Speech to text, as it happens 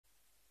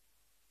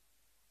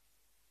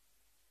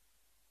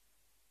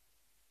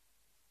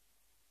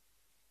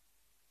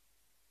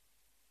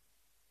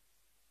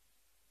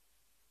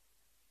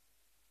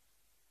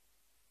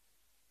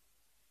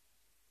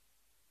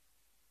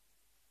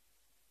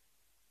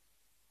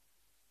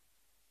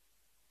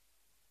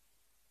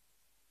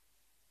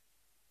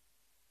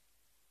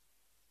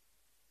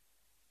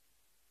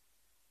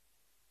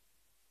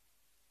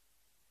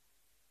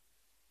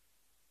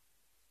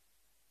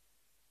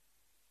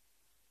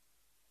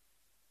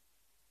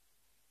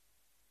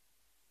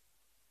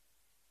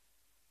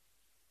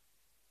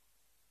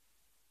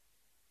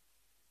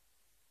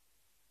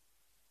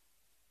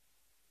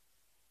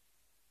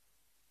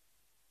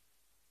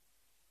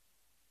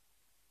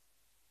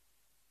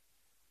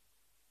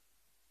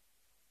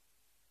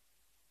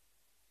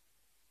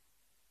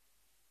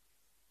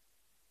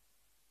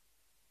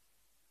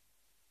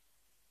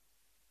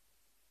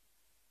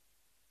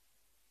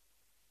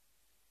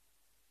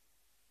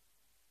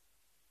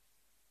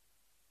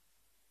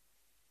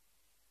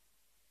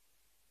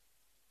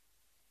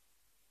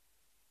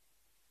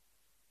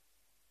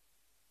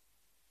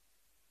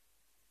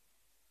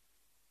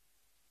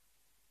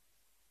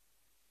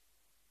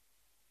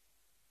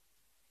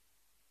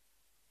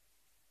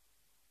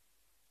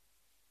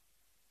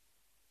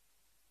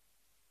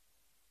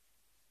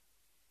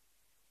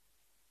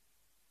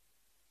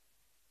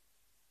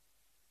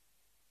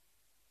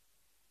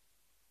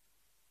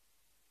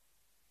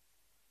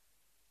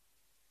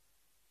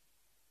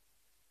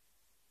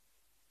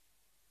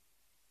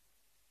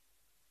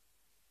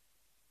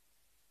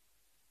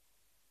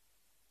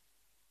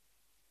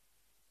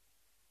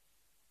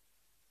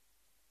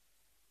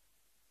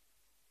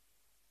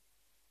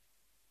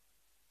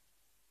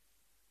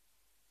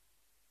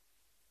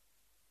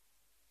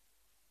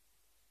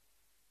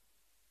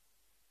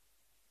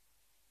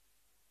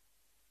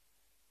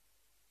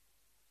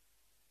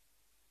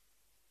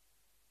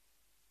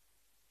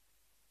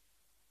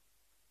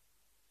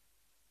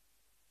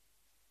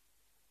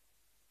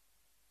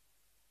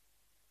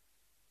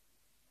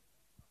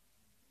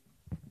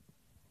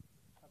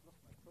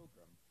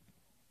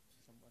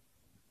somewhere.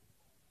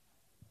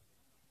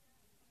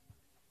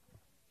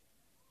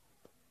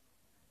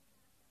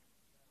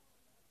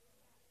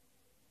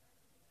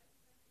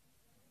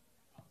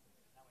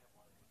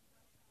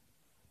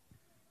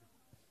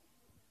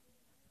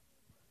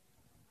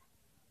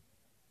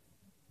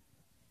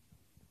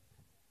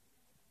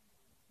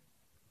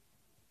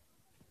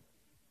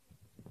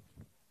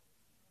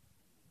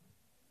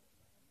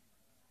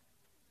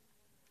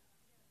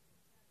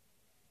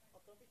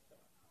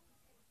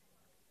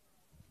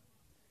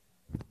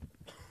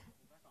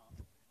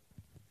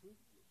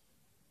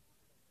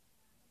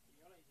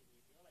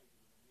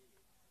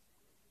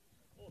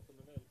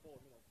 Ootame veel pool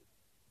minutit.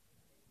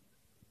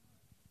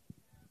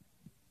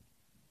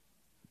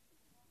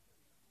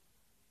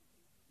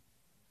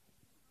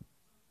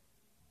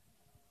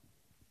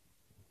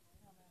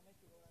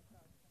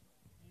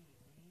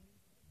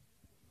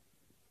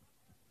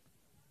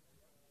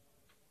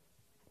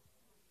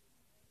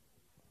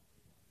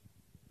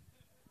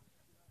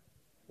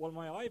 Well,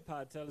 my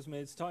iPad tells me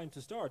it's time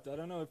to start. I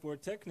don't know if we're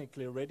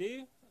technically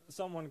ready.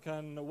 Someone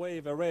can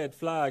wave a red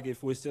flag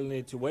if we still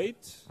need to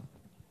wait.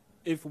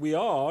 If we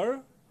are,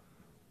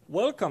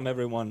 welcome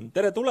everyone,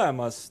 tere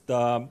tulemast.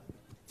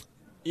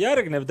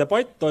 Järgnev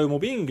debatt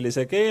toimub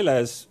inglise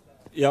keeles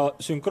ja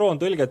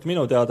sünkroontõlget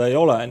minu teada ei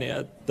ole, nii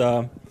et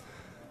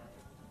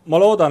ma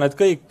loodan, et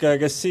kõik,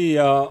 kes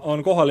siia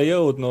on kohale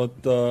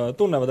jõudnud,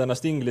 tunnevad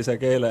ennast inglise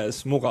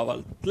keeles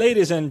mugavalt.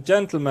 Ladies and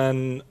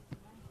gentlemen,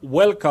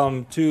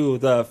 welcome to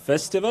the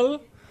festival.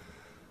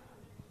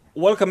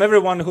 Welcome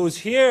everyone who's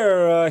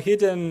here,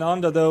 hidden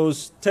under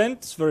those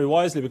tents very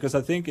wisely, because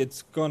I think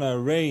it's gonna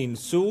rain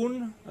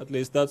soon. At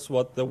least that's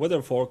what the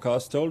weather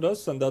forecast told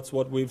us, and that's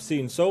what we've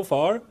seen so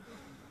far.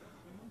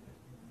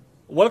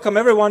 Welcome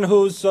everyone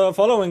who's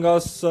following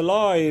us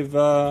live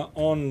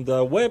on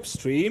the web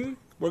stream.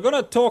 We're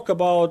gonna talk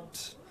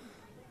about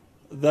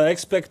the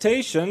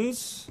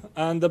expectations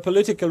and the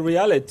political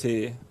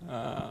reality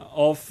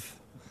of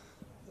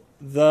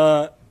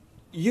the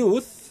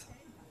youth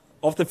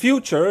of the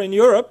future in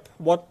Europe,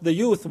 what the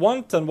youth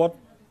want and what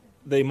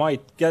they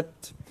might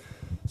get.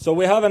 So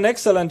we have an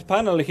excellent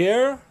panel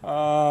here,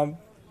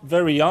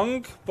 very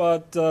young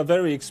but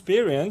very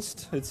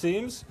experienced, it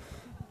seems.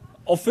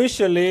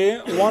 Officially,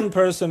 one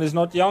person is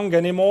not young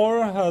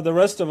anymore, the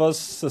rest of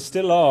us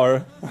still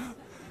are.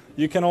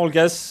 You can all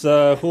guess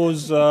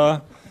who's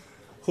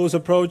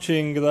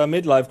approaching the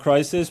midlife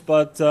crisis,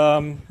 but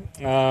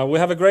we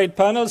have a great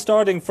panel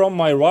starting from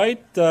my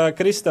right,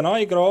 Kristen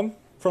Aigro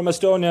from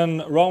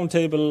Estonian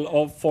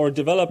Roundtable for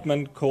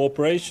Development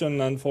Cooperation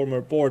and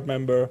former board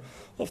member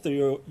of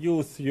the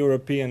Youth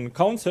European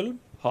Council.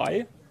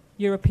 Hi.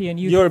 European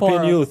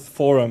Youth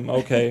Forum.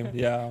 Okay,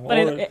 yeah.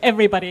 But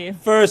everybody.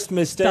 First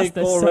mistake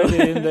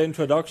already in the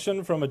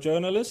introduction from a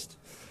journalist.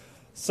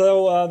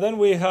 So then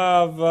we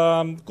have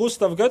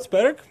Gustav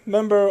Götzberg,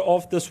 member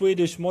of the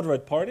Swedish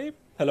Moderate Party.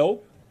 Hello.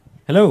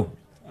 Hello.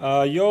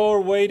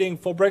 You're waiting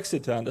for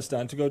Brexit, I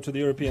understand, to go to the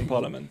European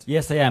Parliament.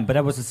 Yes, I am, but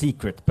that was a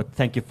secret. But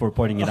thank you for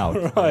pointing it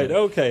out. Right,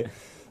 okay.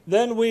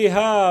 Then we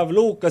have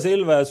Lukas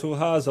Ilves, who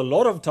has a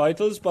lot of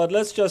titles, but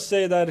let's just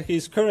say that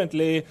he's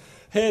currently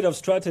head of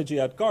strategy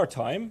at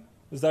Gartime.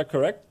 Is that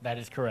correct? That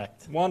is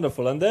correct.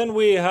 Wonderful. And then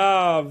we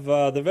have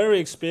the very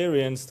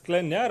experienced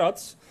Glen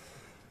Järats,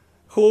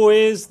 who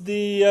is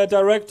the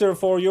Director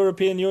for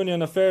European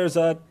Union Affairs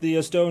at the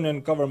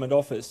Estonian Government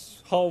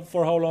Office.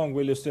 For how long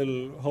will you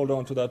still hold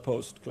on to that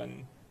post,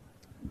 Glenn?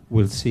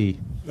 We'll see.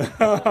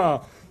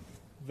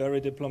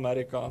 Very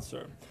diplomatic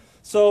answer.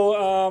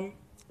 So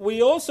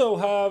we also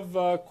have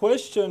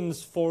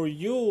questions for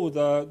you,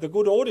 the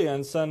good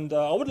audience, and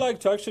I would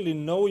like to actually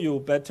know you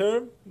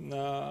better.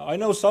 I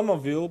know some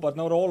of you, but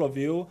not all of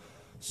you.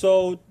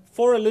 So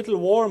for a little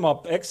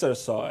warm-up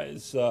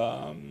exercise,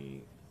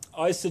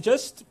 I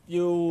suggest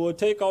you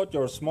take out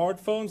your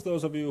smartphones,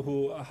 those of you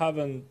who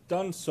haven't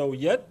done so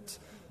yet.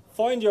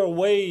 Find your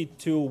way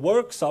to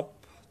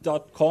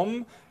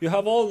worksup.com. You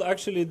have all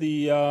actually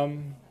the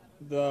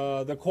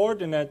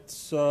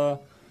coordinates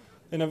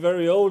in a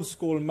very old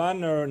school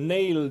manner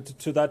nailed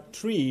to that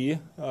tree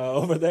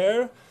over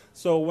there.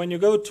 So when you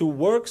go to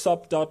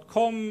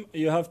worksup.com,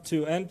 you have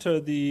to enter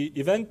the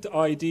event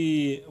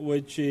ID,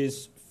 which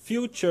is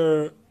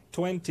Future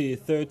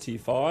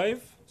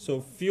 2035.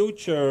 So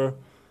Future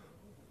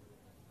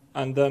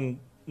and then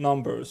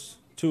numbers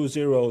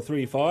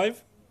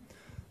 2035.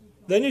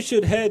 Then you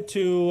should head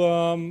to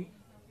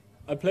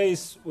a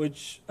place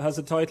which has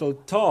a title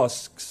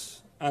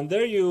Tasks, and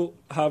there you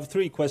have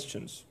 3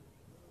 questions.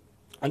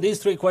 And these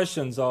 3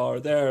 questions are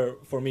there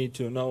for me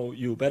to know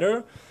you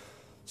better.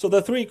 So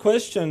the 3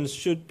 questions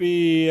should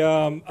be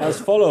as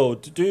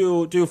followed.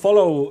 Do you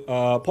follow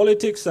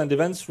politics and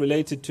events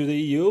related to the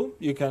EU?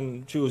 You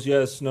can choose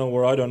yes, no,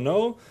 or I don't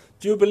know.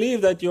 Do you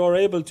believe that you are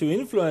able to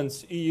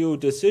influence EU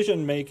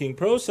decision-making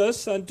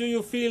process, and do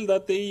you feel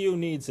that the EU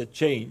needs a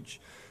change?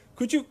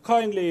 Could you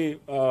kindly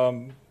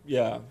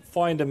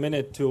find a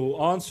minute to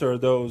answer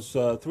those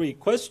 3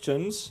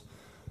 questions?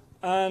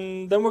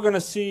 and then we're going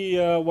to see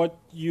what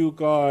you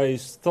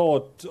guys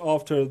thought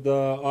after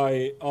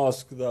I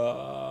asked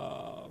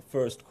the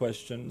first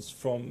questions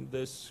from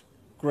this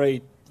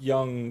great,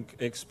 young,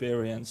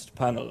 experienced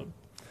panel.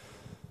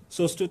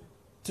 So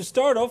to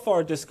start off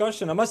our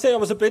discussion, I must say I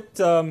was a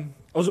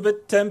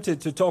bit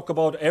tempted to talk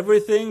about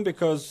everything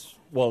because,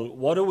 well,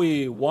 what do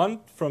we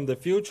want from the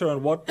future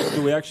and what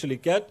do we actually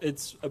get?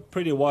 It's a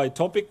pretty wide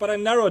topic, but I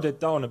narrowed it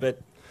down a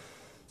bit.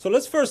 So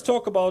let's first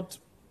talk about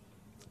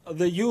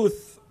the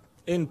youth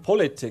in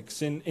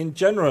politics in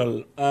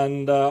general.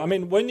 And I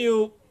mean, when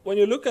you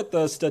look at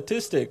the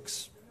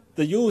statistics,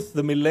 the youth,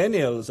 the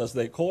millennials as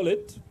they call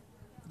it,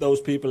 those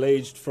people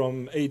aged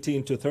from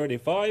 18 to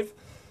 35,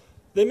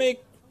 they make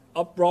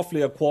up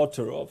roughly a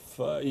quarter of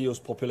EU's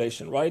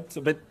population, right?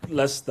 A bit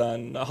less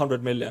than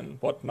 100 million.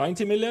 What,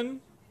 90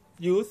 million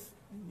youth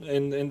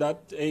in that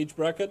age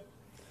bracket?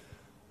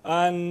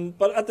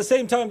 But at the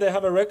same time, they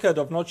have a record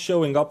of not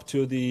showing up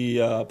to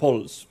the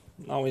polls.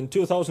 Now, in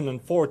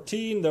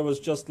 2014, there was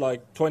just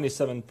like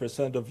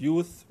 27% of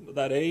youth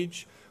that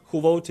age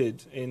who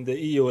voted in the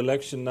EU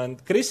election.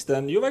 And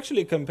Kristen, you've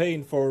actually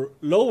campaigned for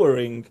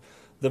lowering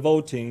the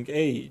voting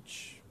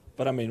age.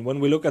 But I mean, when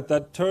we look at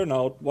that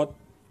turnout, what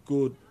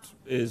good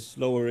is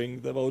lowering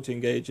the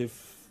voting age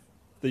if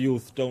the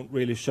youth don't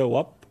really show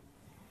up?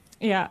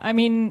 Yeah, I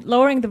mean,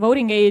 lowering the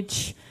voting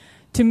age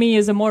to me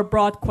is a more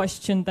broad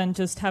question than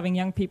just having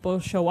young people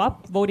show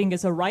up. Voting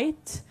is a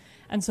right.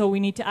 And so we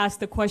need to ask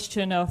the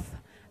question of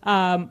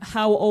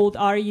how old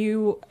are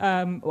you,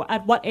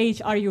 at what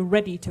age are you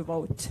ready to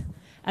vote?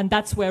 And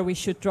that's where we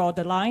should draw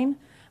the line.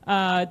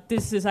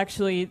 This is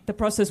actually the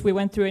process we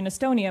went through in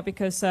Estonia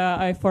because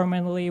I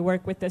formerly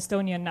work with the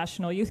Estonian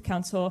National Youth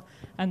Council,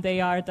 and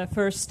they are the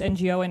first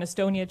NGO in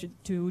Estonia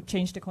to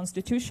change the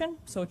constitution,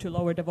 so to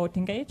lower the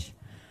voting age.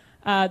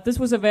 This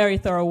was a very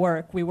thorough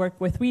work. We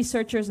worked with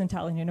researchers in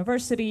Tallinn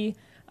University,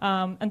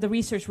 and the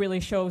research really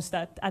shows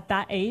that at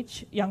that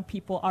age, young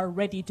people are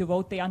ready to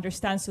vote. They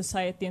understand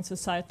society and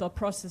societal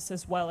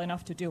processes well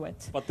enough to do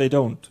it. But they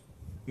don't.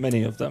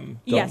 Many of them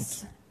don't.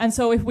 Yes. And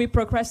so if we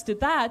progress to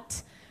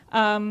that,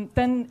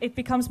 then it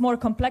becomes more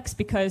complex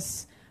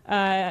because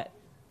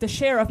the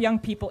share of young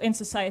people in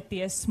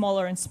society is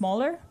smaller and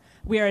smaller.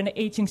 We are an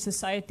aging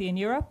society in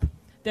Europe.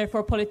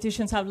 Therefore,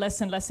 politicians have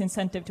less and less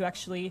incentive to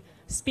actually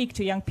speak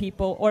to young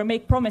people or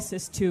make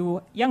promises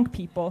to young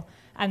people.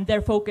 And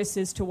their focus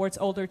is towards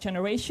older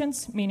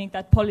generations, meaning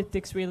that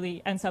politics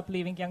really ends up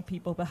leaving young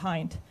people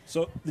behind.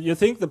 So you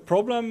think the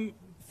problem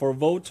for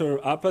voter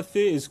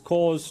apathy is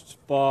caused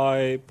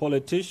by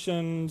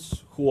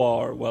politicians who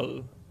are,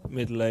 well,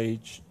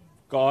 middle-aged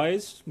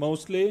guys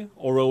mostly,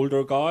 or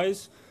older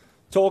guys,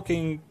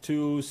 talking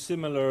to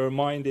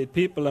similar-minded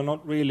people and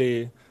not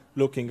really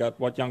looking at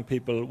what young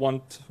people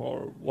want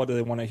or what do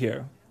they want to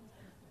hear?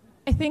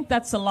 I think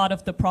that's a lot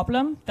of the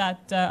problem,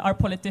 that our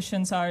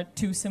politicians are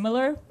too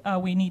similar.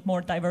 We need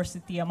more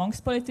diversity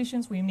amongst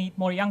politicians. We need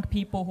more young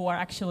people who are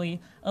actually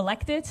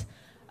elected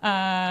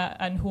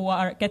and who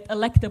get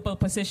electable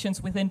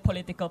positions within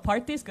political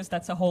parties, because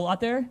that's a whole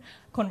other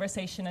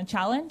conversation and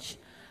challenge.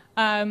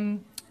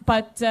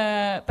 But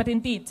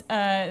indeed,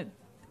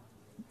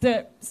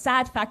 the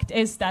sad fact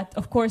is that,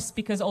 of course,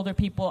 because older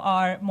people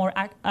are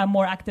a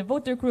more active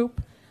voter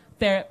group,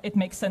 it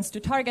makes sense to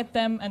target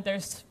them, and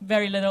there's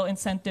very little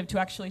incentive to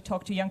actually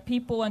talk to young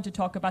people and to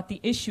talk about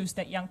the issues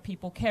that young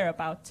people care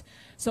about.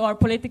 So our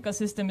political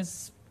system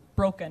is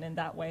broken in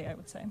that way, I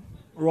would say.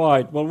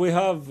 Right. Well, we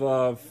have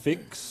a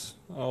fix,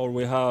 or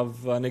we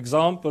have an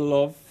example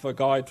of a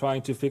guy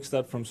trying to fix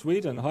that from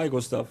Sweden. Hi,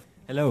 Gustav.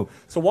 Hello.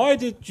 So why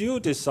did you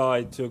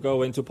decide to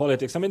go into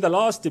politics? I mean, the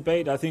last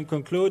debate, I think,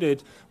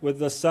 concluded with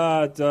the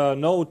sad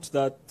note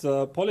that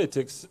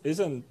politics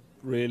isn't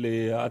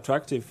really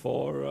attractive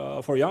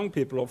for young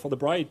people or for the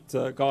bright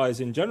guys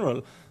in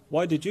general.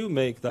 Why did you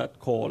make that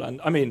call? And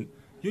I mean,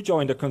 you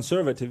joined a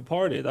conservative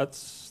party.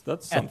 That's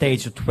something. At the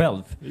age of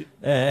 12,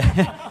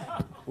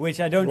 which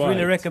I don't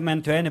really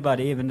recommend to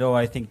anybody, even though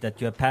I think that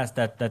you have passed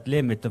that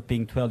limit of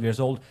being 12 years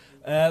old.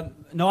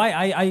 No,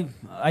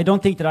 I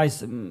don't think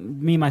that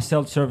me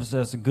myself serves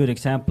as a good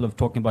example of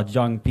talking about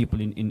young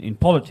people in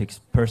politics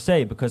per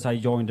se, because I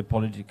joined a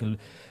political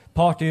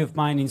party of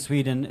mine in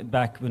Sweden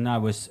back when I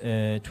was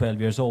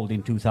 12 years old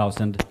in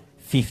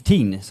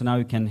 2015. So now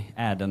you can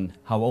add on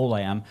how old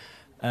I am.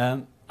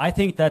 I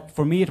think that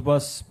for me it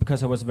was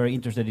because I was very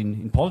interested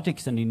in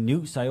politics and in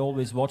news. I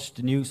always watched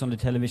the news on the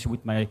television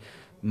with my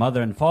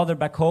mother and father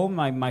back home.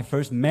 My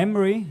first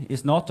memory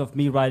is not of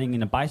me riding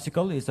in a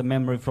bicycle. It's a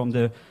memory from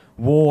the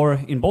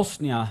war in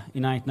Bosnia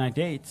in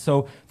 1998.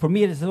 So for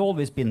me it has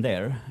always been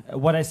there.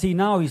 What I see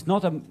now is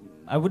not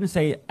I wouldn't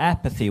say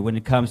apathy when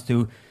it comes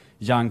to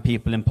young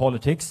people in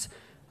politics.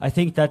 I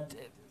think that,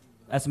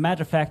 as a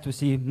matter of fact, we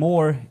see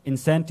more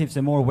incentives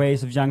and more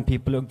ways of young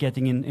people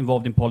getting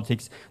involved in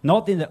politics,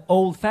 not in the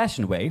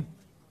old-fashioned way,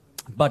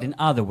 but in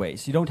other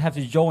ways. You don't have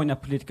to join a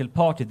political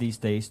party these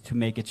days to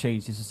make a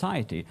change in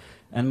society.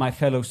 And my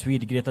fellow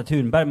Swede, Greta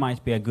Thunberg,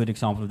 might be a good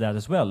example of that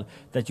as well,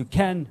 that you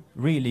can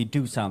really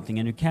do something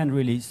and you can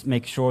really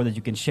make sure that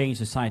you can change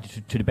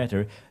society to the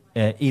better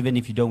even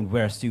if you don't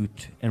wear a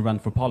suit and run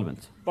for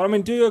parliament. But I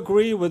mean, do you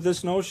agree with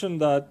this notion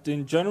that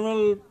in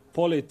general,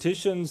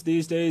 politicians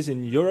these days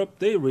in Europe,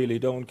 they really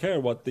don't care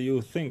what the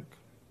youth think?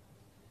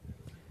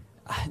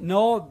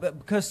 No,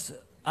 because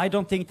I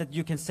don't think that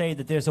you can say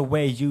that there's a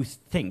way youth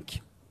think.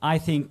 I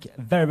think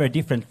very, very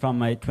different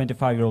from a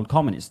 25-year-old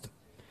communist.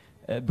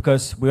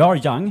 Because we are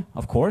young,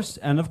 of course,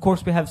 and of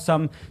course we have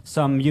some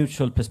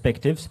mutual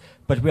perspectives,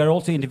 but we are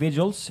also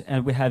individuals,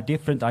 and we have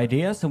different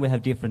ideas, and we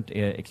have different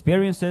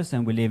experiences,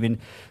 and we live in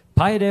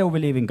Paide, or we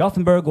live in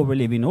Gothenburg, or we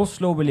live in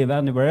Oslo, or we live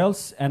anywhere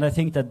else, and I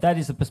think that that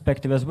is a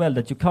perspective as well,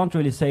 that you can't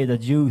really say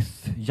that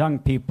youth, young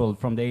people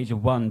from the age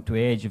of 1 to the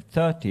age of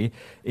 30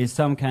 is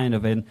some kind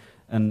of an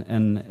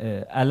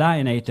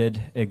alienated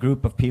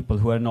group of people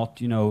who are not,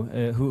 you know,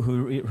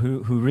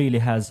 who really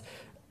has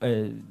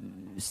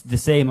the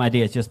same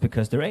ideas just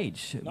because their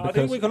age. No, I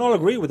think we can all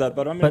agree with that.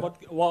 But I mean,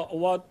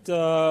 what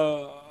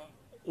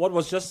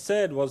was just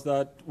said was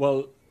that,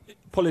 well,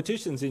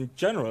 politicians in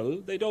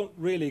general, they don't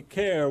really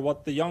care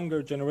what the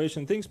younger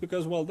generation thinks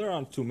because, well, there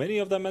aren't too many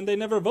of them and they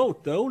never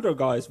vote. The older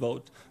guys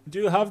vote. Do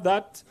you have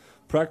that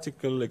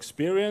practical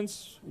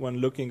experience when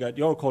looking at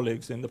your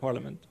colleagues in the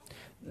parliament?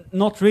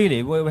 Not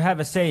really. We have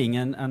a saying,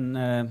 and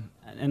an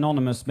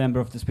anonymous member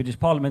of the Swedish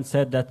Parliament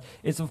said that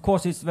it's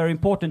very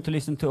important to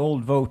listen to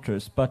old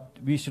voters, but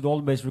we should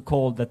always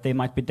recall that they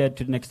might be dead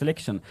to the next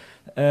election.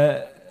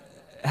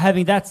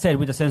 Having that said,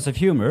 with a sense of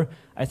humor,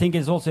 I think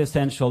it's also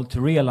essential to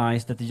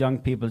realize that the young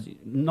people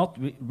not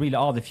really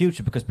are the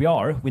future, because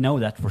we know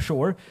that for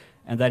sure,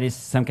 and that is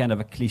some kind of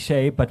a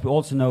cliche, but we're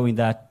also knowing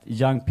that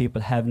young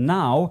people have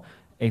now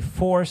a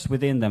force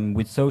within them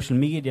with social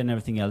media and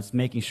everything else,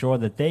 making sure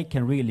that they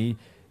can really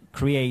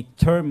create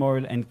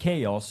turmoil and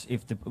chaos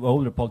if the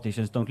older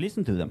politicians don't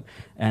listen to them.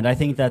 And I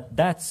think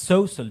that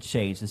social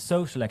change and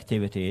social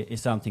activity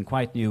is something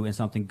quite new and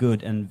something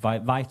good and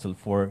vital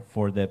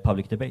for the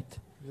public debate.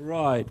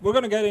 Right. We're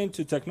going to get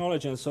into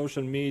technology and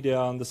social media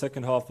on the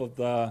second half of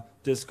the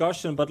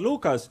discussion. But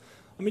Lucas,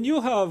 I mean,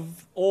 you have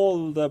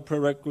all the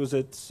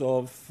prerequisites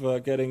of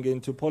getting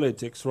into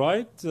politics,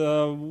 right?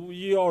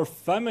 Your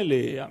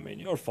family, I mean,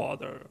 your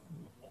father,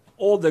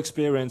 all the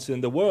experience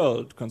in the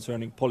world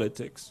concerning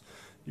politics.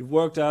 You've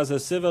worked as a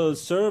civil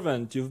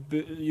servant.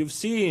 You've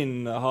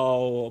seen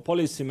how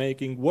policy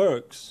making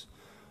works.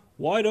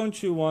 Why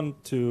don't you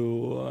want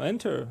to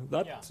enter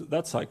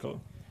that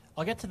cycle?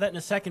 I'll get to that in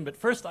a second, but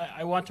first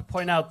I want to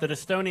point out that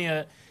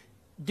Estonia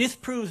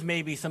disproves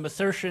maybe some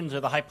assertions or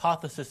the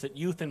hypothesis that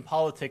youth in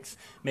politics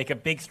make a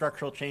big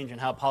structural change in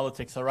how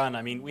politics are run.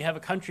 I mean, we have a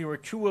country where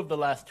 2 of the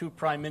last 2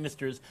 prime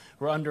ministers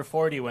were under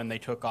 40 when they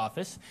took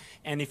office,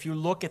 and if you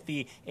look at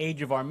the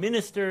age of our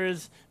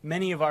ministers,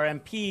 many of our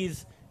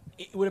MPs,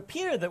 it would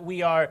appear that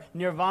we are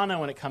nirvana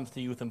when it comes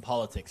to youth in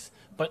politics.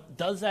 But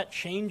does that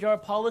change our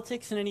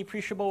politics in any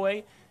appreciable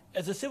way?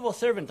 As a civil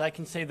servant, I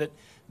can say that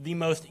the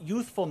most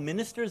youthful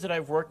ministers that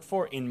I've worked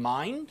for in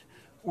mind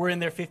were in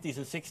their 50s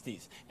and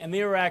 60s. And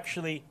they were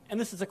actually, and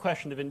this is a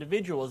question of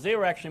individuals, they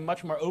were actually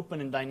much more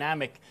open and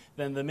dynamic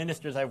than the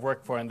ministers I've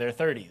worked for in their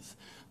 30s.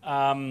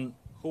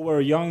 Who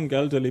were young,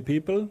 elderly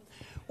people?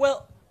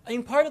 Well, I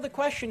mean, part of the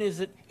question is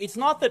that it's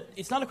not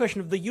a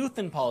question of the youth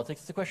in politics,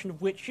 it's a question of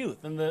which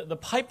youth. And the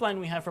pipeline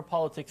we have for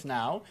politics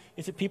now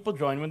is that people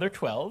join when they're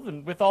 12,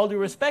 and with all due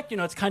respect, you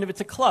know,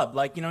 it's a club,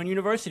 like, you know, in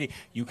university,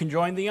 you can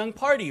join the young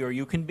party, or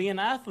you can be an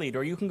athlete,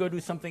 or you can go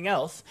do something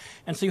else.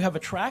 And so you have a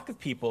track of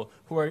people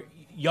who are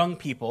young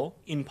people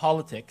in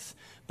politics,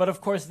 but of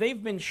course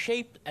they've been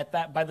shaped at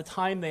that by the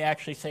time they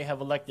actually say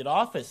have elected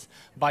office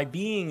by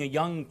being a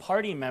young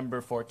party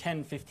member for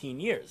 10, 15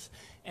 years.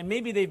 And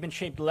maybe they've been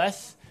shaped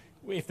less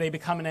if they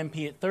become an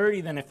MP at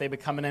 30 than if they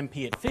become an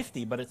MP at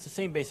 50, but it's the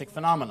same basic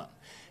phenomenon.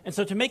 And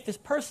so to make this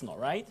personal,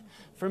 right,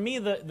 for me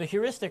the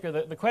heuristic or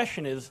the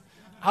question is,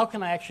 how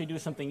can I actually do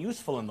something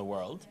useful in the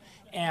world?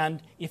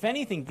 And if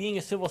anything, being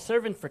a civil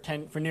servant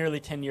for nearly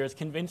 10 years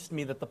convinced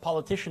me that the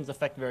politicians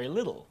affect very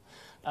little,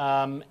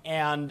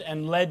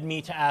 and led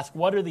me to ask,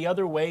 what are the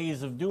other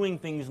ways of doing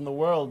things in the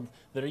world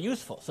that are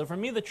useful? So for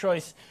me, the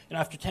choice, you know,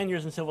 after 10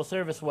 years in civil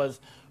service was,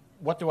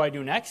 what do I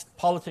do next?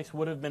 Politics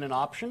would have been an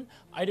option.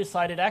 I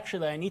decided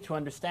actually I need to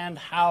understand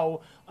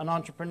how an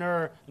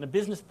entrepreneur and a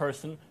business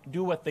person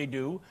do what they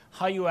do,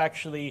 how you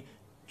actually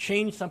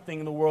change something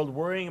in the world,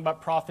 worrying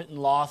about profit and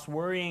loss,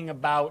 worrying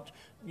about,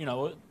 you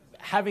know,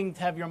 having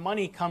to have your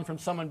money come from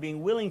someone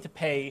being willing to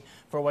pay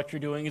for what you're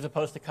doing as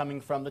opposed to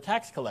coming from the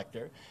tax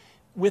collector.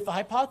 With the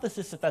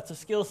hypothesis that that's a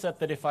skill set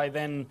that if I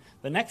then,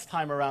 the next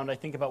time around, I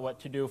think about what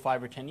to do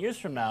 5 or 10 years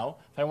from now,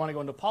 if I want to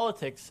go into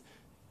politics,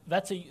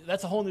 that's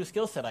a whole new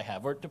skill set I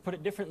have. Or to put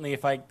it differently,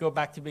 if I go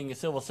back to being a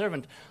civil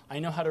servant, I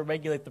know how to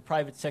regulate the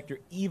private sector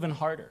even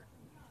harder.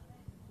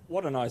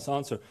 What a nice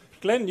answer,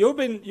 Glenn. You've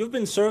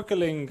been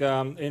circling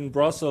in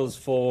Brussels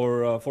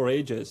for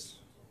ages,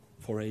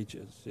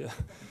 yeah.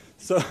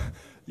 So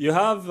you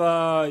have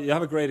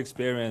a great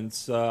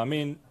experience. I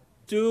mean,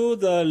 do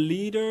the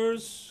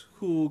leaders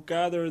who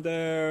gather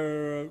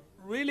there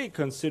really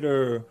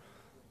consider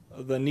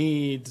the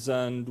needs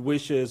and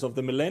wishes of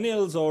the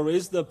millennials, or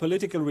is the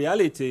political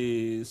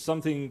reality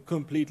something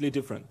completely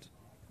different?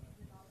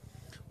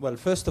 Well,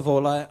 first of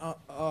all,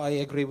 I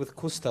agree with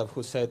Gustav,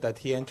 who said that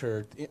he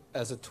entered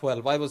as a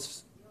 12. I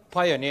was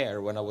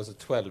pioneer when I was a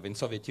 12 in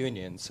Soviet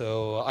Union,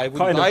 so I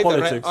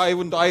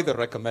wouldn't either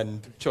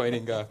recommend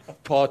joining a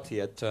party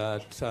at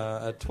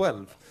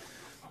 12.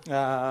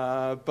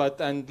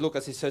 And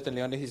Lucas is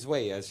certainly on his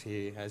way, as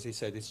he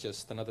said, it's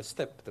just another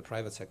step, the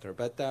private sector.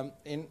 But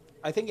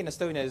I think in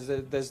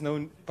Estonia there's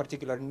no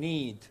particular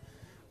need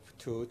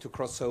to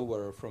cross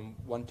over from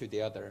one to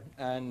the other,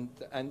 and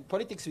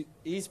politics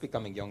is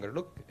becoming younger.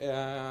 Look,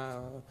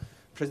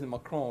 President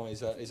Macron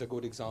is a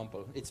good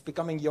example. It's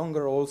becoming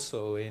younger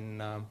also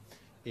in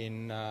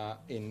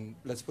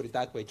let's put it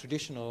that way,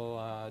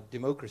 traditional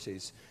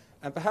democracies,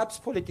 and perhaps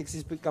politics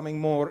is becoming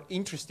more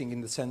interesting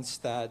in the sense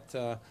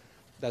that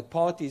that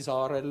parties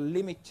are a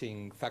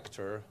limiting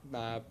factor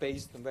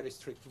based on very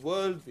strict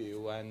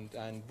worldview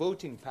and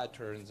voting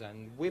patterns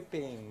and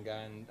whipping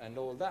and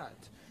all that.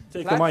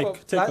 Take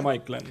the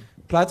mic, Glenn.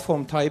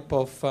 Platform type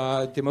of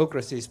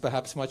democracy is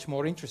perhaps much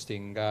more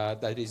interesting.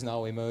 That is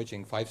now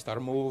emerging.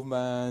 Five-Star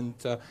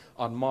Movement,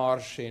 En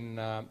Marche.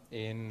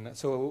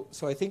 So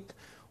I think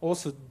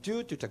also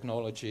due to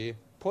technology,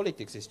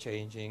 politics is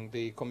changing.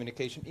 The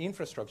communication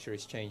infrastructure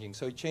is changing.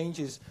 So it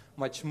changes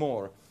much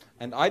more.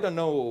 And I don't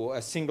know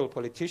a single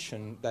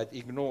politician that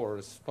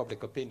ignores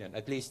public opinion,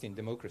 at least in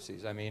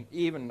democracies. I mean,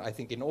 even I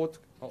think in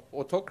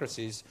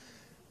autocracies,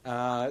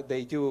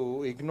 they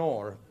do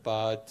ignore,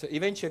 but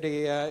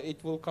eventually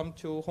it will come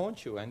to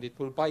haunt you, and it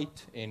will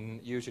bite in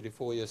usually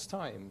 4 years'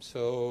 time.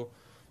 So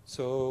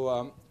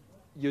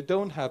you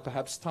don't have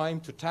perhaps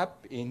time to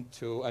tap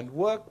into and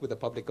work with the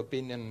public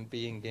opinion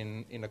being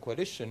in a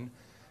coalition,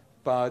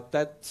 but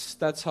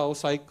that's how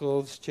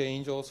cycles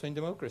change also in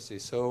democracy.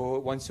 So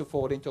once you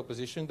fall into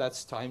opposition,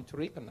 that's time to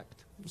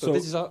reconnect. So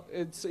this is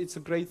it's a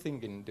great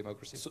thing in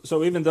democracy.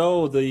 So even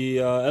though the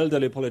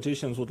elderly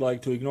politicians would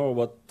like to ignore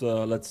what,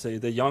 let's say,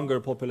 the younger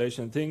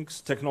population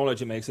thinks,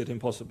 technology makes it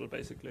impossible,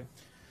 basically.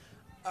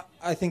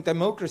 I think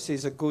democracy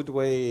is a good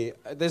way.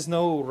 There's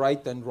no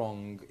right and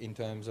wrong in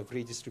terms of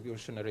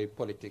redistributionary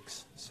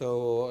politics.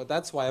 So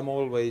that's why I'm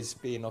always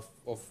been of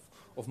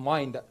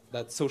mind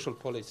that social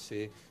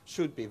policy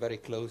should be very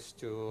close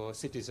to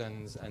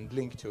citizens and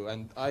linked to.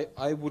 And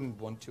I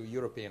wouldn't want to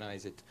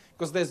Europeanize it,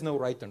 because there's no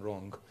right and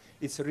wrong.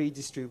 It's a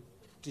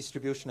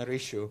redistributionary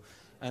issue.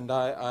 And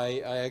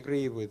I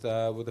agree with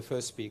the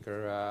first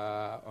speaker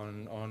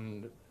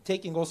on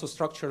taking also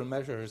structural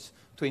measures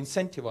to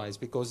incentivize,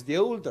 because the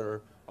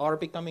older are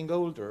becoming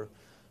older.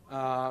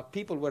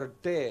 People were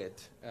dead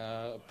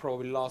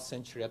probably last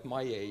century at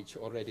my age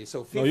already.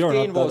 So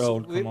 15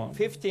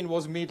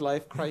 was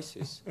midlife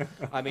crisis.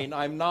 I mean,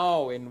 I'm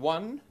now in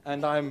one,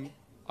 and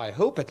I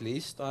hope at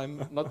least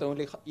I'm not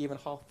only even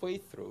halfway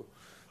through.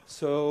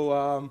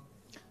 So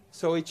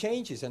it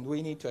changes, and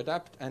we need to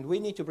adapt, and we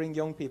need to bring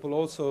young people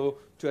also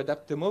to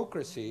adapt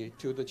democracy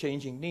to the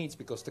changing needs,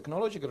 because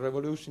technological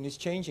revolution is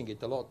changing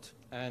it a lot,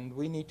 and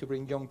we need to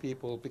bring young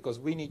people because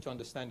we need to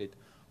understand it,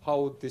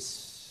 how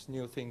this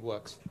new thing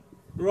works.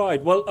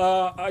 Right. Well,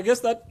 I guess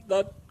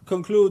that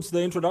concludes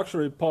the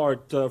introductory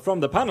part from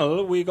the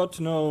panel. We got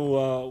to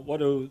know what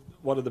do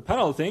the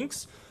panel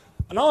thinks.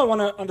 And now I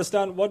want to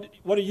understand what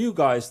do you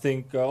guys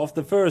think of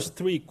the first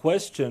 3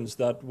 questions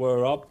that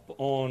were up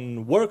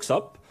on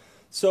WorksUp.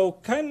 So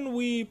can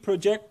we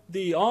project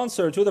the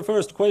answer to the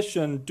first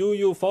question, do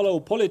you follow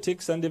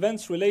politics and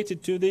events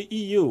related to the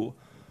EU?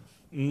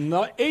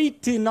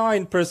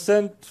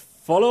 89%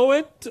 follow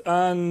it,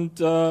 and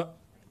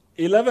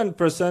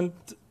 11%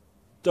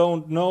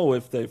 don't know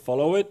if they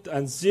follow it,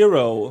 and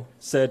 0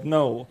 said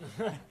no.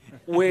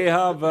 We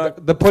have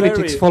the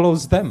politics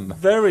follows them.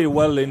 Very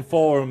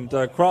well-informed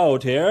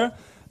crowd here.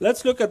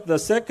 Let's look at the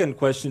second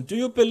question. Do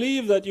you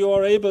believe that you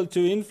are able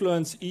to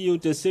influence EU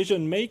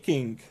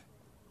decision-making?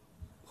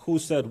 Who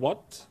said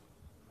what?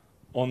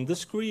 On the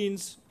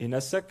screens in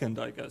a second,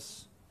 I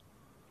guess.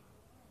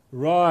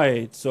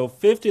 Right, so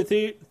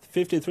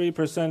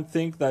 53%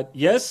 think that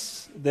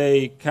yes,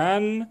 they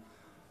can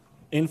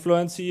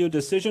influence EU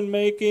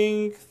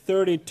decision-making,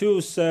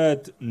 32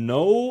 said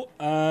no,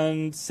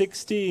 and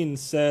 16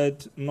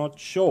 said not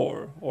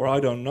sure, or I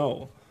don't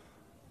know.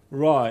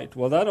 Right,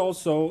 well that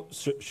also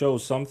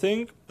shows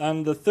something.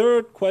 And the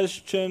third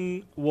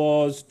question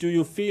was, do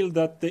you feel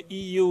that the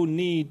EU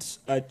needs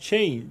a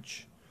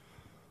change?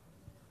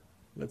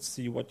 Let's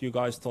see what you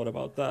guys thought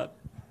about that.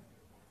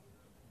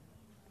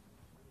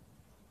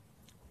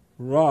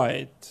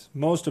 Right,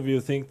 most of you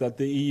think that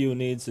the EU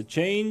needs a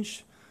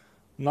change.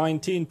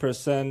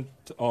 19%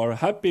 are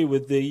happy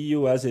with the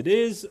EU as it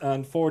is,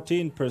 and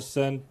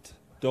 14%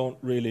 don't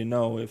really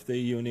know if the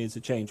EU needs a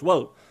change.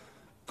 Well,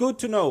 good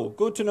to know,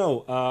 good to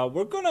know.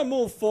 We're going to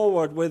move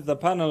forward with the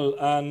panel,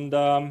 and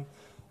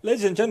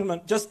ladies and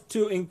gentlemen, just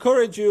to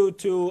encourage you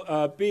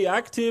to be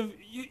active,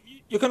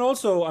 you can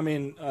also,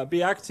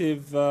 be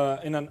active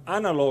in an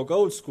analog,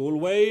 old-school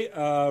way,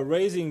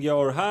 raising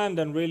your hand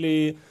and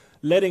really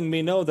letting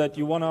me know that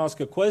you want to ask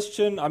a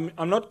question.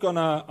 I'm not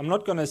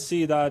gonna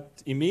see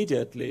that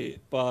immediately,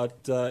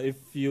 but if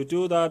you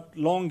do that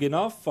long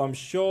enough, I'm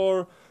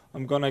sure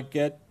I'm gonna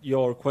get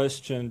your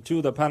question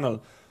to the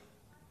panel.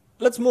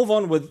 Let's move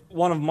on with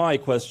one of my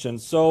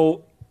questions.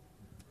 So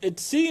it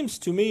seems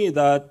to me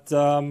that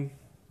the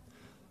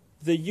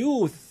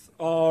youth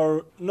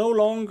are no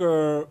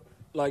longer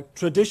like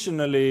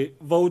traditionally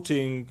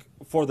voting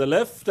for the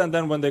left, and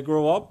then when they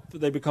grow up,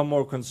 they become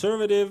more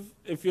conservative.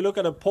 If you look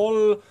at a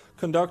poll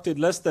conducted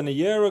less than a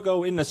year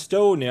ago in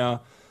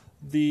Estonia,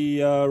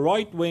 the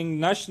right-wing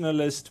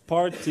nationalist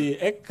party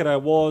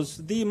EKRE was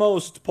the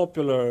most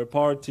popular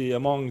party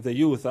among the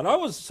youth. And I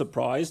was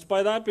surprised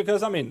by that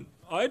because, I mean,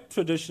 I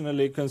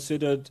traditionally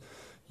considered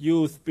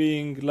youth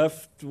being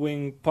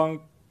left-wing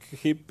punk,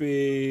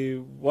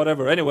 hippie,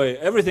 whatever. Anyway,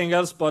 everything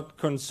else but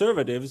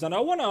conservatives. And I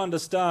want to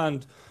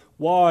understand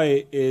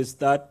why is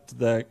that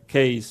the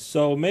case.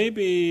 So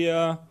maybe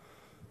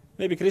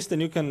Kristen,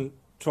 you can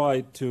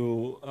try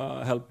to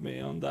help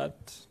me on that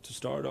to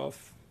start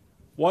off.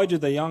 Why do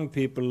the young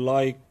people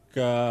like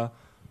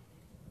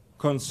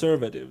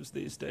conservatives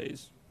these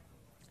days?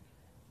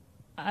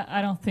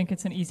 I don't think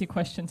it's an easy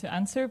question to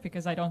answer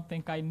because I don't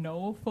think I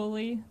know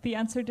fully the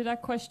answer to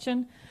that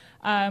question.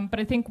 But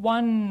I think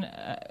one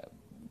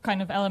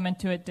kind of element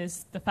to it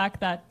is the fact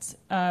that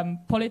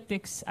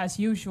politics, as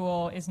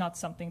usual, is not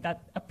something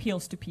that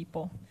appeals to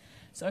people.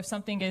 So if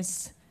something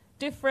is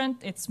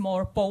different, it's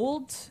more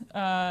bold.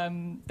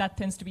 That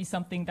tends to be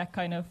something that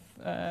kind of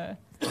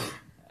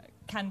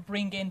can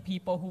bring in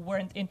people who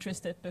weren't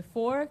interested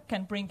before,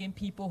 can bring in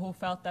people who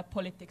felt that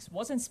politics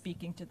wasn't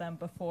speaking to them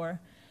before.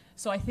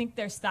 So I think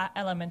there's that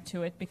element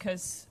to it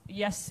because,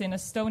 yes, in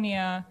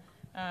Estonia,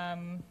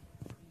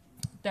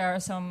 there are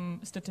some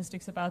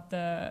statistics about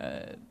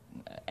the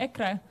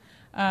EKRE,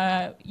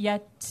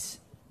 yet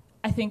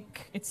I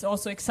think it's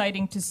also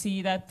exciting to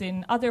see that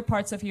in other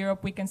parts of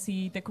Europe we can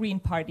see the Green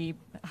Party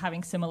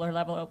having similar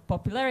level of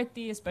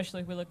popularity,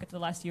 especially if we look at the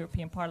last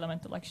European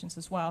Parliament elections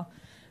as well.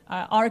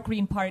 Our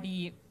Green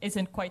Party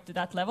isn't quite to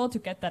that level to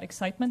get that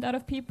excitement out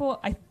of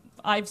people.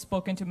 I've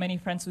spoken to many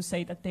friends who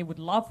say that they would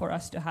love for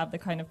us to have the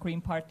kind of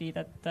Green Party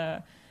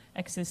that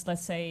exists,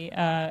 let's say,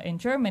 in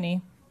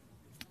Germany,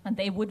 and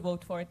they would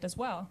vote for it as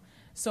well.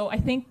 So I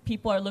think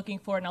people are looking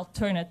for an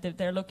alternative.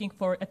 They're looking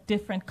for a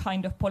different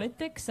kind of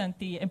politics, and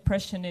the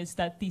impression is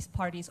that these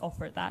parties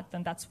offer that,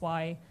 and that's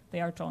why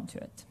they are drawn to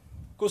it.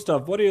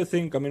 Gustav, what do you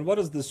think? I mean, what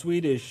does the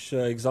Swedish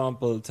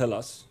example tell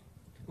us?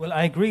 Well,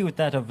 I agree with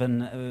that of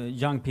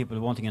young people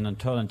wanting an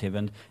alternative.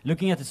 And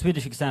looking at the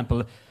Swedish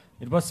example,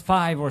 it was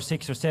 5 or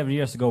 6 or 7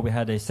 years ago we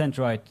had a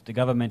centre-right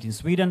government in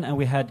Sweden, and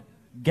we had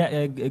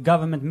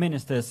government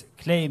ministers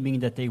claiming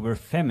that they were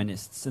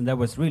feminists, and that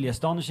was really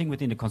astonishing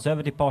within the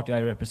Conservative Party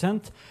I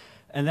represent.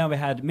 And then we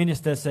had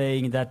ministers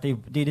saying that they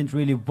didn't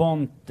really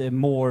want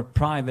more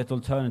private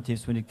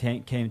alternatives when it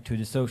came to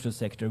the social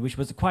sector, which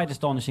was quite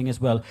astonishing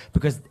as well,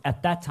 because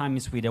at that time in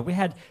Sweden we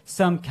had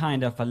some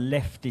kind of a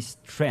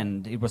leftist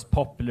trend. It was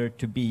popular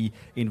to be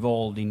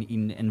involved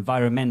in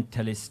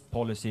environmentalist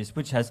policies,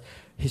 which has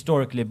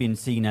historically been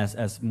seen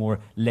as more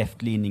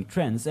left-leaning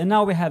trends. And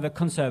now we have a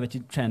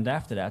conservative trend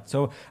after that.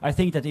 So I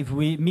think that if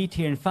we meet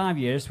here in 5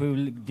 years, we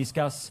will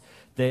discuss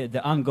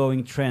the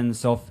ongoing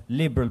trends of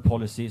liberal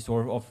policies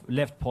or of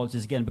left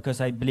policies again,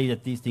 because I believe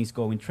that these things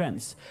go in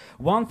trends.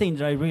 One thing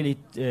that I really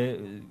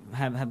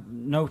have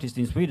noticed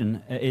in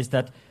Sweden is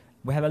that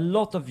we have a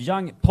lot of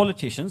young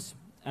politicians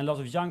and a lot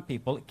of young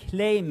people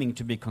claiming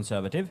to be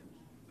conservative,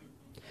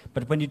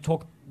 but when you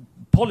talk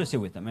policy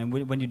with them and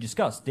when you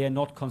discuss, they are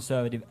not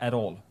conservative at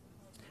all.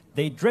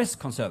 They dress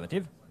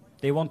conservative,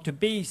 they want to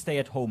be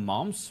stay-at-home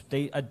moms,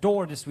 they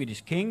adore the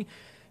Swedish king,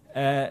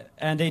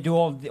 and they do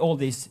all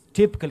these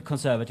typical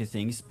conservative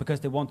things because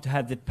they want to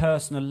have the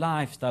personal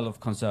lifestyle of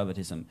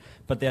conservatism,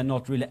 but they are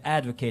not really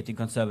advocating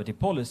conservative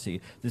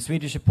policy. The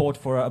Swedish support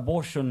for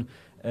abortion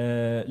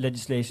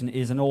legislation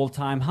is an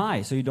all-time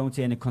high, so you don't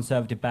see any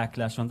conservative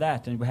backlash on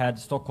that. And we had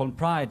Stockholm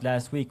Pride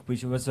last week,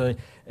 which was a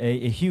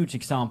huge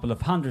example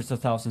of hundreds of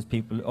thousands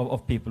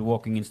of people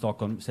walking in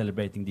Stockholm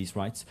celebrating these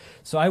rights.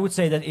 So I would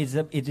say that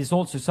it is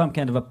also some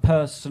kind of a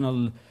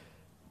personal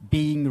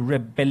being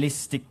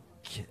rebellistic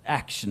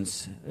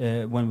actions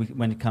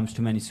when it comes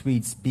to many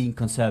Swedes being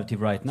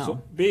conservative right now.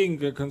 So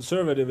being a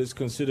conservative is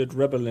considered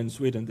rebel in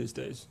Sweden these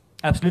days?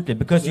 Absolutely,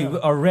 because you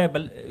are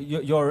rebel.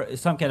 You're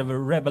some kind of a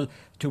rebel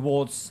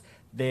towards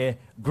the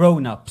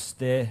grown-ups,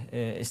 the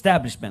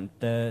establishment,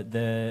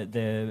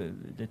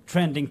 the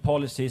trending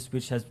policies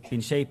which has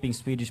been shaping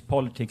Swedish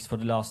politics for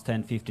the last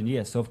 10, 15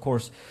 years. So of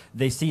course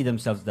they see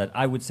themselves that.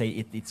 I would say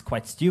it's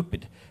quite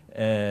stupid.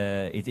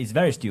 It is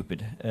very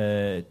stupid.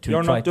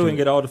 You're not doing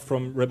it out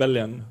from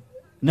rebellion.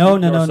 No.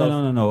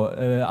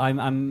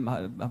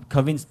 I'm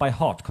convinced by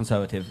heart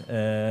conservative,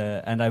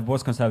 and I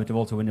was conservative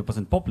also when it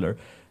wasn't popular,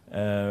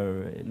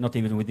 not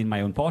even within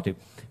my own party.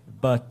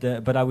 But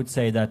I would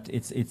say that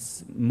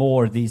it's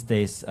more these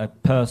days a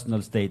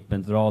personal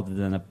statement rather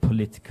than a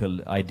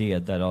political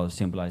idea that are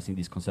symbolizing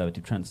these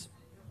conservative trends.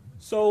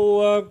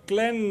 So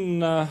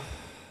Glenn,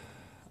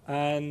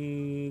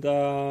 And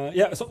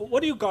yeah, so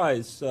what do you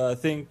guys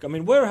think? I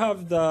mean, where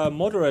have the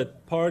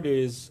moderate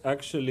parties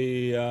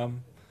actually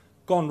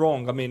gone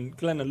wrong? I mean,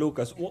 Glenn and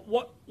Lucas,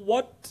 what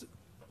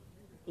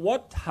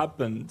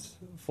happened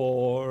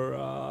for?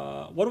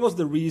 What was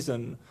the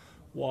reason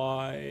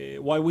why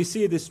we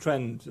see this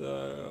trend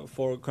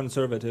for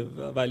conservative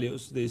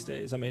values these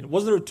days? I mean,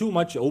 was there too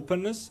much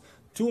openness,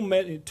 too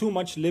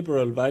much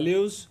liberal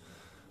values?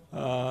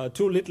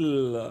 Too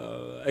little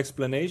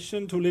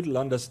explanation, too little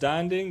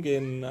understanding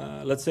in,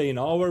 let's say, in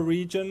our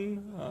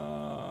region,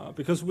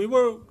 because we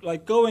were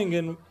like going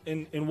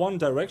in one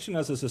direction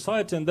as a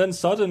society, and then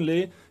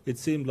suddenly it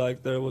seemed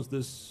like there was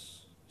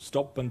this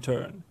stop and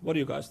turn. What do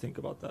you guys think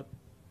about that?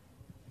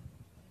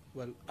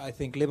 Well, I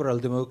think liberal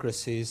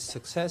democracy's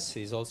success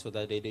is also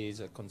that it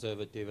is a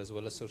conservative as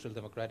well as social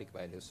democratic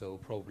value. So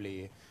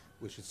probably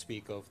we should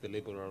speak of the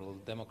liberal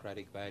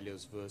democratic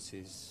values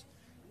versus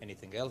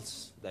anything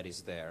else that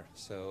is there.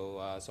 So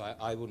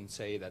I wouldn't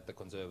say that the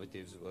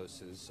conservatives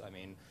versus, I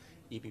mean,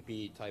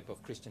 EPP type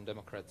of Christian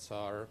Democrats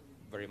are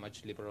very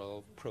much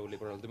liberal,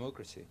 pro-liberal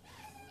democracy.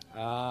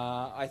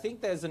 I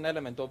think there's an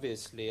element,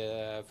 obviously,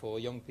 for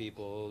young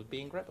people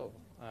being rebel,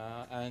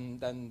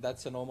 and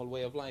that's a normal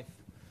way of life.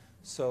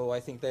 So I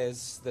think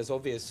there's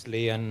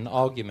obviously an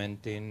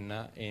argument in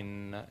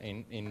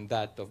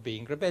that of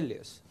being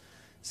rebellious.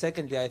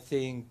 Secondly, I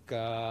think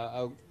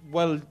a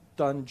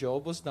well-done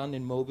job was done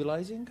in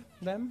mobilizing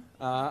them.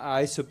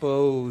 I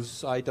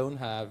suppose I don't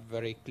have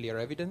very clear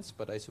evidence,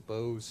 but I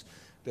suppose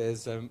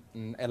there's an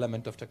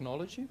element of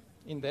technology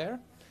in there.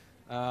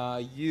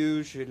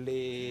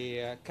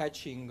 Usually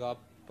catching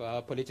up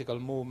political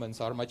movements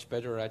are much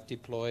better at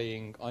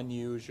deploying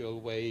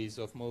unusual ways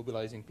of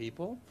mobilizing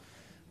people.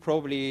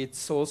 Probably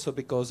it's also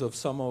because of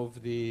some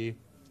of the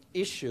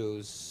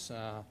issues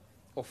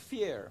of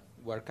fear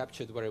were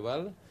captured very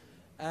well.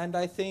 And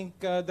I think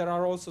there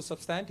are also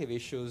substantive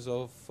issues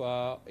of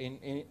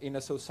in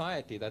a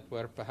society that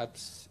were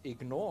perhaps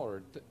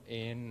ignored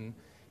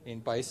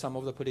by some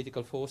of the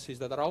political forces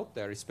that are out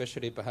there,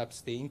 especially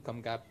perhaps the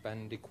income gap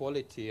and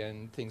equality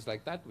and things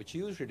like that, which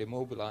usually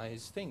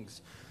mobilize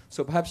things.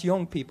 So perhaps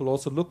young people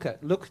also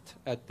looked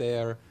at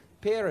their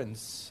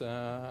parents'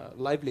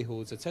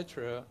 livelihoods,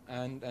 etc.,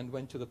 and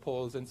went to the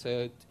polls and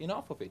said,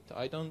 enough of it.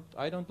 I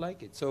don't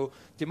like it. So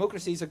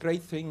democracy is a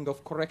great thing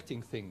of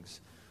correcting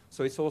things.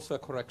 So it's also a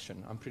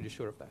correction. I'm pretty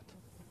sure of that.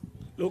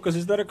 Lucas,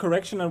 is that a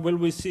correction, and will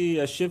we see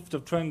a shift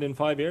of trend in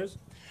 5 years?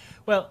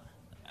 Well,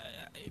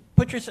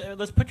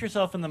 let's put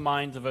yourself in the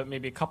minds of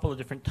maybe a couple of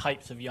different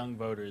types of young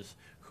voters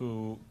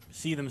who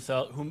see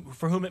themselves,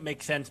 for whom it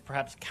makes sense,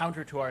 perhaps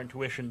counter to our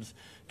intuitions,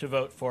 to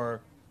vote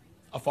for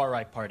a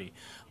far-right party.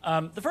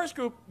 The first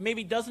group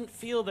maybe doesn't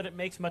feel that it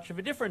makes much of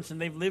a difference,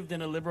 and they've lived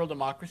in a liberal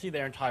democracy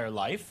their entire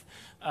life.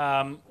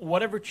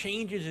 Whatever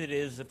changes it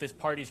is that this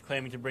party is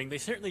claiming to bring, they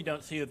certainly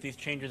don't see that these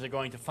changes are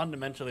going to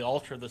fundamentally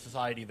alter the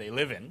society they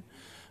live in.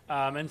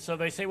 And so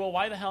they say, well,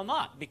 why the hell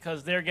not?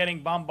 Because they're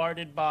getting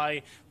bombarded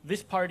by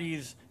this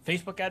party's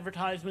Facebook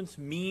advertisements,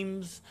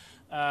 memes,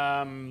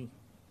 4chan,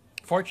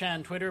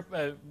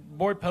 Twitter,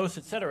 board posts,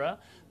 etc.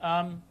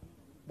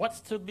 What's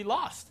to be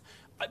lost?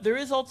 There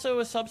is also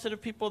a subset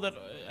of people that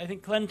I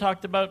think Glenn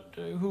talked about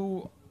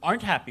who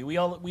aren't happy.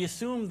 We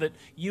assume that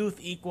youth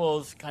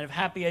equals kind of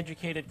happy,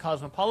 educated,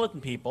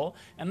 cosmopolitan people,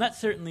 and that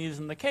certainly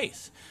isn't the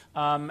case.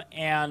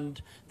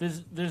 And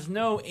there's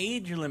no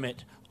age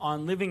limit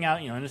on living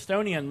out, an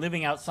Estonian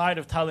living outside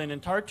of Tallinn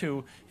and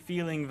Tartu,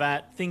 feeling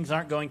that things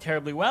aren't going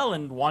terribly well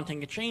and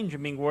wanting a change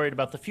and being worried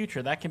about the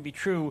future. That can be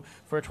true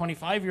for a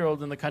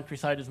 25-year-old in the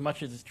countryside as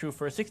much as it's true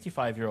for a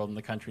 65-year-old in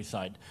the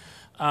countryside.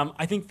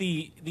 I think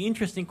the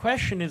interesting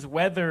question is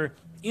whether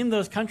in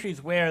those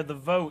countries where the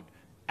vote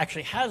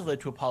actually has led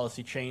to a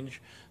policy change,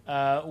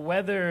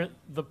 whether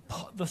the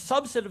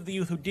subset of the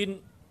youth who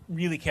didn't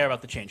really care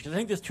about the change. Because I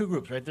think there's two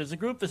groups, right? There's a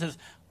group that says,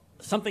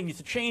 something needs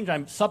to change,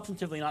 I'm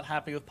substantively not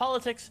happy with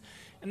politics,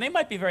 and they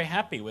might be very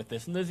happy with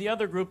this. And there's the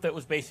other group that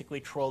was basically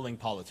trolling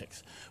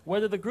politics.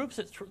 Whether the group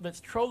that's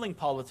trolling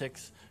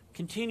politics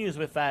continues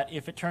with that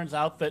if it turns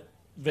out that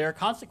there are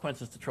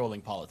consequences to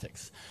trolling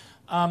politics.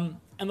 And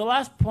the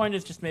last point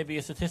is just maybe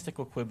a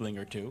statistical quibbling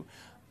or two.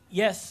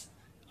 Yes,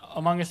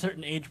 among a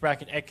certain age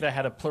bracket, ECRA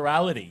had a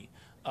plurality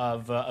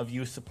of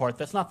youth support.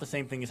 That's not the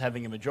same thing as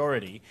having a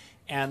majority.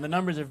 And the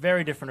numbers are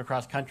very different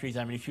across countries.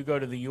 I mean, if you go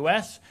to the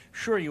US,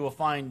 sure, you will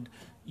find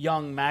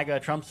young MAGA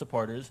Trump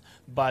supporters,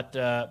 but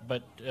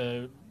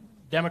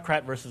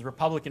Democrat versus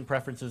Republican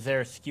preferences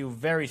there skew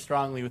very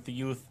strongly with the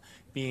youth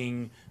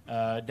being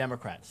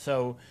Democrats.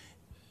 So,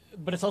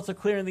 but it's also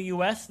clear in the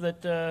US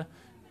that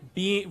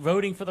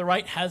voting for the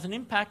right has an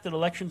impact, that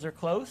elections are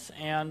close,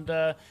 and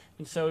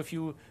so if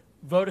you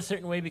vote a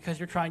certain way because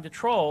you're trying to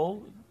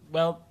troll,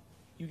 well,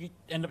 you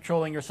end up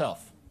trolling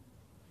yourself.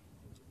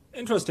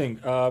 Interesting.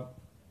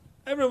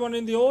 Everyone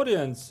in the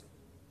audience,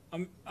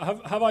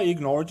 have I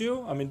ignored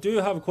you? I mean, do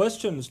you have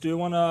questions? Do you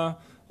want to...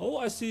 Oh,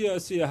 I see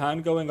a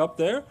hand going up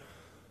there.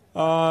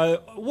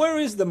 Where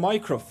is the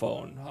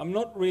microphone? I'm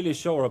not really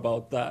sure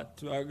about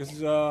that.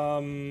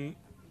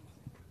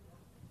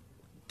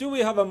 do we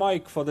have a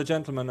mic for the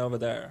gentleman over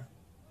there?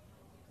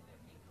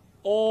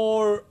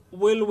 Or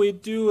will we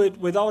do it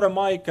without a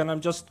mic and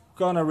I'm just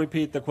going to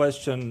repeat the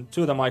question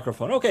to the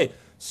microphone? Okay,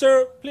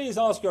 sir, please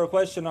ask your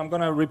question. I'm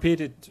going to repeat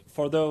it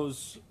for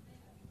those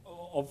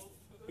of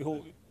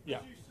who, yeah.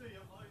 As you see,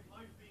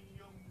 I've been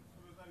young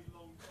for a very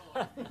long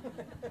time.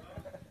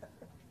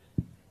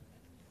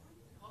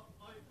 I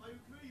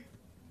agree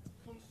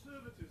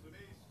conservatism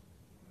is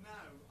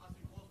now, as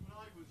it was when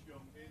I was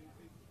young in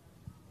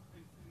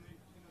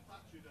the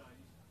Thatcher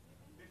days,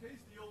 it is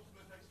the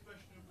ultimate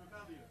expression of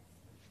rebellion.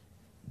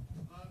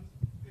 And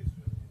it's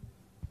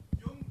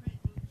young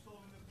people you saw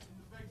in the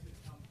Brexit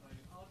campaign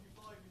are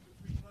divided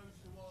between those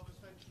who are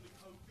essentially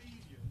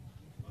obedient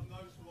and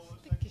those who are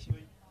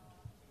essentially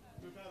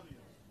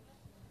rebellious.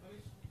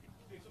 And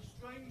it's a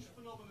strange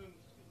phenomenon.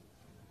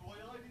 The way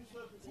I'd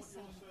interpret what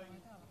you're saying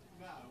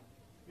now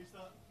is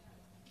that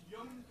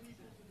young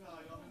people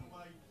today are in a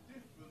way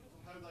different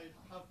from how they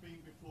have been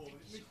before. And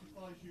it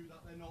mystifies you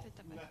that they're not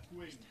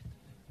left-wing.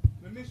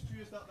 The mystery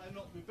is that they're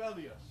not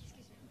rebellious.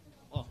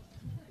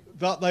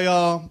 That they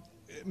are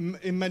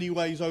in many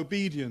ways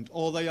obedient,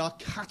 or they are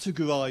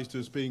categorised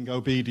as being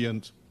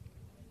obedient.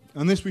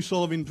 And this we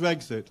saw in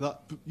Brexit,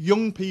 that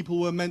young people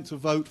were meant to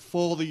vote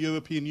for the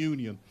European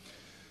Union.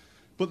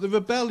 But the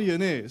rebellion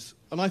is,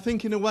 and I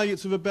think in a way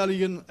it's a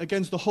rebellion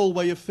against the whole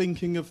way of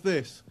thinking of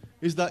this,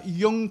 is that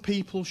young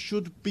people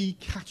should be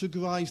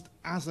categorised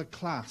as a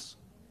class.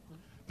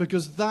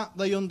 Because that,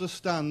 they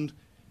understand,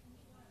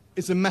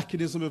 is a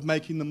mechanism of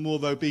making them more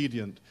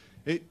obedient.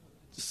 It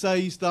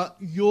says that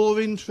your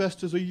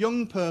interests as a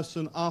young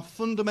person are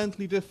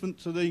fundamentally different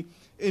to the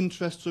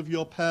interests of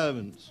your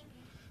parents.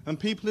 And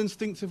people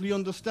instinctively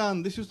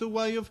understand this is the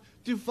way of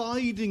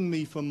dividing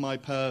me from my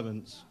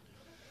parents.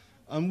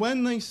 And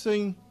when they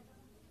see,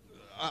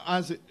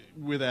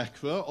 with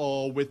ECRA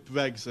or with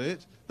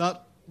Brexit,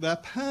 that their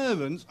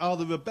parents are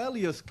the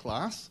rebellious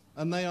class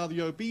and they are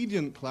the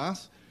obedient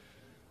class,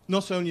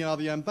 not only are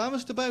they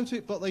embarrassed about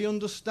it, but they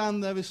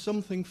understand there is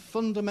something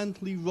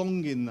fundamentally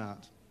wrong in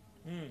that.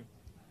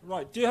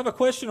 Right. Do you have a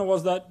question, or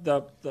was that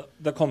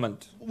the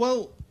comment?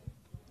 Well,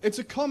 it's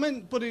a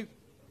comment, but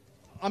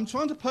I'm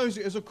trying to pose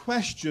it as a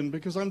question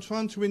because I'm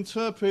trying to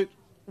interpret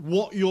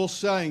what you're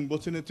saying,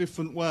 but in a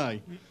different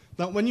way.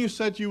 That when you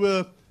said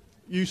you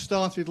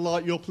started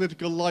like your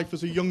political life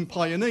as a young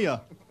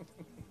pioneer,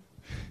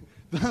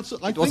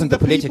 it wasn't the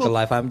political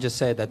life. I'm just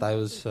saying that I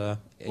was on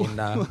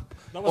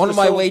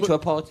my way to a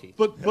party.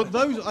 But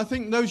I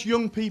think those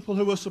young people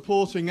who are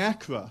supporting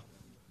ECRA,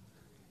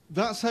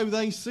 that's how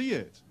they see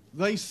it.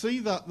 They see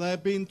that they're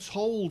being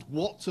told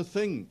what to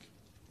think,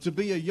 to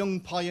be a young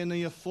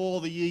pioneer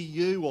for the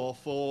EU or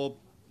for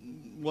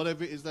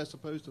whatever it is they're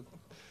supposed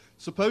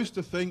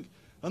to think,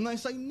 and they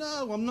say,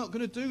 no, I'm not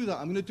going to do that.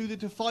 I'm going to do the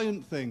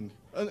defiant thing.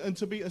 And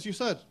to be, as you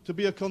said, to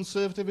be a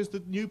conservative is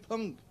the new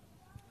punk.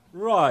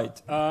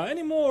 Right.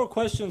 Any more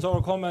questions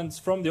or comments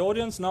from the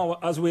audience? Now,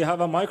 as we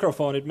have a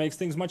microphone, it makes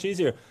things much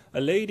easier.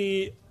 A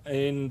lady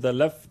in the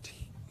left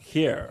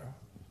here.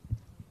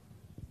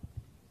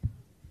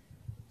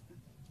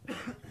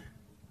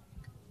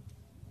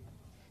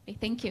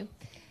 Thank you.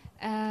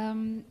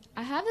 I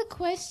have a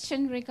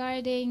question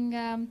regarding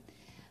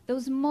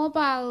those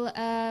mobile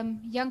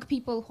young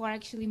people who are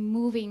actually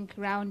moving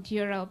around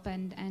Europe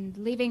and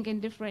living in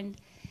different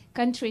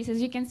countries.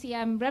 As you can see,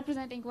 I'm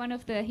representing one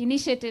of the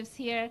initiatives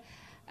here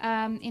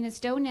in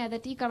Estonia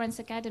that e-Governance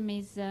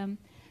Academy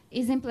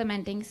is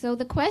implementing. So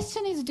the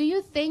question is, do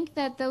you think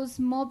that those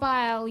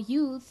mobile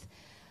youth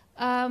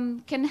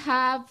can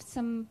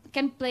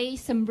play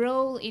some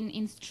role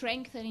in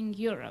strengthening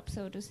Europe,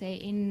 so to say,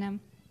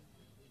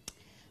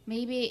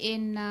 maybe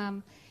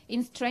in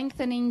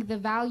strengthening the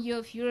value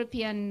of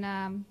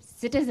European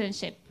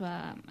citizenship,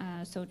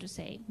 so to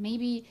say.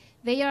 Maybe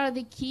they are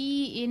the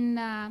key in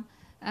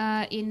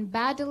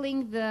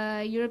battling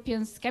the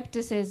European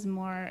skepticism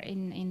or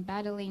in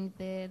battling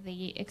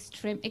the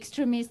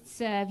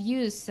extremists'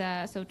 views,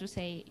 so to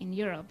say, in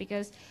Europe.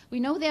 Because we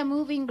know they are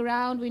moving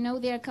around, we know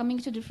they are coming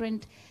to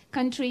different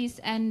countries,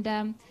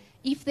 and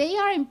if they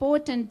are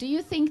important, do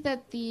you think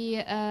that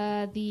the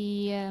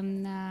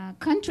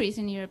countries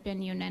in the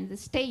European Union, the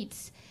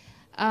states,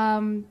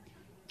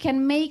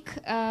 can make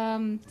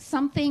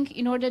something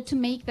in order to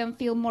make them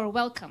feel more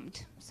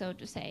welcomed, so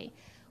to say?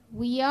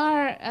 We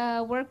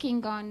are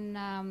working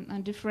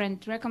on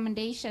different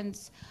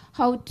recommendations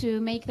how to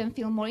make them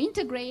feel more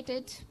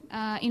integrated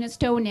in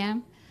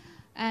Estonia.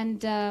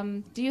 And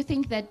do you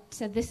think that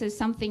this is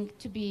something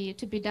to be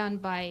done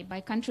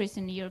by countries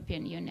in the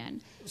European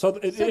Union? So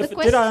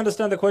did I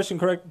understand the question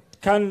correct?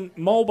 Can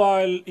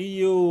mobile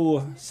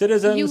EU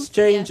citizens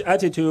change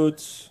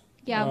attitudes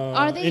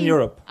in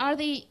Europe? Are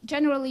they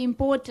generally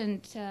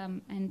important,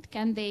 and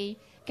can they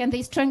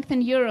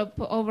strengthen Europe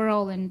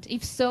overall? And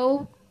if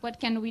so, what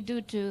can we do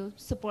to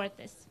support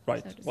this?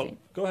 Right. So well,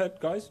 go ahead,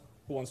 guys.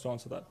 Who wants to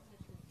answer that?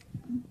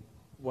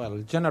 Well,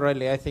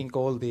 generally, I think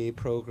all the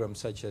programs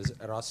such as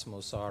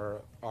Erasmus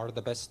are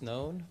the best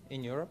known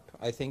in Europe.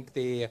 I think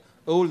the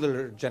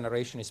older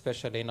generation,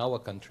 especially in our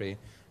country,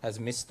 has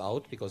missed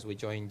out because we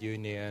joined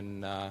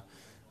Union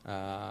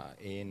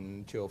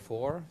in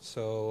 2004.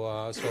 So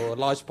a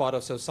large part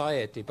of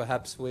society,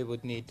 perhaps we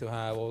would need to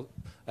have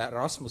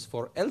Erasmus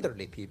for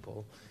elderly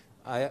people.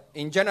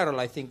 In general,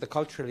 I think the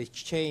cultural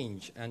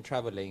exchange and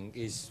traveling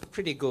is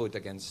pretty good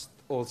against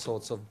all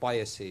sorts of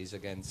biases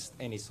against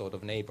any sort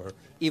of neighbor,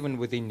 even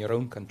within your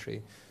own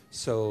country.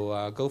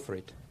 So go for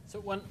it. So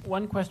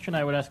one question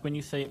I would ask when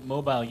you say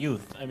mobile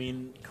youth, I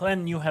mean,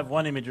 Glenn, you have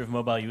one image of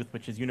mobile youth,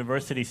 which is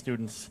university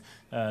students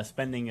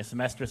spending a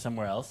semester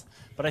somewhere else.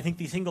 But I think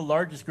the single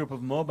largest group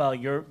of mobile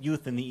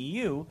youth in the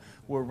EU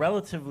were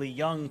relatively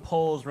young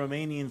Poles,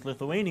 Romanians,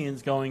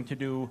 Lithuanians going to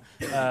do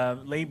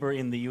labor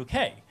in the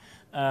UK.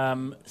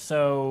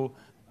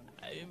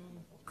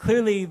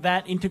 Clearly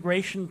that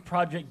integration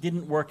project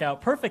didn't work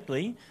out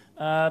perfectly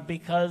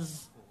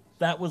because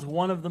that was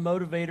one of the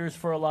motivators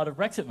for a lot of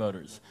Brexit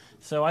voters.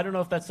 So I don't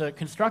know if that's a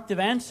constructive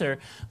answer,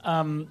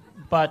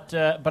 but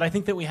I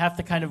think that we have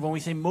to kind of, when we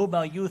say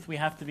mobile youth, we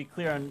have to be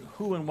clear on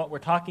who and what we're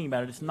talking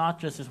about. It's not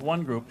just this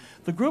one group.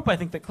 The group I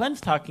think that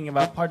Glenn's talking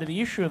about, part of the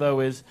issue though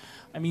is,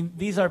 I mean,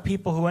 these are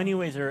people who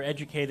anyways are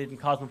educated and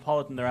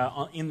cosmopolitan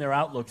in their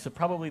outlook, so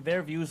probably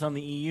their views on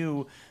the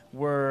EU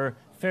were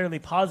fairly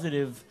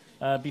positive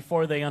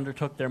before they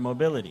undertook their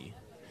mobility.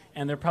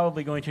 And they're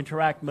probably going to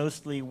interact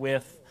mostly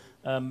with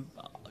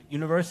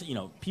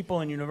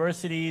people in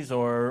universities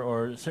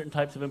or certain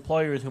types of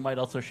employers who might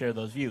also share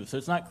those views. So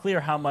it's not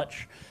clear how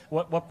much,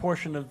 what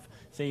portion of,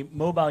 say,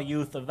 mobile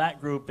youth of that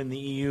group in the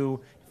EU,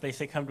 if they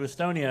say come to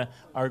Estonia,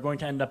 are going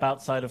to end up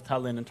outside of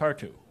Tallinn and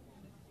Tartu.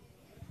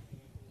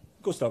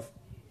 Gustav.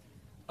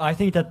 I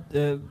think that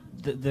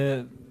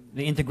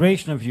the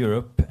integration of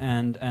Europe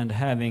and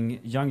having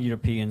young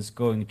Europeans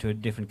going to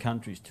different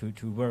countries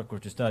to work or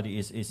to study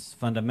is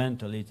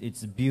fundamental.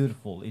 It's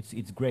beautiful.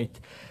 It's great.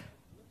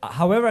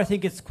 However, I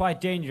think it's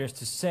quite dangerous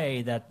to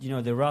say that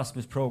the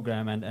Erasmus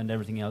program and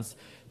everything else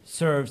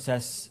serves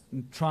as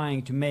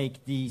trying to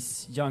make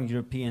these young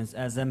Europeans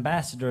as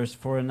ambassadors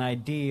for an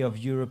idea of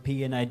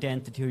European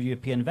identity or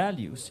European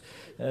values.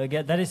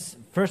 That is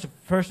first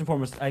and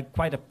foremost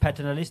quite a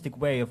paternalistic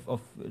way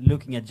of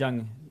looking at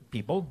young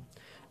people.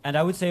 And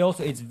I would say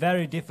also it's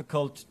very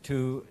difficult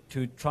to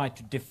try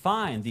to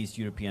define these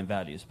European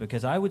values,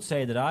 because I would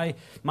say that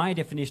my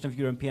definition of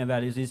European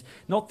values is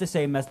not the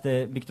same as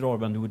the Viktor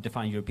Orban who would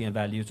define European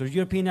values or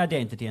European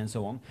identity and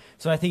so on.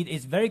 So I think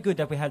it's very good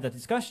that we have that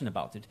discussion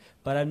about it,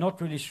 but I'm not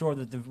really sure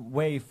that the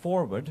way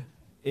forward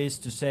is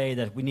to say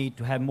that we need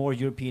to have more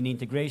European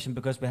integration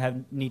because we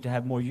need to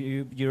have more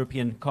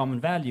European common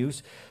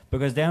values,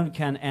 because then we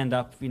can end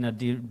up in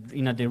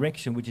a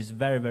direction which is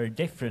very, very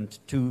different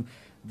to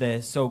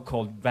the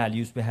so-called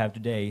values we have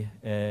today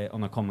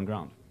on a common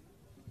ground.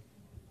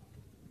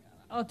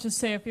 I'll just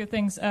say a few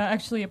things.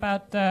 Actually,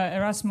 about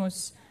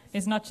Erasmus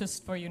is not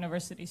just for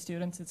university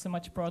students. It's a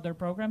much broader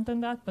program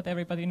than that, but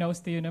everybody knows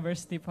the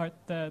university part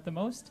the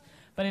most.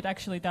 But it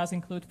actually does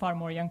include far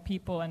more young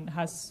people and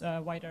has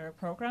wider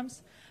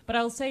programs. But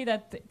I'll say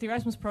that the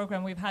Erasmus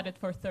program, we've had it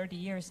for 30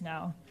 years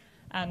now.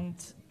 And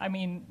I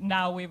mean,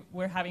 now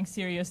we're having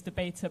serious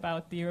debates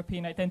about the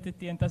European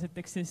identity and does it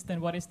exist and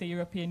what is the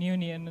European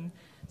Union. And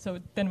so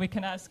then we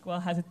can ask, well,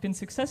 has it been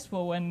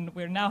successful when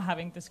we're now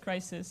having this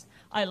crisis?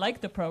 I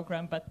like the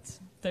program, but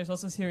there's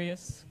also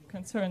serious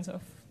concerns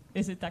of,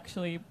 is it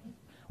actually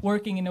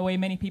working in a way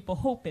many people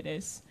hope it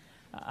is?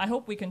 I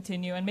hope we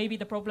continue, and maybe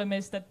the problem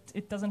is that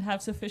it doesn't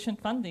have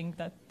sufficient funding,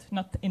 that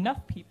not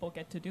enough people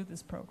get to do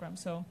this program.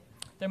 So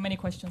there are many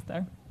questions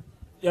there.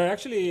 Yeah,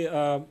 actually,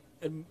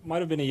 it might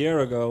have been a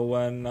year ago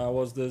when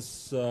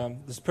this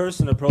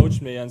person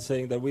approached me and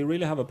saying that we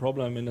really have a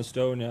problem in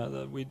Estonia,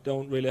 that we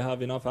don't really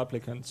have enough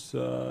applicants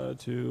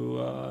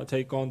to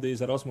take on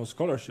these Erasmus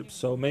scholarships.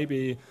 So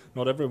maybe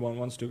not everyone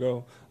wants to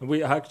go. And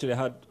we actually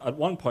had, at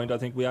one point, I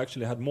think we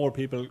actually had more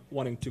people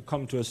wanting to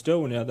come to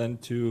Estonia than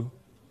to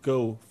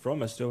go from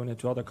Estonia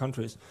to other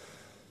countries.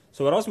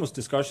 So Erasmus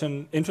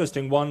discussion,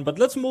 interesting one. But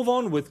let's move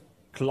on with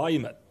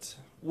climate,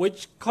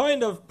 which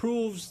kind of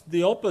proves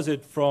the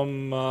opposite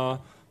from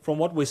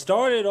what we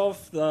started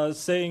off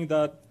saying,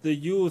 that the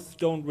youth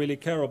don't really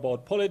care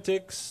about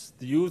politics.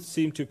 The youth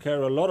seem to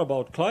care a lot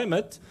about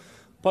climate.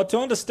 But to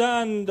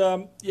understand,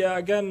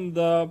 again,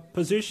 the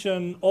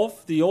position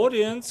of the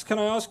audience, can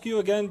I ask you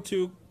again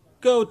to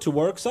go to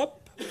Worksup,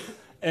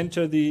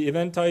 enter the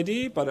event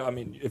ID, but I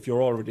mean, if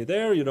you're already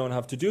there, you don't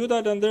have to do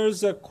that. And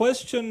there's a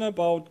question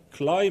about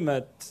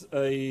climate,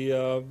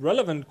 a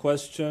relevant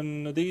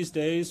question these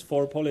days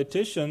for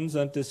politicians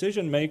and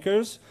decision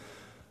makers.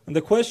 And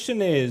the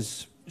question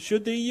is,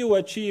 should the EU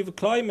achieve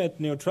climate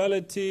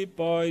neutrality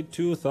by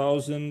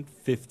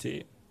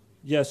 2050?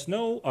 Yes,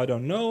 no, I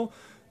don't know.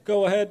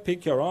 Go ahead,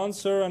 pick your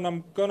answer, and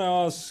I'm going to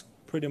ask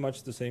pretty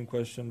much the same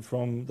question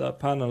from the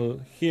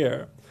panel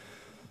here.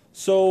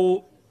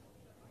 So,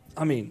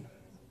 I mean,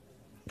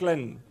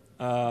 Glenn,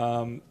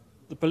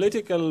 the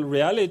political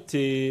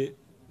reality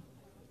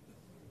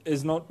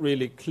is not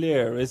really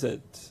clear, is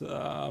it,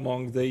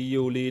 among the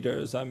EU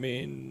leaders? I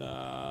mean,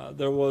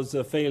 there was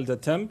a failed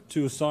attempt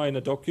to sign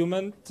a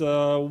document.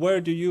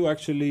 Where do you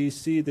actually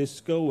see this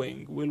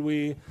going?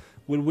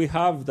 Will we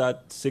have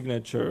that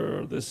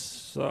signature,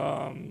 this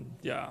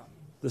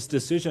this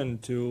decision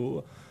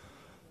to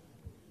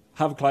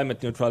have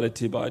climate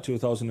neutrality by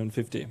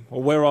 2050?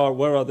 Or where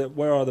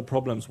are the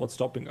problems? What's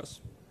stopping us?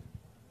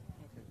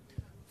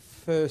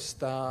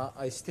 First,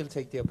 I still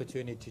take the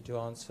opportunity to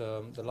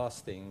answer the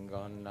last thing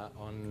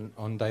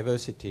on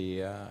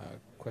diversity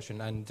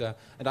question, and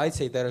I'd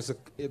say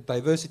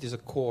diversity is a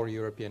core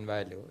European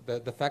value.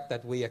 The fact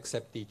that we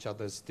accept each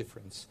other's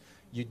difference,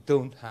 you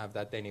don't have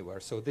that anywhere.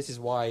 So this is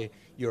why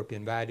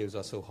European values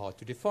are so hard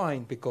to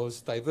define, because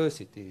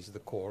diversity is the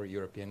core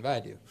European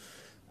value.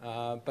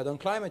 But on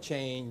climate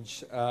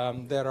change,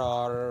 there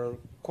are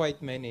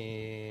quite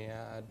many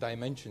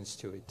dimensions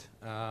to it.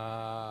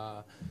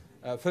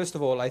 First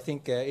of all, I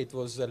think it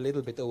was a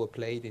little bit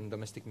overplayed in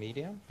domestic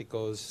media,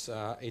 because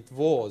it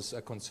was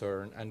a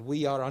concern, and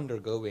we are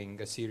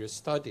undergoing a serious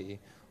study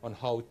on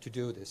how to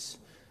do this.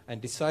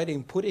 And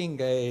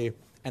putting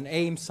an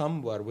aim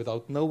somewhere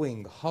without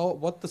knowing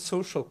what the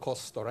social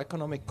cost or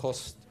economic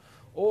cost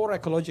or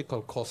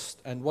ecological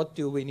cost, and what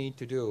do we need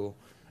to do,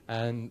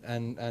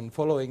 and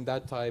following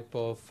that type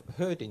of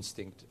herd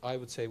instinct, I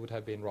would say would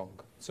have been wrong.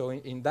 So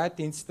in that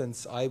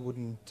instance, I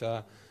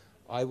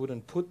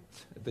wouldn't put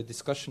the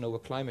discussion over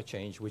climate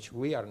change, which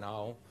we are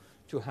now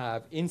to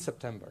have in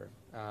September,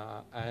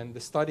 and the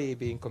study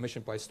being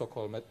commissioned by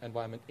Stockholm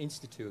Environment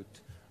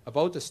Institute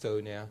about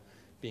Estonia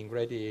being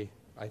ready,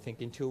 I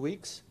think, in 2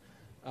 weeks.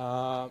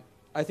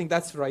 I think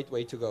that's the right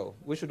way to go.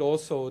 We should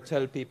also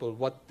tell people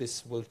what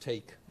this will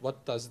take.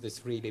 What does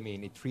this really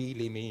mean? It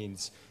really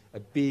means a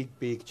big,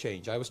 big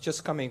change. I was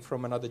just coming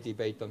from another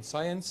debate on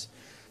science,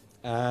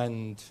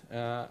 and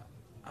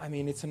I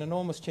mean, it's an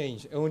enormous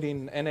change. Only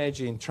in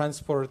energy, in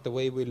transport, the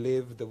way we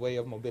live, the way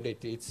of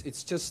mobility.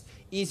 It's just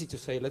easy to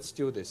say, let's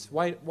do this.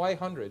 Why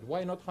 100?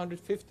 Why not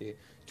 150,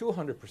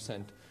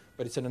 200%?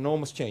 But it's an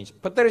enormous change.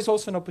 But there is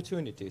also an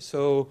opportunity.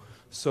 So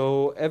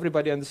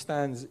everybody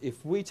understands,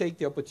 if we take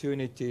the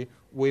opportunity,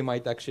 we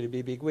might actually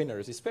be big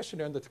winners,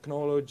 especially on the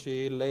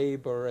technology,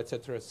 labor,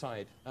 etc.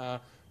 side,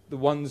 the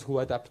ones who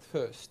adapt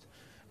first.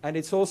 And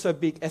it's also a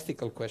big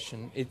ethical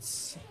question.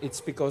 It's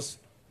because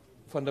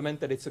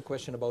fundamentally it's a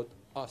question about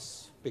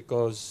us,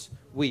 because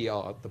we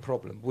are the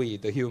problem. We,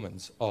 the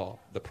humans, are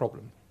the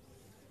problem.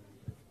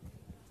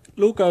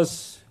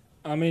 Lucas,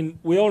 I mean,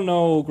 we all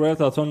know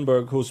Greta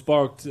Thunberg, who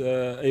sparked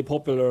a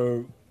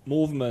popular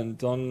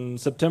movement. On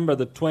September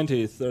the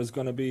 20th, there's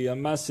going to be a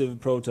massive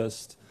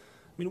protest.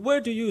 I mean, where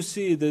do you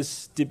see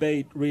this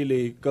debate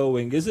really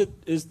going? Is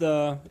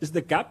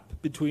the gap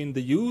between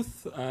the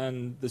youth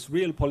and this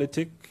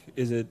realpolitik,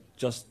 is it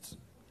just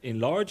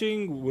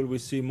enlarging? Will we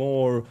see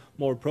more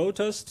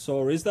protests,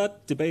 or is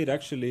that debate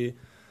actually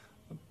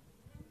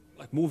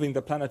like moving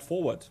the planet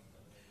forward?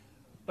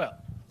 Well,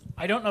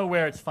 I don't know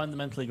where it's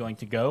fundamentally going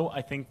to go.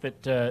 I think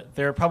that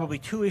there are probably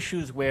two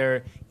issues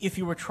where, if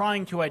you were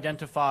trying to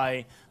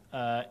identify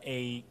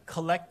a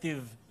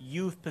collective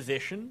youth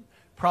position,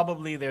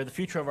 probably they're the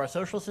future of our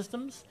social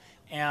systems,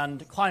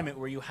 and climate,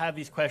 where you have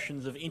these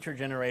questions of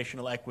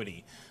intergenerational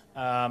equity.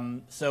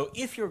 So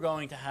if you're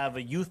going to have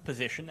a youth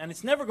position, and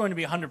it's never going to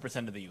be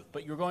 100% of the youth,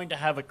 but you're going to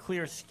have a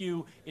clear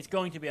skew, it's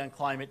going to be on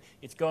climate,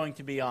 it's going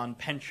to be on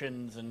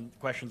pensions and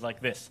questions like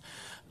this.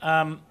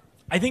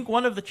 I think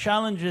one of the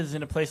challenges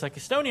in a place like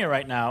Estonia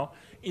right now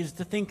is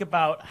to think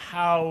about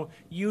how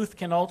youth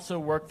can also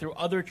work through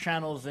other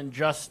channels than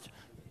just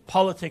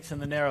politics in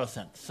the narrow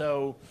sense.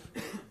 So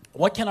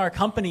what can our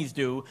companies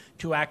do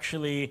to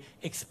actually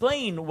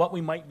explain what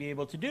we might be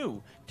able to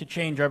do to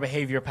change our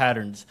behavior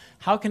patterns?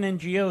 How can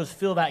NGOs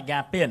fill that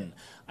gap in?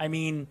 I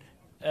mean,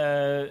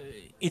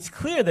 it's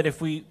clear that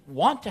if we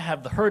want to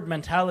have the herd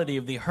mentality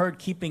of the herd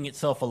keeping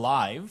itself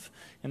alive,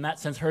 in that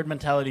sense herd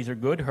mentalities are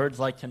good, herds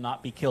like to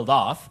not be killed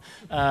off,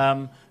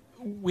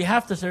 we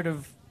have to sort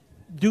of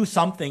do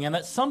something, and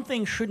that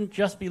something shouldn't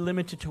just be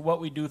limited to what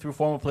we do through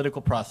formal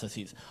political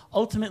processes.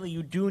 Ultimately,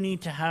 you do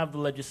need to have the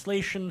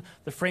legislation,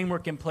 the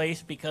framework in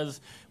place, because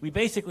we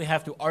basically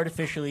have to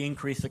artificially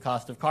increase the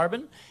cost of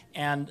carbon,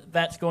 and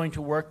that's going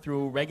to work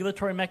through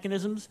regulatory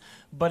mechanisms.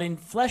 But in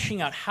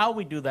fleshing out how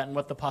we do that and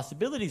what the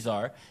possibilities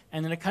are,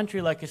 and in a country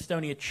like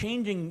Estonia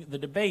changing the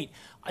debate,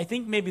 I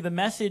think maybe the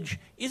message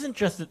isn't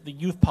just that the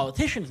youth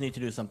politicians need to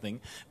do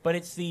something, but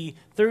it's the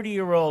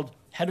 30-year-old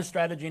head of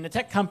strategy in a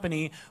tech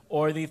company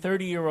or the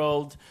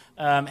 30-year-old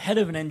head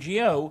of an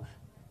NGO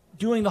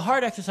doing the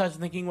hard exercise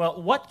of thinking,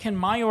 well, what can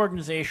my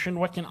organization,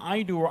 what can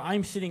I do where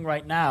I'm sitting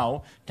right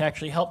now to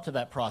actually help to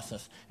that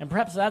process? And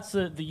perhaps that's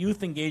the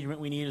youth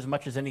engagement we need as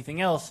much as anything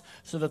else,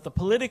 so that the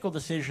political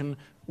decision,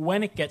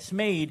 when it gets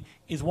made,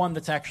 is one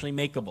that's actually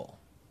makeable.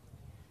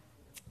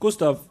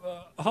 Gustav,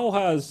 how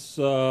has...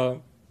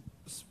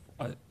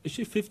 is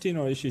she 15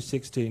 or is she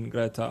 16,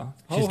 Greta?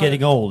 She's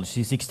getting old.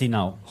 She's 16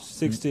 now.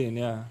 16,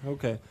 yeah.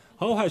 Okay.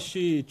 How has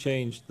she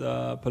changed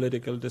the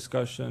political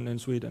discussion in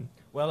Sweden?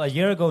 Well, a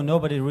year ago,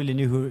 nobody really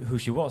knew who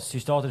she was. She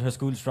started her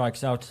school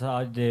strikes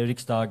outside the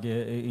Riksdag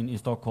in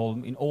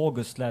Stockholm in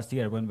August last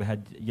year when we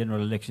had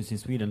general elections in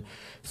Sweden.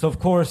 So, of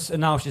course,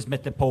 now she's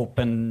met the Pope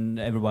and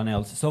everyone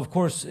else. So, of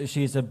course,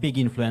 she's a big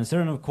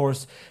influencer, and, of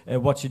course,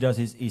 what she does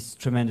is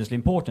tremendously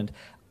important.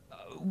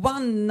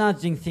 One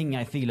nudging thing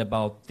I feel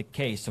about the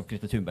case of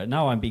Greta Thunberg,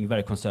 now I'm being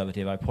very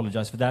conservative, I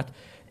apologize for that,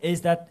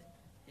 is that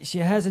she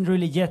hasn't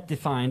really yet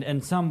defined,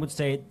 and some would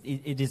say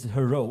it is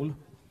her role,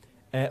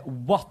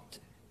 what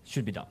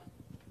should be done.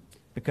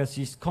 Because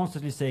she's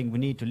constantly saying we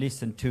need to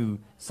listen to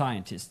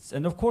scientists.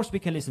 And of course we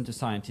can listen to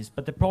scientists,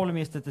 but the problem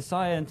is that the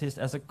scientists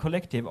as a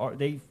collective,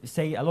 they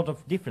say a lot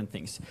of different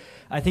things.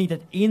 I think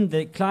that in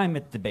the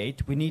climate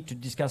debate we need to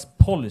discuss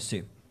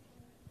policy,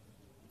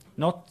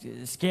 not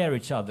scare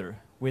each other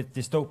with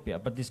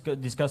dystopia, but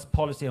discuss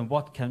policy and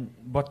what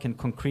can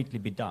concretely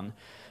be done.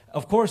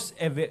 Of course,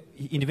 every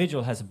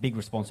individual has a big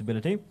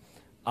responsibility.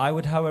 I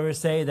would, however,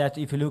 say that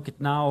if you look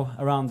at now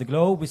around the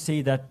globe, we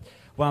see that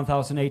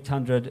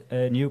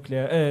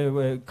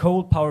 1,800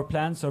 coal power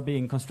plants are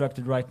being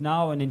constructed right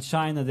now, and in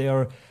China they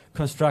are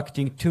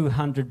constructing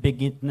 200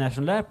 big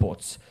international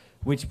airports,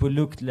 which will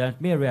look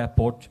like Mary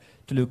Airport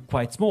to look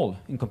quite small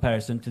in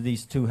comparison to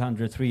these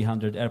 200,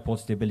 300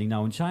 airports they're building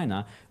now in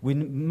China. We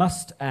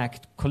must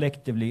act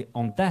collectively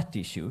on that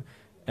issue.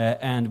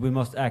 And we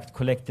must act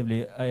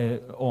collectively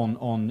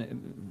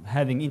on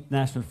having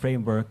international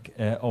framework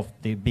of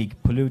the big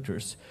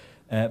polluters.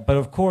 But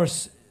of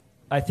course,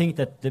 I think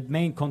that the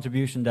main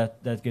contribution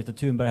that Greta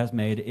Thunberg has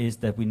made is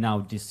that we now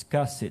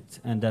discuss it,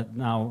 and that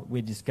now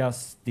we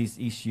discuss these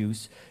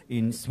issues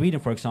in Sweden,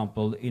 for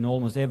example, in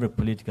almost every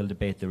political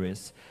debate there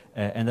is,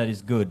 and that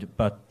is good.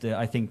 But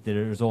I think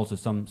there is also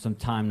some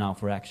time now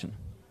for action.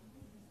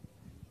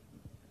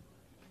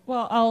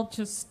 Well, I'll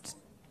just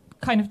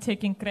kind of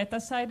taking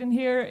Greta's side in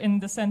here, in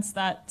the sense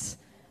that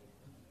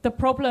the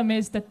problem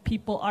is that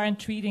people aren't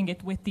treating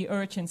it with the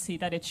urgency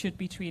that it should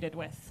be treated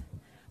with.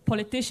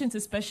 Politicians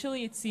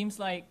especially, it seems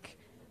like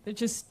they're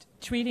just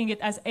treating it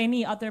as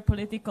any other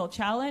political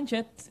challenge.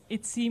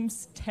 It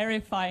seems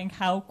terrifying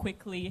how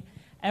quickly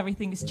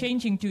everything is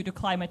changing due to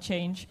climate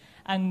change,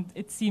 and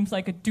it seems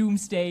like a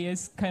doomsday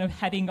is kind of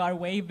heading our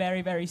way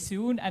very, very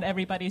soon, and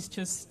everybody's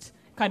just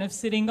kind of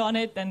sitting on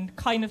it and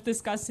kind of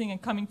discussing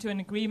and coming to an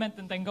agreement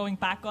and then going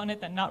back on it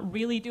and not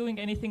really doing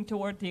anything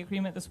toward the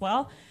agreement as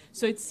well.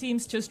 So it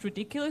seems just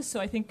ridiculous. So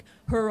I think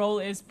her role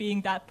is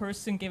being that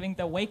person giving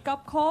the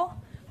wake-up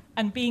call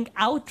and being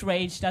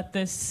outraged at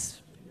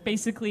this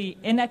basically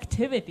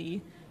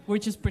inactivity. We're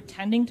just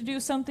pretending to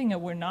do something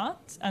and we're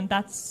not, and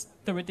that's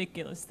the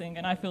ridiculous thing.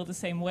 And I feel the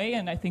same way,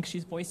 and I think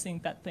she's voicing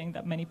that thing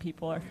that many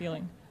people are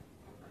feeling.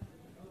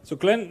 So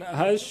Glenn,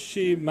 has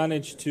she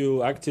managed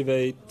to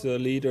activate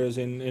leaders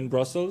in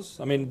Brussels?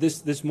 I mean,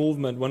 this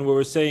movement, when we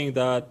were saying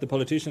that the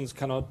politicians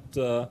cannot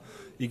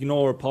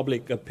ignore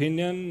public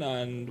opinion,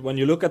 and when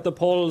you look at the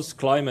polls,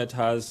 climate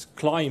has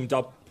climbed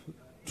up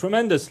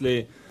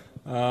tremendously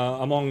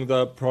among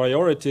the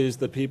priorities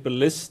that people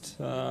list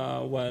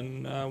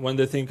when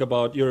they think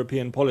about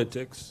European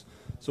politics.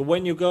 So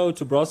when you go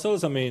to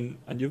Brussels, I mean,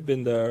 and you've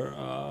been there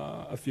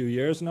a few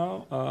years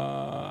now,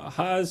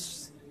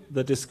 has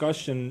the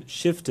discussion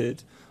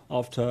shifted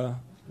after,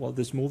 well,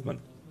 this movement?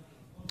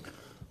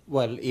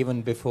 Well,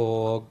 even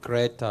before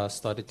Greta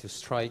started to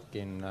strike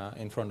in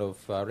front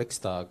of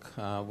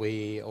Riksdag,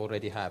 we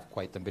already have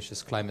quite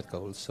ambitious climate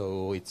goals.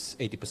 So it's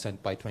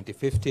 80% by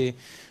 2050.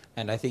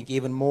 And I think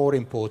even more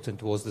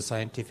important was the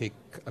scientific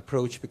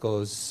approach,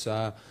 because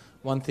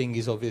one thing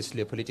is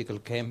obviously a political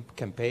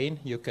campaign.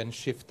 You can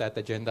shift that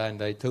agenda,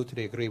 and I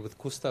totally agree with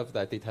Gustav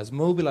that it has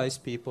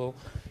mobilized people.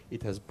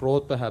 It has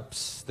brought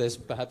there's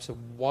perhaps a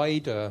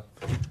wider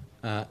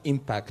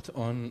impact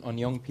on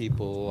young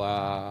people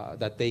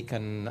that they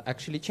can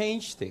actually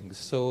change things.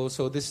 So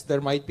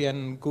there might be a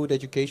good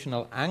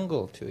educational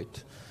angle to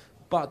it.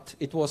 But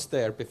it was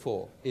there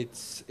before.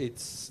 It's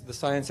the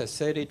science has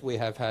said it. We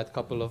have had a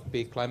couple of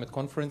big climate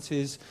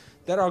conferences.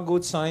 There are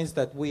good signs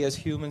that we as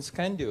humans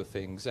can do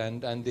things,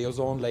 and the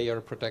ozone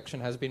layer protection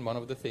has been one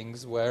of the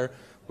things where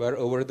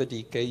over the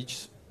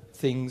decades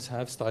things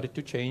have started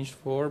to change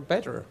for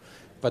better.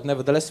 But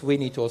nevertheless, we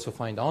need to also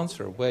find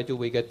answer. Where do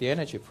we get the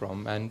energy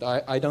from? And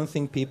I don't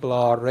think people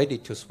are ready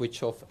to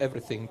switch off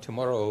everything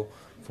tomorrow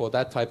for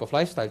that type of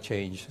lifestyle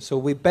change. So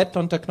we bet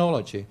on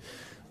technology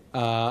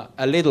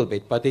a little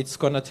bit, but it's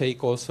going to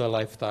take also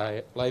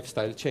a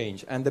lifestyle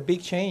change. And the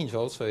big change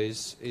also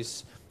is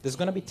there's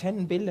going to be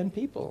 10 billion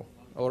people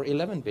or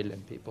 11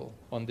 billion people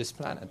on this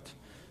planet.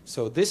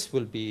 So this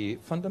will be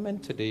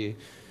fundamentally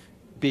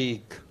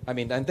big. I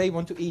mean, and they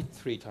want to eat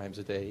 3 times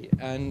a day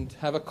and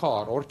have a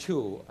car or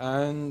 2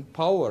 and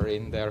power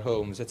in their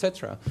homes,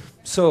 etc.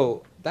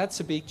 So that's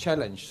a big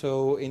challenge.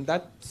 So in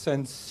that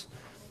sense,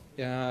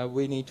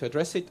 we need to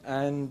address it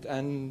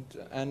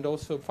and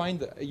also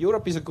find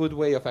Europe is a good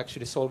way of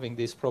actually solving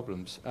these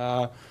problems.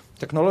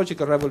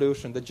 Technological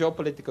revolution, the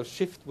geopolitical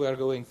shift we are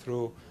going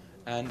through,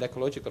 and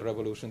ecological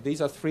revolution.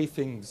 These are three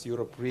things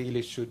Europe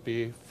really should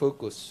be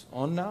focused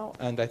on now,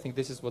 and I think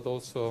this is what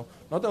also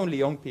not only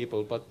young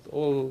people but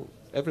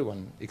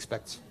everyone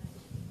expects.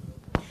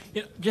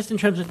 You know, just in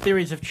terms of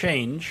theories of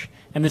change,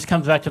 and this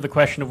comes back to the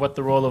question of what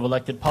the role of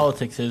elected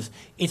politics is,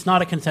 it's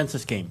not a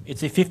consensus game.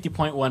 It's a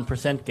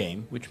 50.1%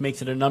 game, which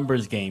makes it a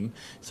numbers game.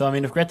 So, I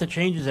mean, if Greta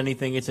changes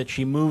anything, it's that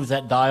she moves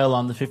that dial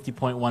on the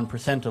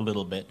 50.1% a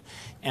little bit.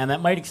 And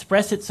that might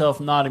express itself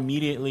not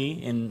immediately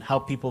in how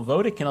people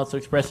vote. It can also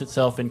express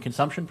itself in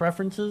consumption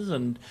preferences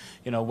and,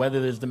 you know,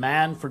 whether there's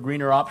demand for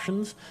greener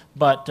options.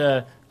 But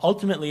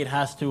ultimately, it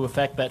has to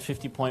affect that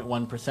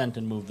 50.1%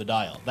 and move the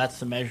dial. That's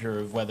the measure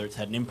of whether it's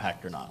had an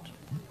impact or not.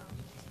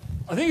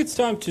 I think it's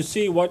time to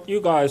see what you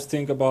guys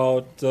think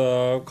about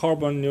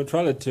carbon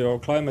neutrality or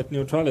climate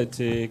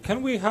neutrality.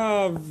 Can we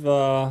have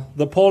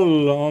the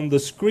poll on the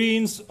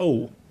screens?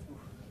 Oh,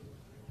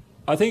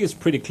 I think it's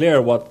pretty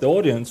clear what the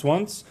audience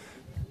wants.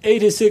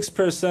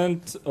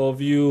 86% of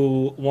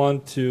you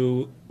want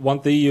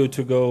the EU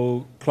to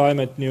go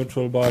climate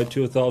neutral by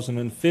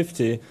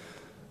 2050.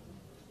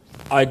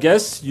 I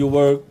guess you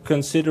were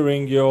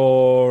considering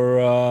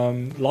your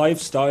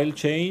lifestyle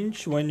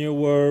change when you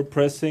were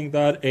pressing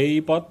that A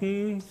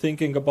button,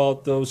 thinking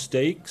about those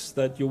steaks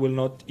that you will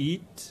not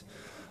eat,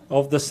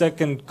 of the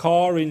second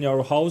car in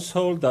your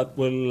household that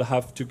will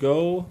have to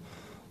go,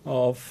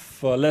 of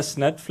less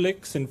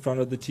Netflix in front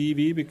of the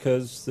TV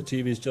because the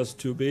TV is just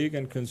too big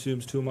and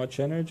consumes too much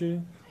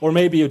energy. Or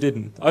maybe you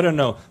didn't. I don't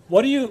know.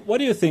 What do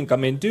you think? I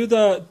mean, do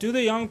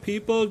the young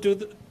people, do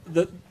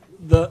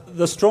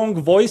the strong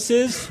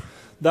voices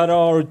that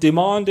are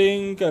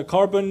demanding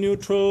carbon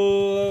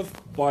neutral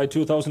by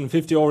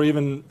 2050 or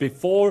even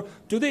before,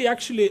 do they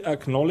actually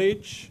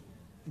acknowledge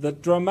the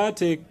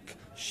dramatic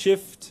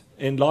shift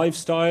in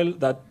lifestyle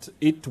that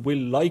it will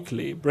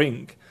likely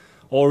bring?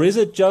 Or is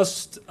it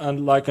just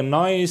like a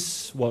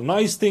nice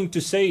thing to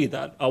say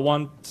that I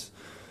want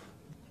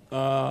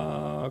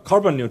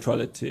carbon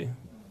neutrality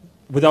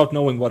without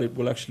knowing what it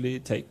will actually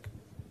take?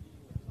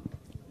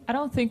 I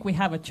don't think we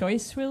have a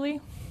choice, really.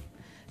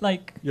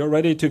 Like, you're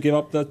ready to give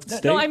up that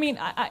steak? No, I mean,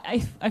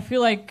 I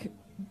feel like,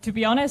 to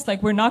be honest,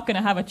 like, we're not going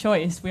to have a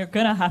choice. We're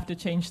going to have to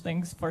change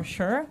things for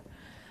sure.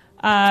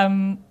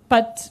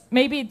 But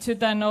maybe to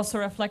then also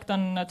reflect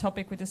on a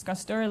topic we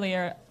discussed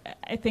earlier,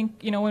 I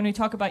think, you know, when we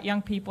talk about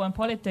young people and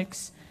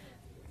politics,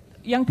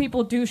 young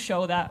people do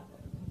show that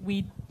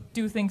we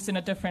do things in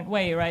a different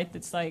way, right?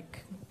 It's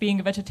like being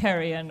a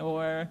vegetarian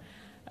or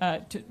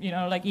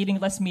like eating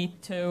less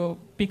meat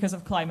because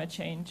of climate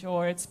change,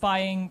 or it's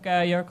buying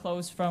your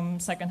clothes from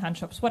secondhand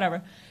shops,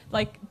 whatever.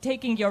 Like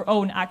taking your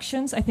own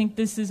actions. I think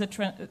this is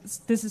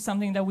this is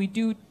something that we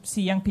do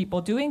see young people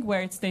doing,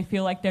 where they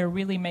feel like they're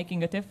really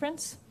making a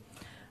difference.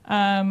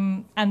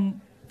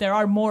 And there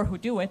are more who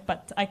do it,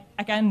 but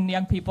again,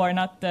 young people are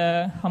not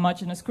the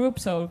homogeneous group,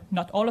 so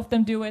not all of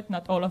them do it.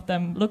 Not all of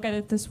them look at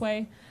it this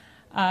way.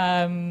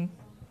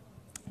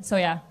 So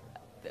yeah,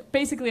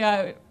 basically,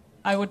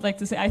 I would like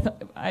to say,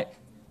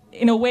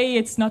 in a way,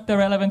 it's not the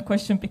relevant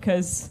question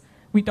because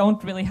we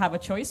don't really have a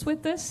choice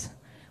with this.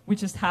 We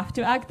just have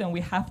to act and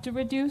we have to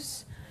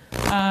reduce.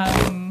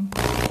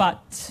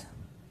 But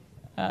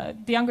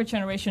the younger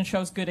generation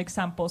shows good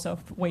examples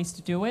of ways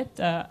to do it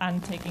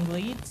and taking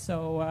lead,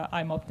 so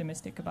I'm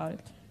optimistic about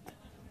it.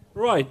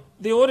 Right.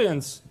 The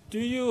audience, do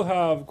you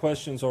have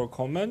questions or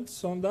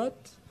comments on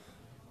that?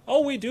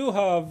 Oh, we do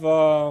have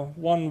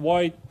one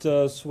white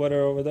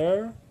sweater over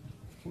there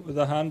with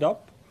a hand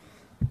up.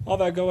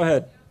 Ove, go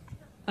ahead.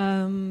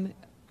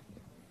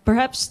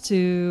 Perhaps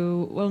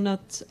to,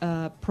 not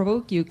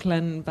provoke you,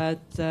 Glenn,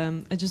 but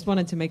I just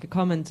wanted to make a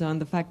comment on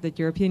the fact that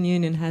European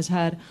Union has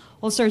had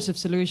all sorts of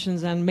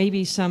solutions and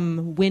maybe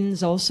some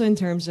wins also in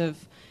terms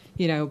of,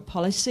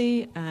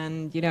 policy.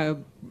 And,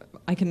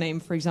 I can name,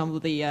 for example,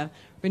 the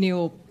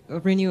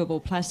renewable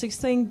plastics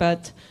thing.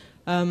 But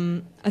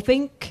I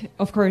think,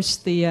 of course,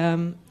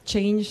 the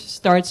change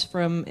starts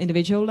from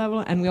individual level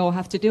and we all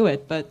have to do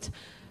it. But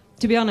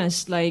to be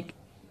honest,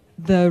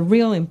 the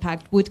real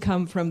impact would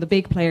come from the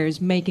big players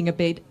making a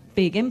big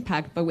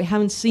impact, but we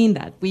haven't seen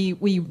that. We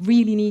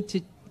really need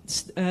to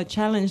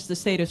challenge the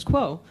status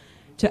quo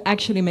to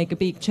actually make a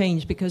big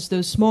change, because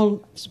those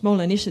small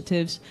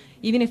initiatives,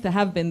 even if they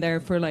have been there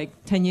for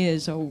 10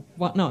 years or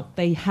whatnot,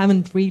 they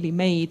haven't really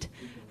made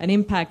an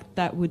impact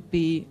that would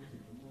be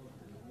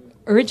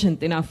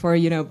urgent enough or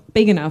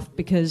big enough,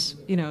 because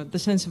the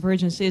sense of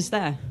urgency is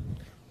there.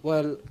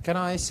 Well, can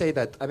I say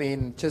that,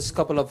 just a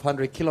couple of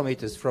 100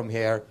 kilometers from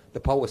here, the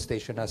power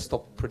station has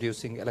stopped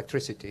producing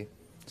electricity.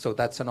 So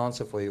that's an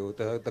answer for you.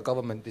 The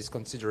government is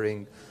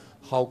considering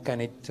how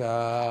can it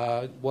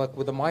work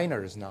with the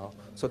miners now.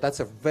 So that's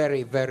a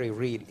very, very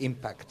real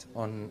impact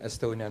on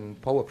Estonian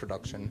power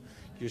production.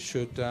 You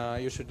should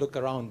look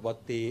around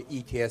what the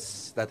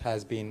ETS that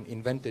has been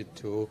invented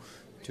to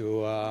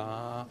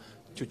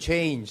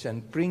change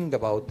and bring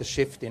about the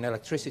shift in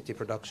electricity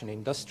production,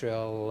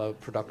 industrial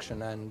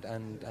production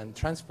and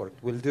transport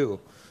will do.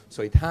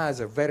 So it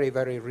has a very,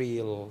 very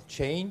real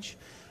change.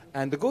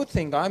 And the good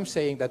thing, I'm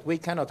saying that we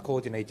cannot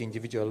coordinate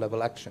individual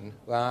level action.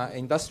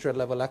 Industrial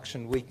level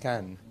action we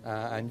can,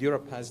 and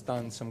Europe has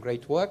done some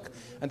great work.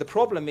 And the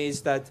problem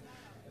is that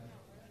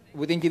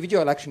with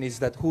individual action is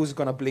that who's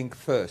going to blink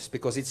first,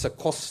 because it's a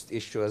cost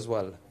issue as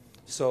well.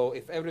 So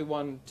if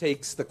everyone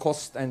takes the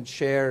cost and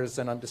shares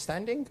an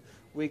understanding,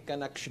 we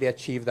can actually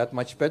achieve that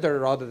much better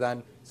rather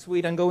than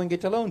Sweden going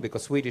it alone,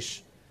 because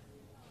Swedish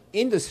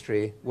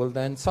industry will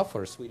then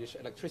suffer, Swedish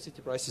electricity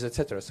prices,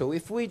 etc. So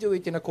if we do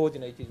it in a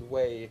coordinated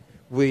way,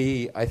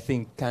 we, I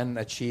think, can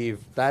achieve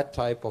that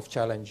type of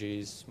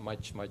challenges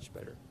much, much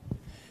better.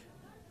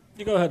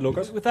 You go ahead,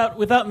 Lucas.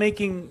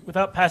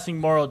 Without passing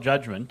moral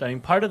judgment, I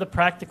mean, part of the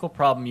practical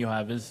problem you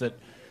have is that,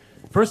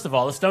 first of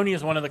all, Estonia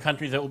is one of the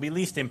countries that will be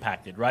least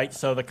impacted, right?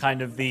 So the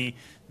kind of the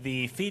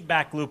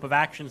feedback loop of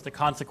actions to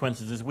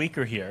consequences is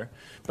weaker here.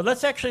 But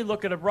let's actually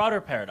look at a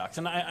broader paradox.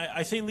 And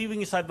I say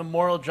leaving aside the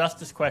moral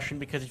justice question,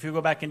 because if you go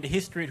back into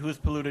history at who's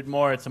polluted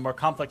more, it's a more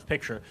complex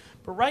picture.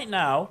 But right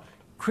now,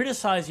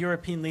 criticize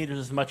European leaders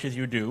as much as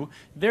you do.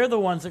 They're the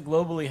ones that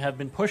globally have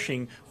been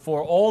pushing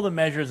for all the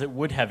measures that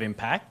would have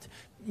impact.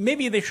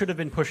 Maybe they should have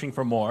been pushing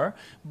for more,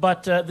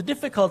 but the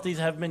difficulties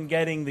have been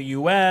getting the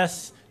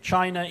US,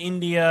 China,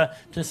 India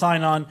to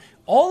sign on,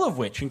 all of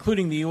which,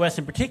 including the US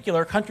in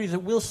particular, are countries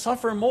that will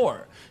suffer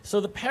more. So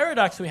the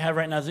paradox we have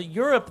right now is that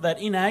Europe, that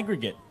in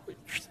aggregate,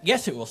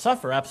 yes, it will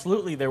suffer,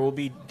 absolutely, there will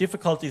be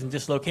difficulties and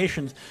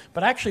dislocations,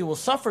 but actually will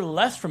suffer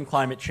less from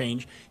climate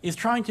change, is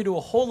trying to do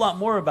a whole lot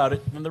more about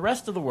it than the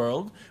rest of the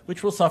world,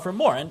 which will suffer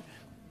more. And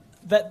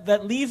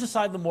that leaves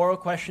aside the moral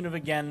question of,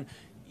 again,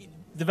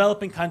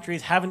 developing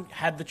countries haven't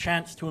had the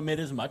chance to emit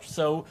as much,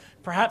 so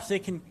perhaps they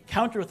can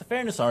counter with the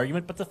fairness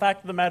argument, but the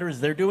fact of the matter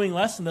is they're doing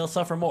less and they'll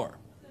suffer more.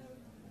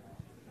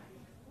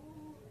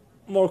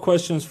 More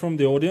questions from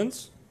the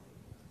audience?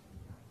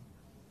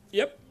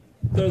 Yep.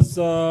 There's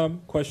a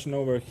question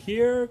over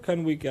here.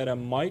 Can we get a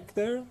mic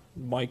there?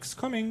 Mic's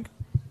coming.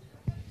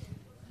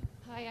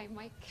 Hi, I'm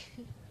Mike.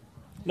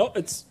 No,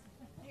 it's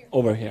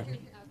over here. Okay,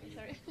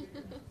 sorry.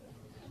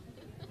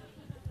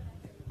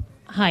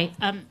 Hi.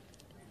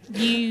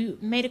 You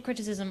made a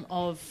criticism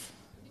of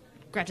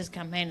Greta's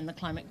campaign and the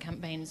climate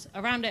campaigns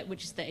around it,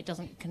 which is that it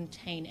doesn't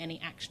contain any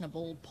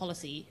actionable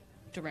policy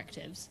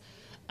directives.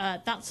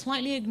 That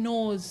slightly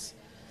ignores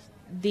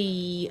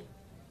the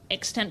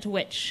extent to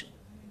which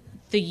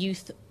the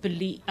youth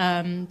believe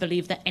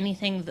that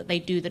anything that they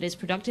do that is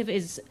productive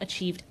is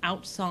achieved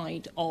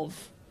outside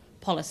of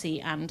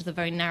policy and the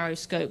very narrow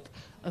scope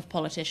of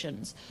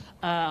politicians.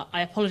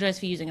 I apologize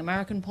for using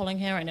American polling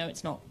here. I know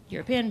it's not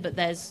European, but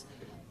there's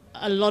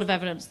a lot of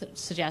evidence that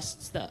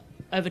suggests that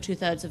over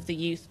 2/3 of the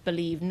youth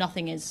believe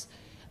nothing is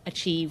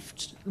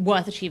achieved,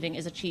 worth achieving,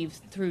 is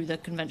achieved through the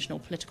conventional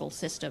political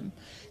system.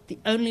 The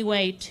only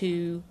way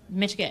to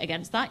mitigate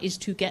against that is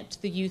to get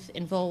the youth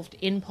involved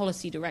in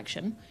policy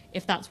direction.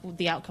 If that's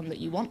the outcome that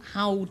you want,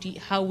 how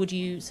would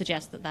you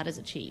suggest that that is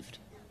achieved?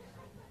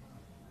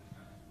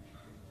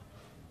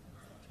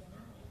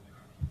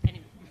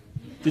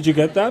 Did you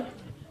get that?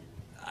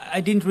 I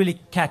didn't really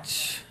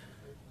catch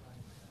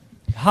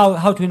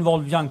how to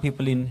involve young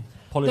people in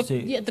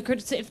policy. If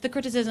the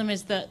criticism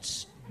is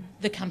that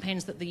the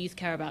campaigns that the youth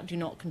care about do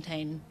not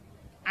contain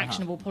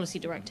actionable policy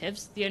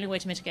directives, the only way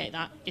to mitigate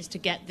that is to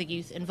get the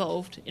youth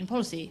involved in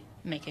policy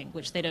making,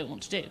 which they don't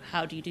want to do.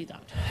 How do you do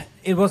that?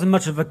 It wasn't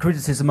much of a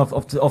criticism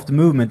of the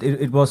movement.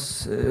 It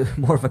was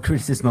more of a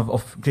criticism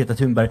of Greta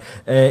Thunberg,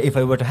 if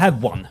I were to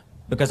have one,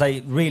 because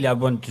I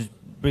want to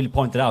really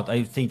point it out.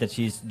 I think that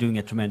she's doing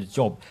a tremendous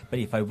job. But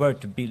if I were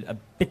to be a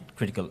bit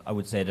critical, I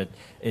would say that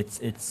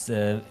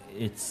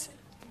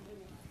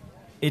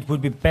it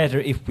would be better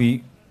if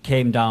we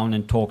came down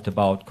and talked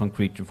about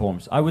concrete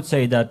reforms. I would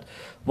say that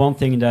one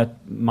thing that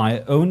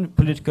my own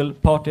political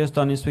party has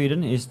done in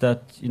Sweden is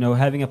that,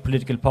 having a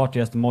political party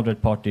as the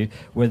moderate party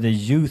where the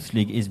youth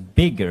league is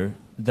bigger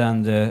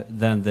than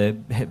the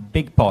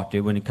big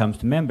party when it comes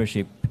to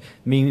membership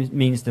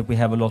means that we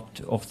have a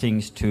lot of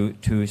things to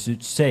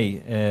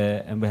say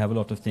and we have a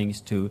lot of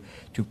things to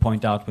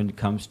point out when it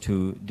comes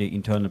to the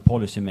internal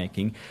policy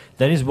making.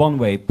 That is one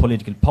way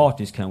political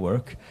parties can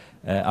work.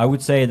 I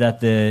would say that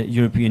the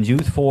European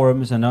Youth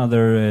Forums and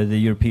the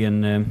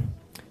European,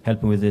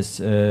 help me with this,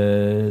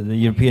 the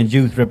European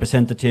youth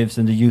representatives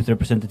and the youth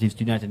representatives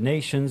to the United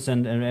Nations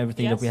and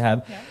everything that we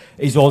have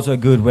is also a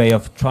good way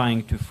of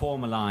trying to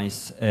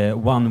formalize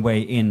one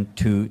way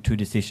into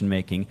decision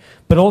making,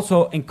 but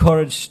also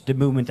encourage the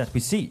movement that we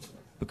see,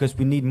 because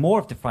we need more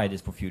of the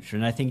Fridays for Future.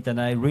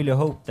 And I really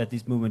hope that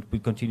this movement will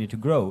continue to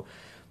grow.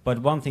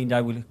 But one thing that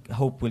I will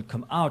hope will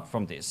come out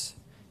from this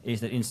is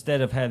that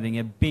instead of having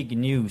a big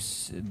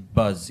news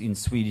buzz in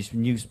Swedish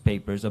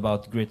newspapers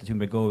about Greta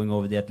Thunberg going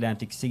over the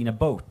Atlantic Sea in a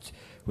boat,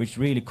 which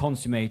really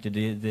consummated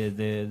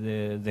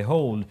the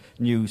whole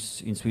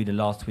news in Sweden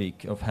last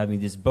week of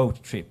having this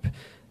boat trip,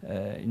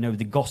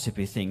 the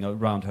gossipy thing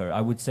around her,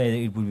 I would say that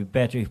it would be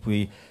better if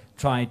we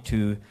try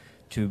to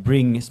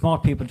bring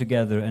smart people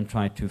together and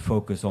try to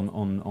focus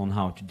on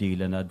how to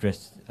deal and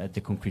address the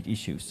concrete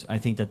issues. I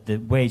think that the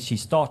way she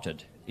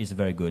started is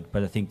very good,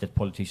 but I think that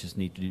politicians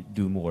need to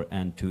do more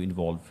and to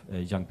involve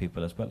young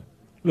people as well.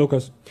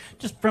 Lucas.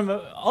 Just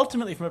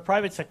ultimately from a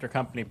private sector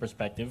company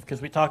perspective,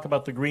 because we talk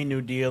about the Green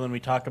New Deal and we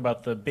talk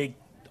about the big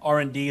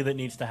R&D that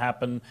needs to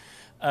happen,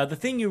 the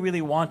thing you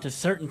really want is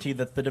certainty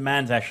that the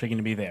demand's actually going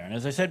to be there. And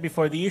as I said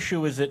before, the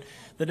issue is that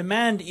the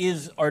demand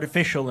is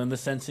artificial in the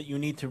sense that you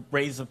need to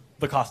raise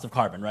the cost of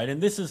carbon, right?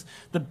 And this is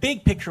the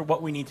big picture of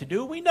what we need to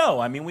do. We know.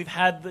 I mean, we've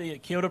had the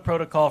Kyoto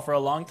Protocol for a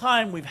long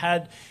time. We've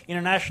had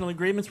international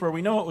agreements where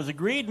we know it was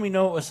agreed and we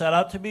know it was set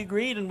out to be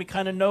agreed, and we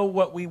kind of know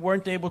what we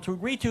weren't able to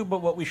agree to,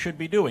 but what we should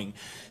be doing.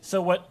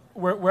 So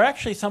we're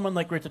actually, someone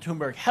like Greta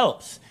Thunberg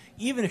helps,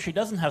 even if she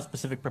doesn't have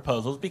specific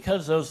proposals,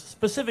 because those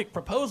specific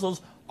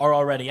proposals are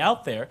already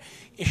out there.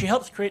 If she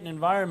helps create an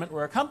environment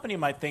where a company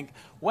might think,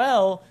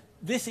 well,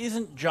 this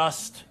isn't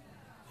just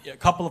a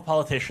couple of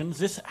politicians,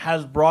 this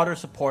has broader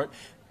support,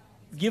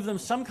 give them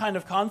some kind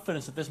of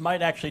confidence that this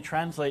might actually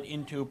translate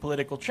into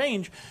political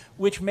change,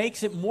 which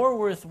makes it more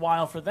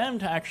worthwhile for them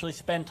to actually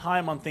spend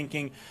time on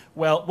thinking,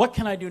 well, what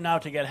can I do now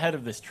to get ahead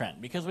of this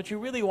trend? Because what you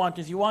really want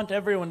is you want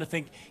everyone to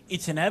think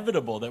it's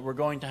inevitable that we're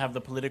going to have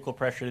the political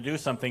pressure to do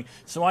something,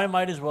 so I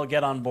might as well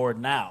get on board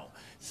now.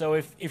 So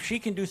if she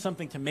can do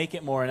something to make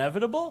it more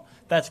inevitable,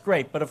 that's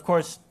great. But of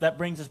course, that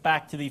brings us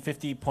back to the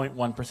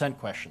 50.1%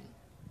 question.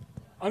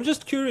 I'm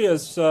just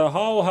curious,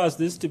 how has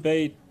this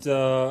debate,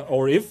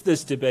 or if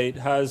this debate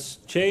has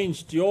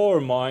changed your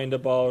mind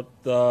about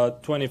the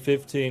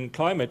 2015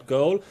 climate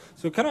goal?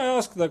 So can I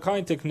ask the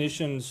kind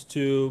technicians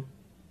to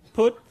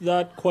put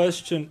that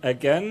question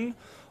again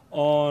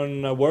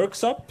on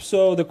Worksup?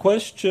 So the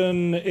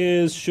question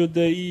is, should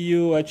the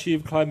EU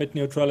achieve climate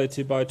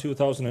neutrality by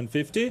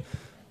 2050?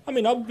 I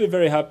mean, I would be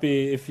very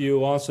happy if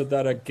you answered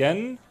that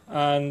again.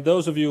 And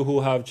those of you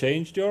who have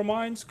changed your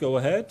minds, go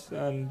ahead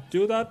and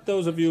do that.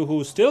 Those of you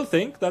who still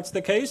think that's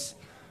the case,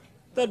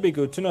 that'd be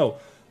good to know.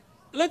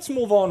 Let's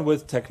move on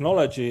with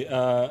technology.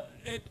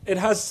 It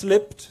has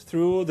slipped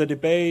through the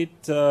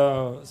debate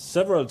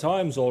several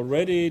times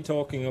already,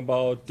 talking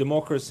about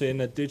democracy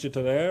in a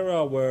digital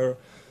era where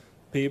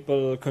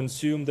people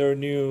consume their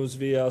news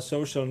via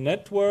social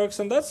networks.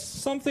 And that's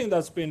something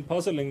that's been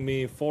puzzling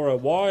me for a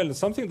while, and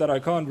something that I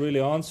can't really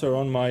answer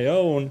on my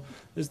own,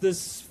 is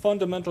this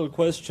fundamental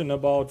question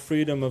about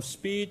freedom of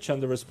speech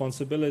and the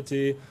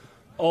responsibility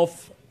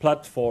of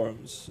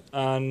platforms.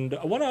 And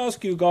I want to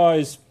ask you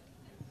guys,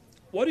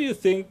 what do you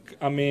think?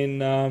 I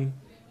mean,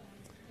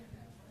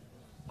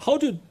 how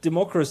do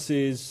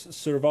democracies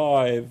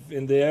survive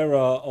in the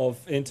era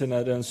of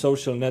internet and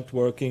social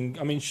networking?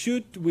 I mean,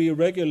 should we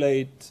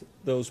regulate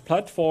those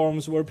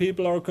platforms where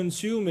people are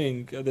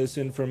consuming this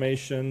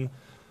information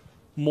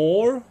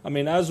more? I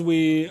mean, as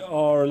we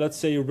are, let's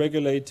say,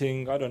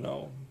 regulating, I don't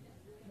know,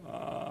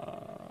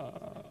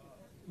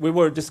 we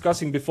were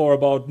discussing before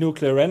about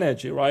nuclear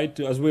energy, right?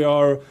 As we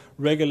are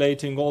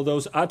regulating all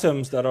those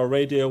atoms that are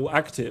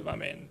radioactive. I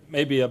mean,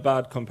 maybe a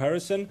bad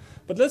comparison.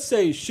 But let's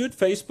say, should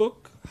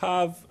Facebook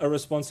have a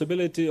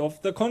responsibility of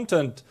the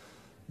content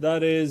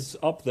that is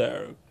up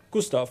there?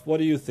 Gustav, what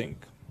do you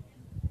think?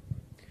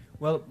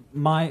 Well,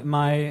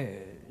 my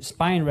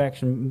spine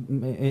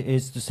reaction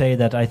is to say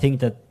that I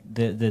think that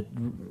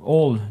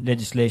all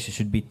legislation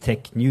should be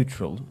tech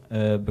neutral,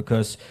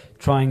 because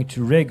trying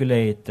to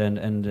regulate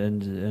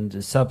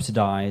and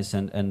subsidize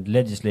and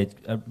legislate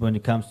when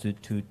it comes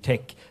to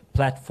tech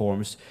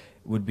platforms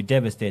would be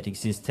devastating,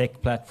 since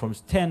tech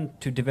platforms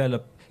tend to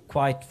develop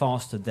quite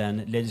faster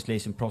than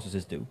legislation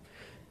processes do.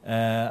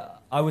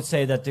 I would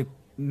say that the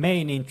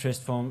main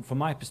interest from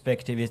my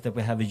perspective is that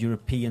we have a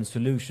European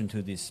solution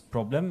to this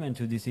problem and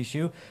to this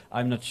issue.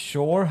 I'm not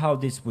sure how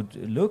this would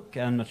look.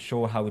 I'm not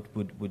sure how it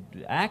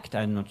would act.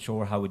 I'm not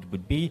sure how it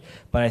would be.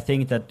 But I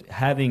think that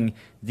having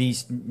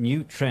these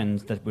new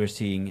trends that we're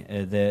seeing,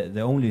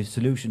 the only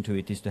solution to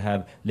it is to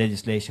have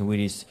legislation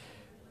which is,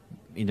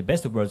 in the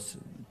best of worlds,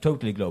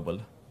 totally global.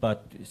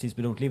 But since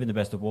we don't live in the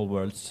best of all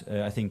worlds,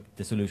 I think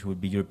the solution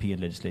would be European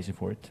legislation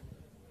for it.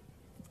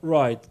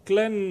 Right.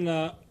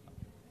 Glenn,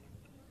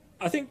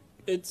 I think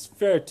it's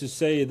fair to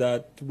say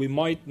that we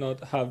might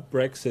not have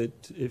Brexit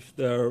if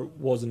there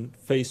wasn't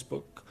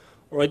Facebook,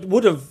 or it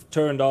would have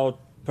turned out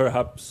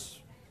perhaps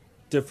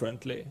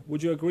differently.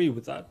 Would you agree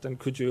with that? And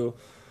could you...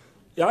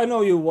 Yeah, I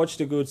know you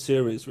watched a good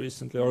series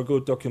recently, or a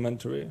good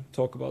documentary.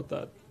 Talk about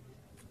that.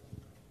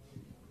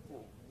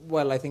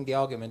 Well, I think the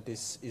argument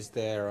is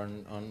there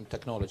on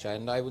technology,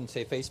 and I wouldn't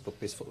say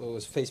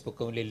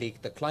Facebook only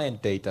leaked the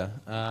client data.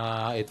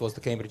 It was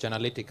the Cambridge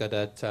Analytica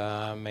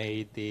that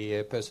made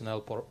the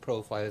personnel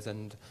profiles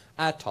and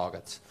ad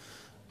targets,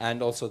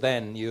 and also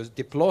then you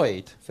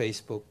deployed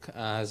Facebook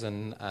as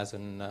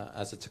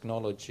a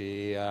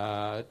technology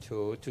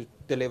to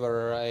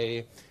deliver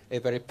a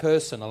very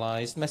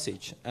personalized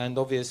message, and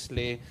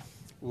obviously,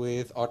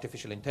 with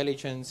artificial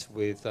intelligence,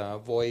 with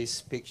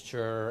voice,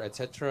 picture,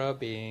 etc.,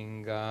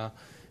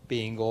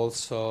 being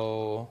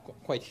also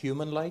quite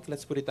human-like,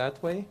 let's put it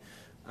that way.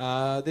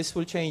 this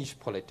will change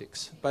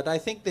politics. But I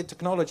think the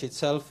technology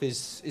itself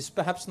is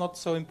perhaps not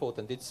so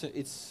important.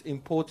 It's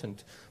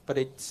important, but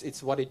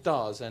it's what it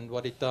does and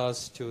what it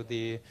does to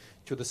the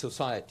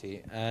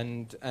society.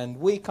 And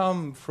we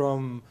come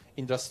from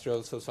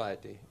industrial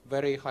society,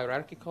 very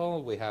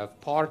hierarchical. We have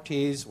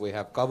parties, we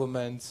have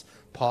governments,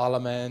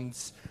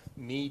 parliaments,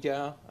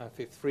 media,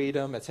 Fifth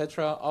Freedom,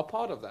 etc. are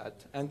part of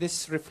that. And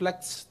this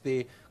reflects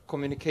the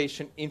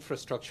communication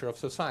infrastructure of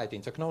society.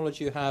 In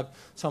technology, you have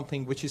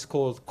something which is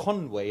called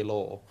Conway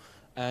law.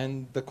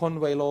 And the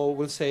Conway law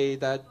will say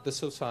that the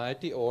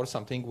society or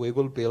something we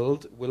will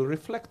build will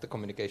reflect the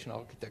communication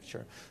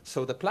architecture.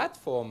 So the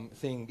platform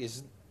thing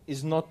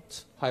is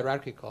not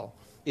hierarchical.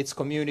 It's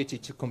community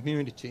to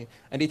community.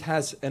 And it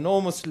has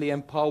enormously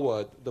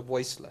empowered the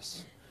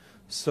voiceless.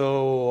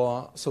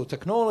 So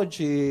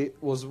technology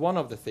was one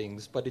of the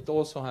things, but it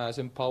also has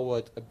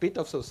empowered a bit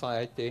of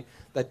society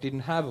that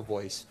didn't have a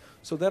voice.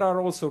 So there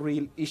are also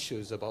real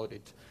issues about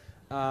it.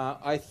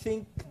 I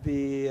think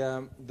the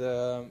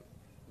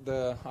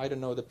I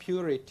don't know, the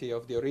purity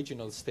of the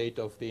original state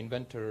of the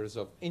inventors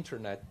of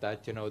internet,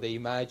 that they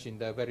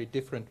imagined a very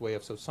different way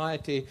of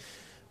society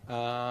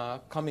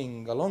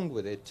coming along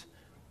with it.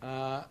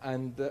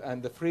 And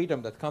the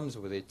freedom that comes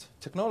with it.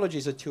 Technology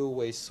is a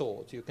two-way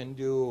sword. You can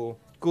do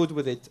good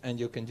with it and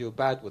you can do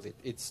bad with it.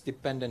 It's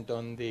dependent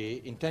on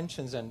the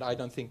intentions, and I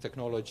don't think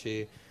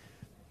technology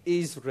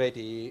is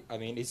ready. I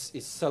mean, it's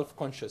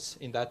self-conscious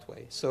in that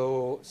way.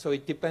 So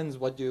it depends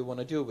what you want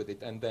to do with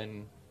it, and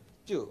then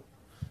do.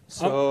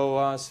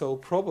 So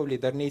probably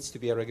there needs to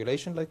be a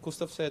regulation, like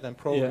Gustav said, and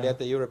probably at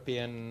the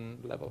European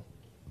level.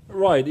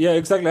 Right, yeah,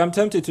 exactly. I'm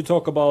tempted to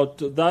talk about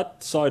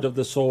that side of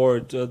the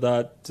sword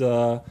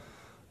that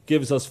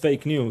gives us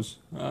fake news.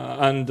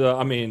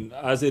 I mean,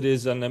 as it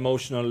is an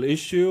emotional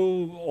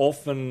issue,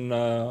 often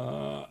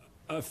a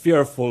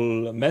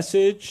fearful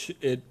message,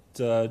 it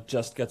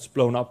just gets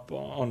blown up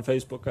on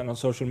Facebook and on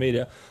social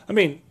media. I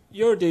mean,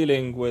 you're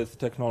dealing with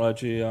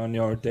technology on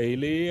your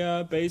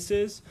daily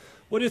basis.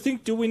 What do you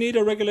think? Do we need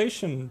a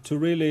regulation to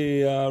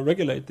really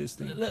regulate this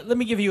thing? Let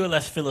me give you a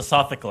less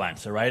philosophical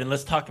answer, right? And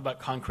let's talk about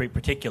concrete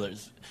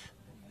particulars.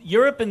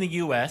 Europe and the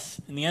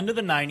US, in the end of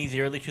the 90s,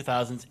 the early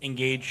 2000s,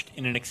 engaged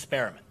in an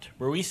experiment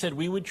where we said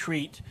we would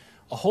treat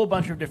a whole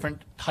bunch of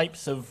different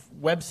types of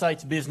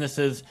websites,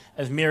 businesses,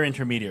 as mere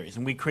intermediaries.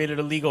 And we created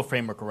a legal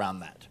framework around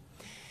that.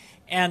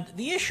 And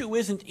the issue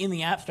isn't in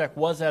the abstract,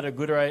 was that a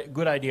good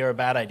idea or a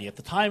bad idea? At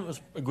the time, it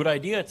was a good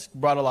idea. It's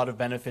brought a lot of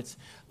benefits.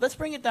 Let's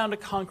bring it down to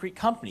concrete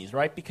companies,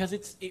 right? Because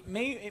it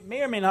may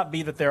or may not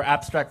be that there are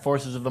abstract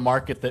forces of the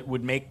market that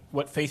would make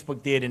what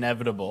Facebook did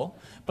inevitable.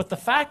 But the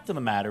fact of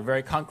the matter,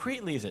 very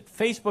concretely, is that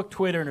Facebook,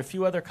 Twitter, and a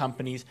few other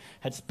companies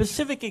had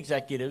specific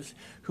executives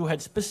who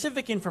had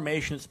specific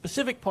information at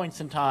specific points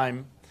in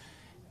time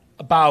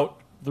about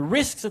the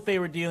risks that they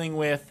were dealing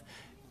with,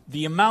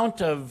 the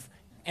amount of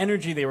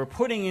energy they were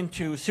putting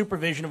into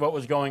supervision of what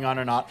was going on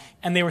or not,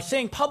 and they were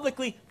saying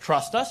publicly,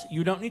 trust us,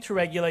 you don't need to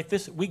regulate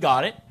this, we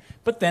got it,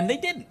 but then they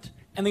didn't.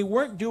 And they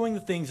weren't doing the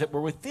things that were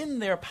within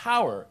their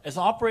power as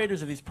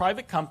operators of these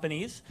private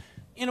companies,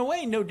 in a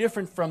way no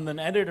different from an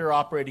editor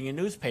operating a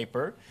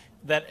newspaper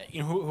that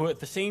who at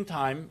the same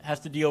time has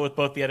to deal with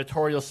both the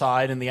editorial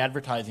side and the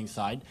advertising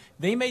side.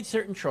 They made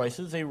certain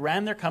choices, they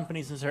ran their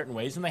companies in certain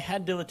ways, and they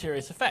had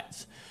deleterious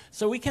effects.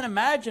 So we can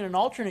imagine an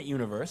alternate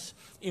universe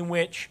in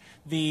which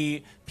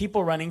the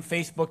people running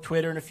Facebook,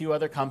 Twitter, and a few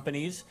other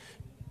companies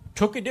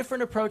took a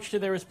different approach to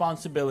their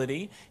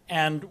responsibility,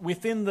 and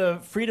within the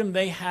freedom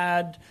they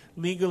had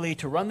legally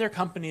to run their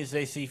companies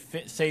they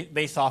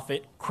saw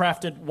fit,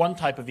 crafted one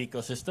type of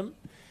ecosystem.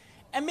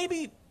 And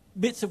maybe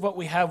bits of what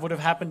we have would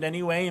have happened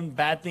anyway, and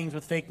bad things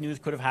with fake news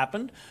could have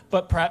happened,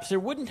 but perhaps there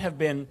wouldn't have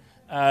been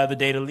the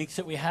data leaks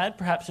that we had.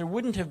 Perhaps there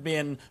wouldn't have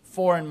been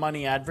foreign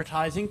money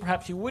advertising.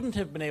 Perhaps you wouldn't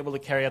have been able to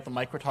carry out the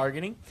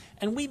micro-targeting,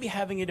 and we'd be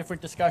having a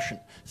different discussion.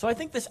 So I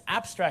think this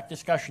abstract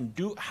discussion,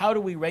 how do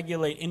we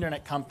regulate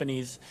internet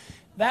companies,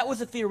 that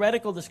was a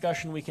theoretical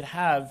discussion we could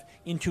have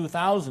in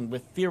 2000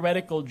 with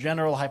theoretical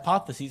general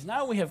hypotheses.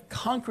 Now we have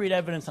concrete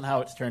evidence on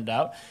how it's turned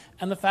out,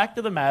 and the fact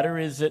of the matter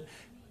is that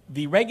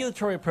the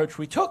regulatory approach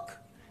we took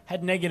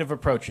had negative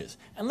approaches.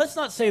 And let's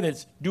not say that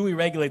it's, do we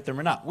regulate them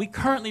or not? We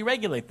currently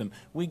regulate them.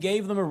 We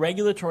gave them a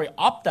regulatory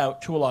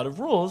opt-out to a lot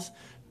of rules.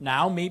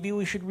 Now maybe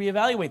we should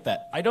reevaluate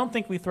that. I don't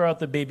think we throw out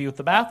the baby with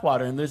the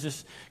bathwater, and there's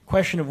this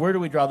question of where do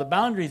we draw the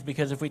boundaries,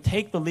 because if we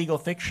take the legal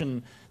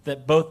fiction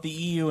that both the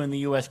EU and the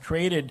US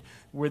created,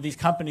 where these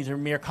companies are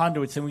mere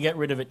conduits, and we get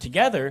rid of it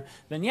together,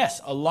 then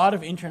yes, a lot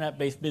of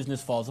internet-based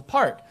business falls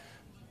apart.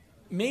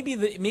 Maybe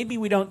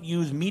we don't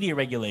use media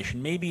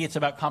regulation. Maybe it's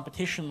about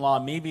competition law.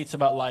 Maybe it's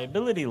about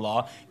liability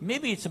law.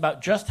 Maybe it's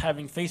about just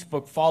having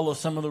Facebook follow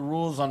some of the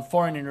rules on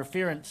foreign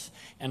interference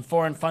and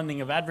foreign funding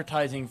of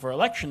advertising for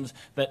elections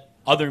that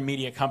other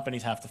media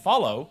companies have to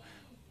follow.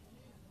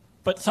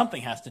 But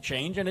something has to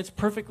change, and it's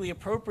perfectly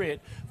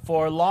appropriate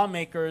for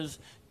lawmakers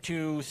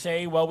to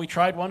say, well, we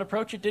tried one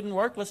approach, it didn't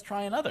work, let's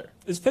try another.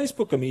 Is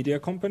Facebook a media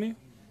company?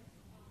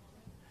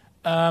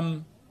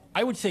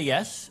 I would say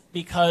yes,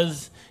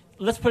 because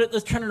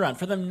let's turn it around.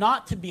 For them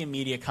not to be a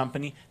media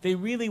company, they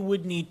really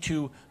would need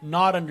to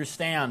not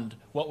understand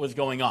what was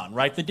going on,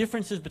 right? The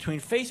differences between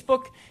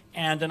Facebook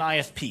and an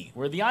ISP,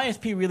 where the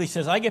ISP really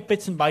says, I get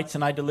bits and bytes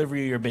and I deliver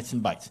you your bits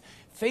and bytes.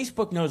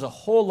 Facebook knows a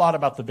whole lot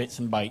about the bits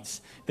and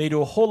bytes. They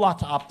do a whole lot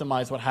to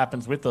optimize what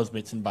happens with those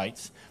bits and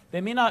bytes.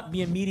 They may not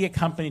be a media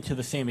company to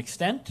the same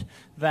extent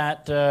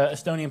that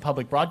Estonian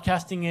Public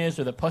Broadcasting is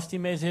or that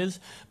Postimees is,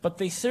 but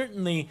they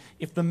certainly,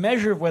 if the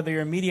measure of whether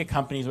you're a media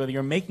company is whether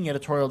you're making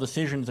editorial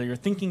decisions or you're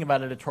thinking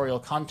about editorial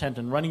content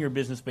and running your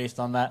business based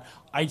on that,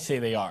 I'd say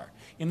they are.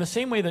 In the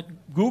same way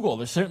that Google,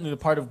 there's certainly the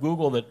part of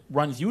Google that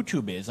runs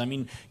YouTube is. I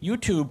mean,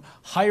 YouTube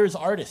hires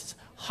artists,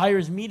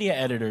 hires media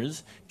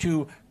editors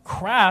to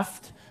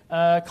craft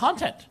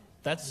content.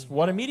 That's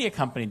what a media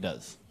company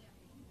does.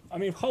 I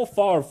mean, how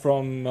far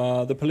from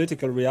the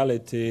political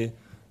reality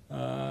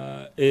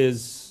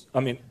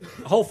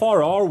how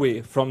far are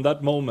we from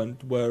that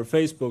moment where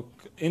Facebook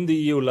in the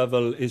EU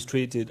level is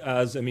treated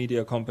as a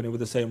media company with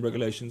the same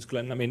regulations,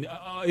 Glenn? I mean,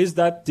 is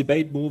that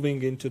debate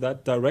moving into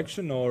that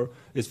direction, or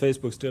is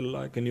Facebook still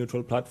like a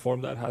neutral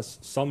platform that has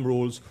some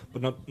rules,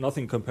 but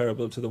nothing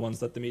comparable to the ones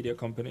that the media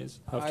companies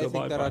have to abide by?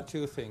 I think there are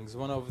two things.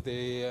 One of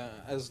the,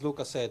 as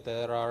Luca said,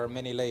 there are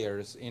many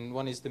layers.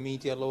 One is the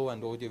media law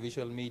and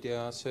audiovisual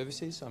media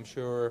services. I'm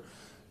sure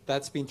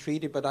that's been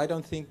treated, but I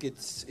don't think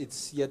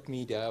it's yet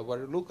media.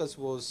 What Lucas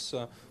was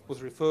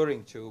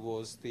referring to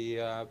was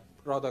the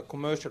rather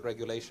commercial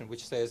regulation,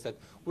 which says that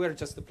we're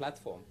just a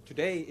platform.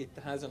 Today, it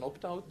has an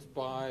opt-out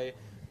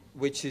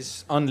which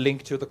is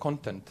unlinked to the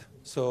content,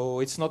 so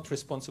it's not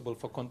responsible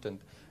for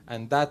content,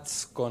 and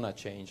that's gonna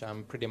change.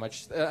 I'm pretty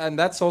much, and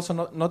that's also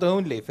not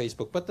only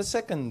Facebook, but the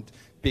second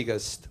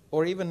biggest,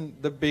 or even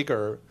the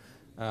bigger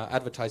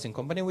advertising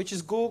company, which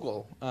is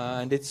Google,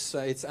 and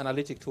its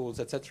analytic tools,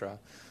 etc.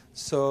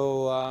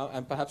 So,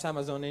 and perhaps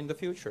Amazon in the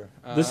future.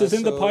 This is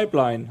in the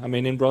pipeline, I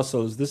mean, in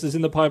Brussels. This is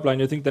in the pipeline.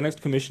 You think the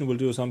next commission will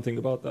do something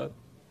about that?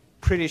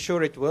 Pretty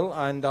sure it will,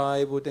 and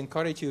I would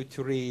encourage you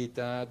to read,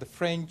 the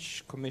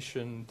French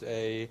commissioned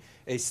a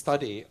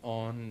study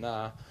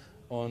on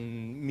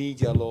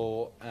media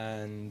law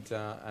and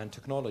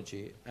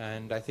technology,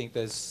 and I think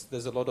there's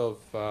a lot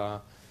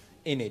of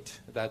in it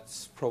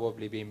that's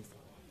probably been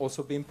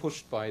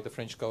pushed by the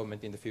French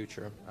government in the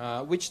future,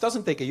 which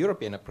doesn't take a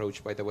European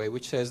approach, by the way,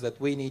 which says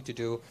that we need to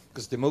do,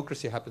 because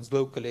democracy happens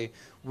locally,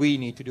 we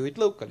need to do it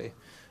locally.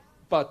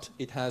 But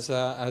it has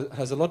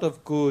a lot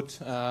of good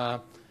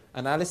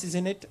analysis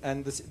in it,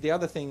 and the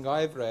other thing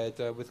I've read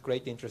with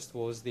great interest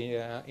was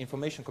the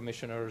Information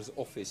Commissioner's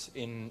office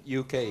in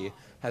UK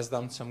has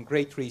done some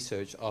great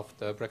research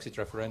after Brexit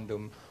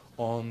referendum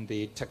on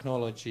the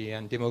technology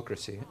and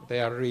democracy.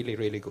 They are really,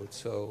 really good,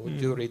 so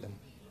do read them.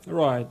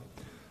 Right.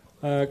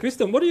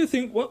 Kristen, what do you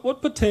think?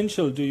 What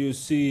potential do you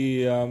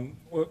see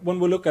when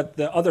we look at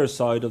the other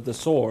side of the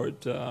sword?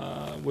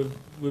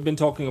 We've been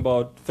talking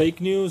about fake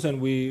news, and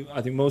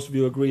I think most of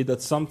you agree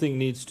that something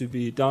needs to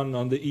be done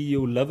on the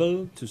EU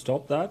level to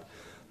stop that.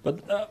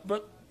 But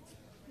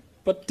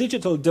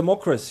digital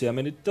democracy, I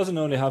mean, it doesn't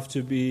only have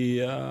to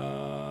be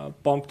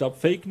bumped up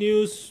fake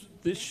news.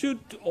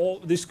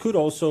 This could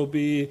also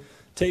be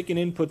taking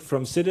input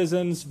from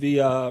citizens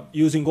via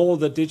using all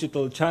the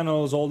digital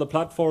channels, all the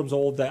platforms,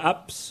 all the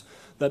apps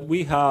that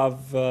we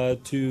have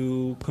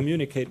to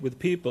communicate with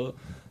people.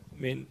 I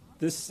mean,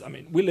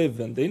 we live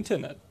in the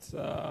internet.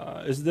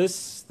 Is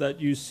this that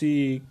you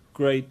see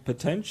great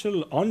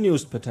potential,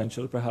 unused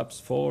potential perhaps,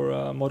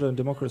 for modern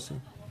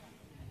democracy?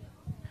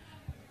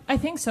 I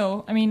think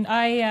so. I mean,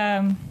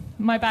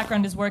 my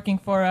background is working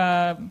for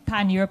a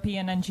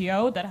pan-European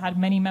NGO that had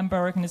many member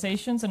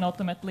organizations and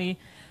ultimately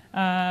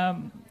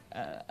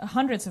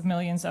hundreds of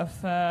millions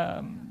of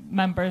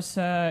members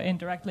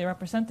indirectly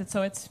represented.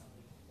 So it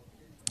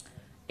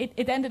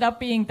ended up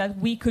being that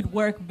we could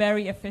work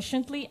very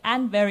efficiently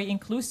and very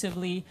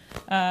inclusively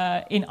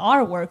in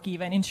our work,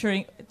 even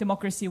ensuring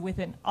democracy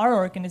within our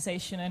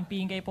organization and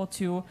being able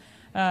to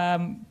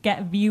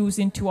get views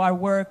into our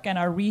work and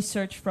our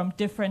research from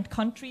different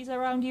countries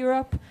around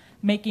Europe,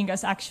 making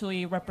us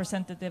actually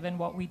representative in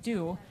what we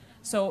do.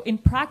 So in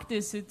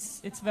practice,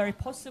 it's very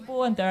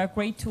possible, and there are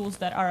great tools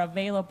that are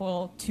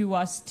available to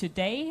us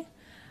today.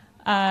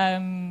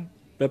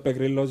 Beppe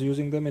Grillo's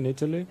using them in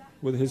Italy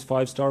with his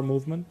 5-star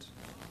movement.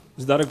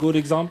 Is that a good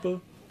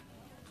example?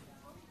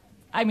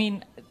 I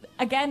mean,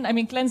 again,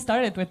 Glenn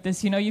started with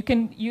this. You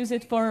can use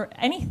it for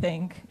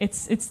anything.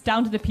 It's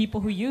down to the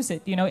people who use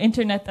it.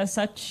 Internet as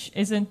such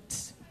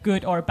isn't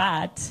good or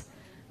bad.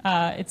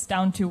 It's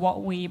down to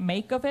what we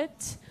make of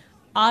it.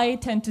 I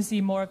tend to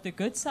see more of the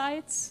good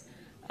sides.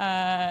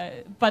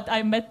 But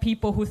I met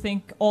people who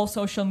think all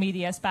social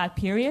media is bad,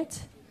 period,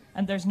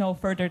 and there's no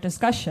further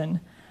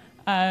discussion.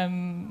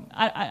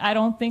 I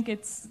don't think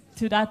it's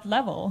to that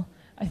level.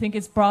 I think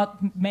it's brought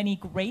many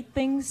great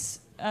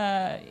things.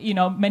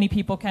 Many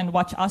people can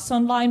watch us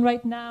online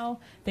right now.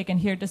 They can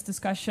hear this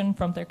discussion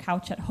from their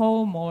couch at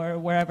home or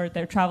wherever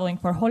they're traveling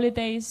for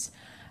holidays.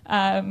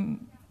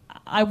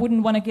 I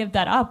wouldn't want to give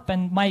that up.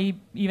 And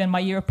even my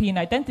European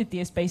identity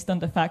is based on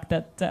the fact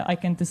that I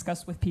can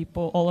discuss with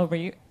people all over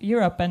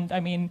Europe. And I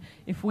mean,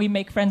 if we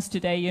make friends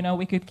today, you know,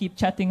 we could keep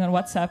chatting on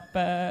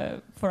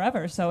WhatsApp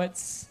forever. So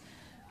it's,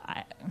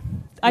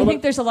 I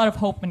think there's a lot of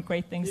hope and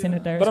great things in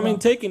it there. But I mean,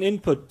 taking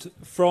input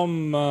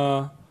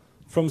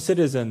from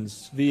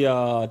citizens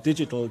via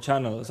digital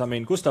channels. I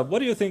mean, Gustav, what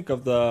do you think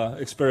of the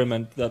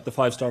experiment that the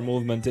Five Star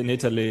Movement in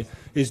Italy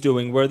is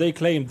doing, where they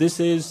claim this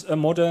is a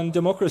modern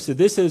democracy?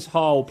 This is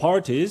how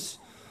parties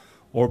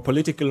or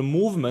political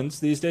movements,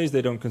 these days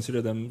they don't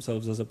consider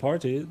themselves as a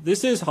party,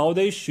 this is how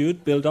they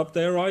should build up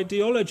their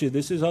ideology.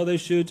 This is how they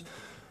should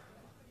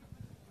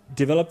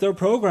develop their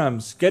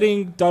programs,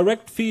 getting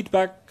direct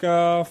feedback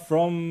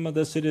from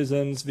the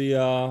citizens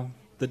via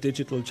the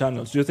digital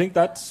channels. Do you think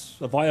that's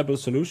a viable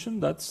solution?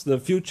 That's the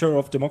future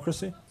of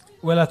democracy?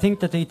 Well, I think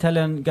that the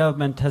Italian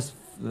government has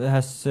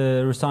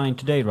resigned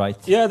today, right?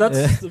 Yeah,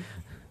 that's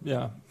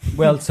yeah.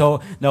 Well, so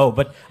no,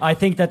 but I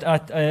think that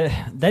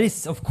that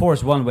is, of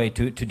course, one way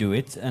to do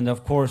it, and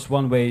of course,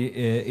 one way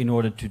in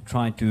order to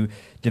try to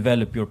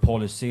develop your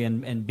policy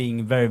and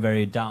being very,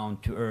 very down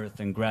to earth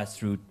and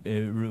grassroots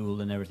rule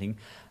and everything.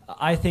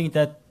 I think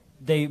that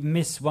they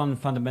miss one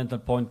fundamental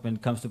point when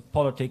it comes to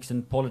politics,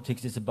 and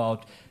politics is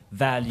about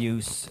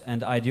values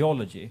and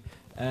ideology.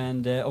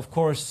 And of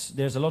course,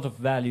 there's a lot of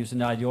values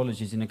and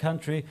ideologies in a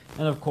country,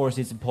 and of course,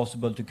 it's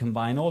impossible to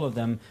combine all of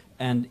them.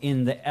 And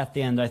at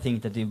the end, I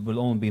think that it will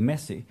only be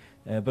messy.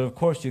 But of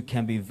course, you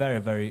can be very,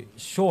 very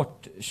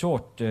short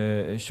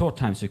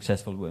time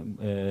successful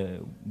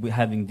with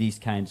having these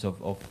kinds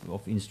of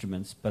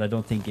instruments. But I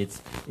don't think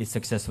it's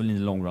successful in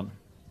the long run.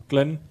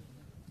 Glenn?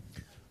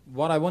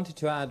 What I wanted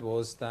to add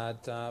was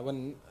that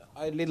when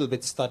I a little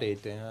bit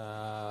studied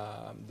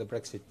the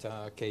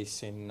Brexit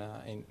case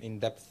in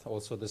depth,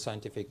 also the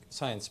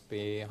science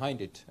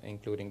behind it,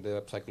 including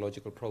the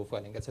psychological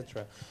profiling,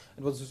 etc.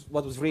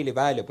 What was really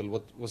valuable,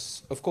 what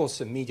was, of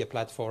course, a media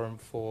platform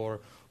for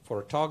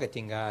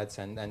targeting ads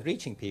and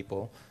reaching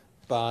people,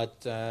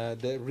 but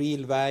the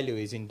real value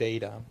is in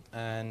data.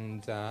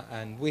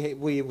 And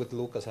we with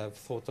Lucas have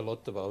thought a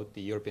lot about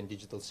the European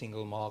digital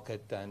single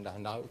market and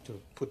how to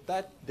put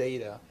that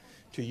data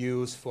to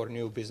use for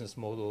new business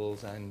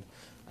models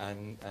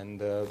and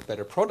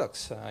better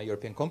products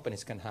European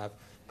companies can have.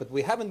 But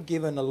we haven't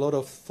given a lot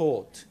of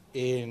thought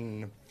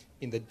in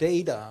the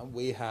data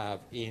we have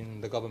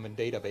in the government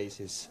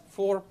databases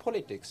for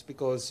politics,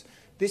 because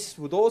this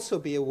would also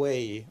be a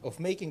way of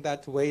making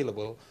that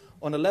available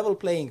on a level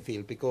playing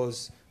field,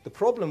 because the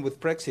problem with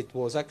Brexit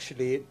was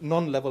actually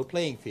non-level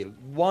playing field.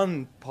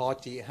 One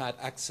party had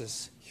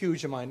access,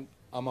 huge amount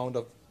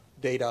of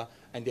data,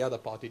 and the other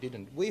party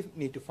didn't. We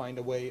need to find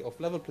a way of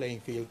level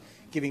playing field,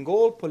 giving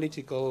all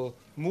political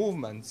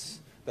movements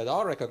that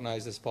are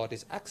recognized as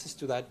parties access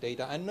to that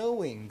data, and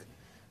knowing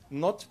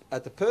not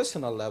at the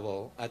personal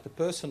level, at the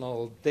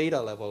personal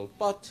data level,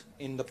 but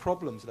in the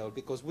problems level,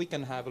 because we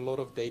can have a lot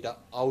of data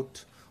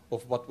out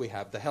of what we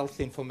have, the health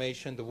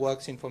information, the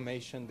works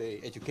information,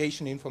 the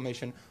education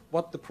information,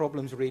 what the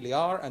problems really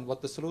are and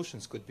what the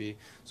solutions could be.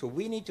 So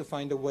we need to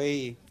find a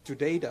way to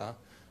data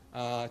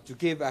to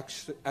give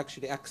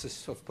actually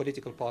access of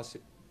political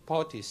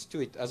parties to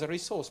it as a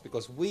resource,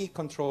 because we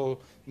control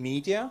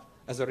media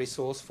as a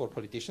resource for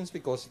politicians,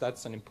 because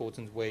that's an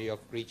important way of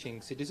reaching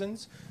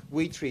citizens.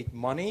 We treat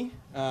money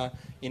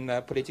in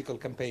political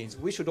campaigns.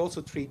 We should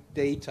also treat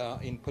data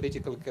in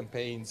political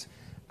campaigns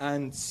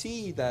and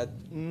see that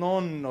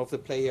none of the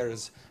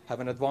players have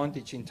an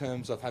advantage in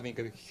terms of having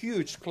a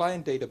huge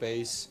client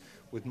database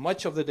with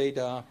much of the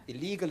data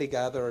illegally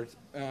gathered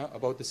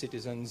about the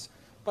citizens.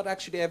 But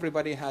actually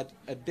everybody had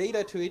a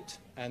data to it,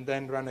 and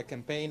then run a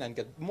campaign and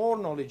get more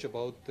knowledge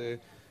about the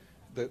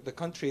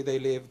country they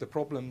live, the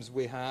problems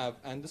we have,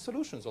 and the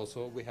solutions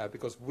also we have,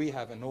 because we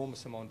have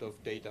enormous amount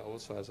of data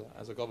also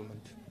as a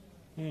government.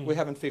 We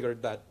haven't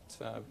figured that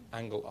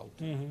angle out.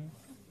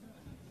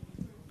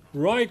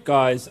 Right,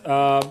 guys.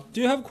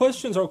 Do you have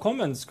questions or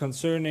comments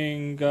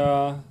concerning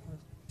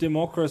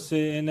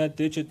democracy in a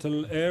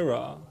digital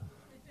era?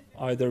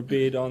 Either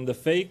be it on the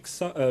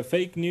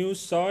fake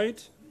news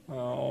side,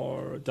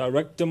 or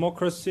direct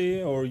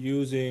democracy, or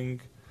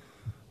using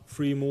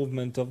free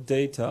movement of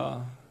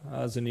data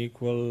as an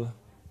equal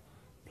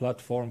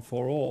platform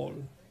for all?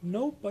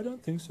 Nope, I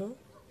don't think so.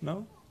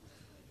 No?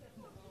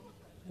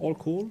 All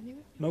cool?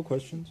 No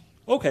questions?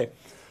 Okay.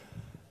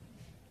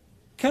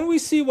 Can we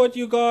see what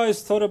you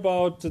guys thought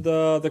about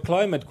the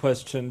climate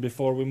question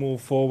before we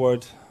move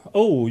forward?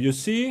 Oh, you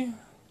see?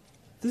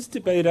 This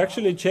debate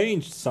actually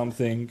changed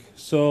something.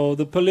 So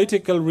the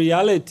political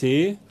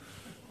reality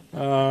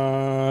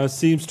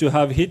seems to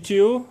have hit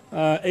you.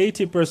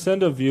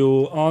 80% of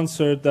you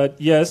answered that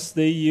yes,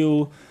 the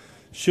EU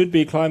should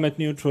be climate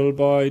neutral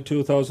by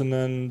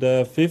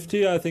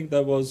 2050. I think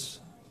that was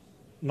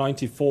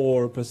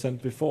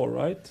 94% before,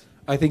 right?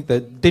 I think the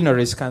dinner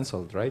is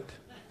cancelled, right?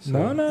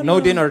 So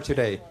no dinner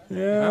today.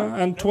 Yeah,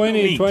 and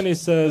 20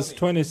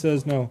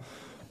 says no.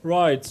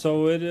 Right,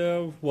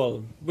 so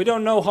well, we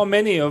don't know how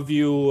many of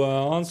you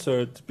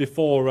answered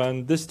before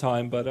and this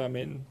time, but I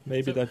mean,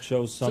 maybe that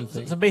shows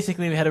something. So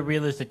basically, we had a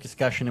realistic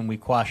discussion and we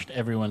quashed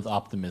everyone's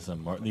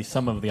optimism, or at least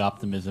some of the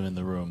optimism in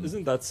the room.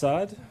 Isn't that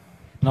sad?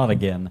 Not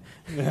again.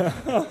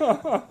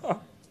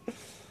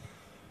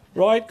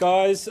 Right,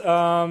 guys.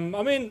 I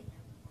mean,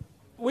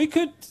 we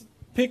could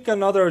pick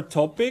another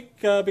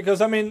topic because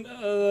I mean,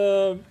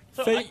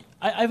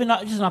 I have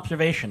just an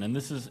observation, and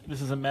this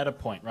is a meta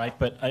point, right?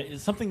 But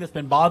it's something that's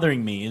been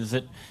bothering me is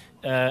that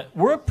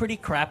we're a pretty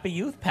crappy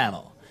youth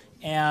panel,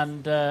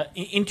 and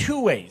in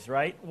two ways,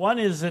 right? One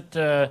is that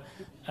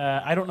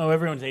I don't know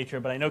everyone's age here,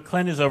 but I know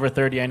Glenn is over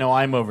 30. I know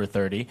I'm over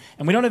 30,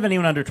 and we don't have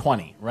anyone under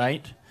 20,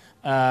 right?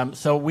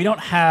 So we don't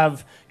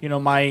have,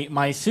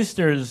 my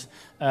sister's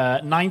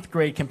ninth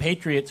grade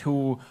compatriots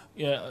who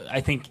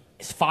I think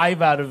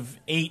 5 out of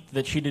 8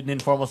 that she did an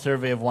informal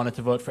survey of wanted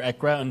to vote for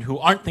ECRA and who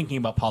aren't thinking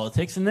about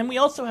politics. And then we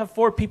also have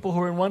 4 people who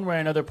are in one way or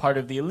another part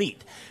of the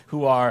elite,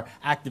 who are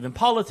active in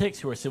politics,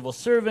 who are civil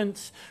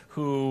servants,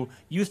 who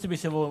used to be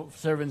civil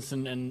servants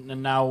and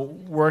now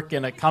work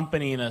in a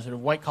company in a sort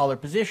of white-collar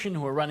position,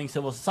 who are running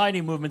civil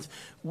society movements.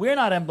 We're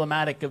not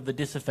emblematic of the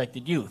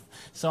disaffected youth.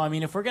 So, I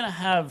mean, if we're going to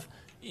have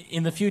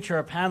in the future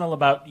a panel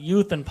about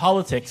youth and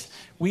politics,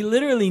 we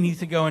literally need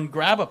to go and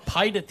grab a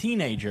PIDA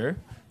teenager,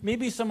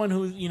 maybe someone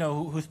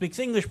who speaks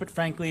English, but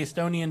frankly,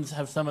 Estonians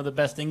have some of the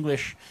best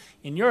English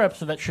in Europe,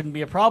 so that shouldn't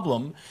be a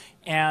problem,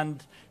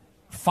 and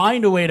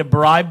find a way to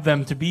bribe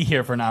them to be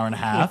here for an hour and a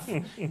half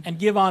and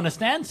give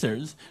honest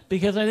answers,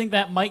 because I think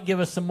that might give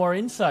us some more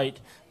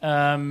insight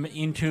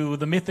into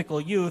the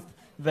mythical youth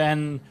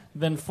than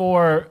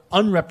 4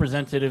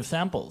 unrepresentative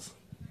samples.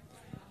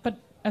 But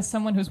as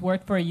someone who's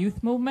worked for a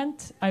youth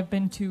movement, I've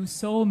been to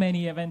so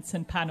many events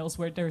and panels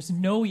where there's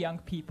no young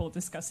people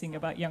discussing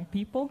about young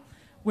people.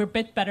 We're a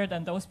bit better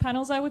than those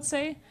panels, I would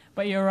say.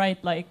 But you're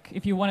right, like,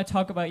 if you want to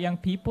talk about young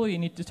people, you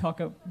need to talk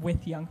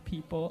with young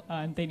people,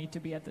 and they need to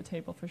be at the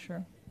table for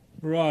sure.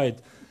 Right.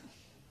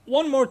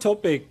 One more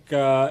topic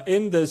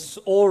in this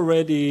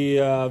already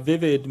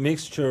vivid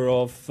mixture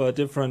of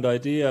different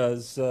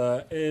ideas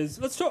is,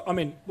 let's talk, I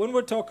mean, when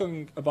we're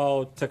talking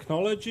about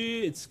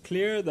technology, it's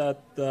clear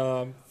that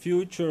the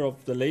future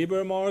of the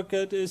labor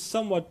market is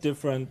somewhat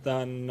different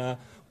than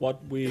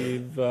what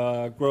we've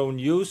grown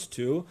used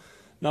to.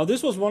 Now,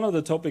 this was one of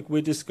the topics we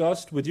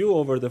discussed with you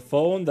over the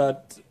phone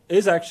that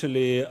is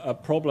actually a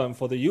problem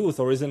for the youth,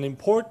 or is an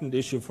important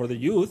issue for the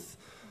youth.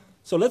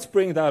 So let's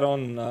bring that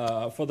on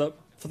for the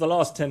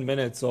last 10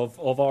 minutes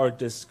of our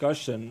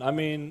discussion. I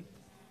mean,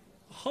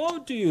 how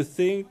do you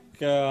think,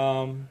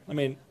 how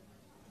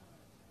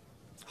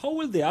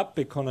will the app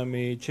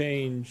economy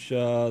change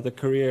the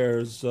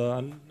careers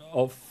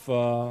of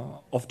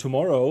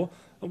tomorrow?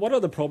 What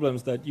are the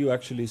problems that you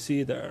actually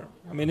see there?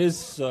 I mean,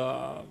 is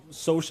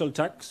social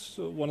tax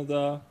one of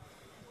the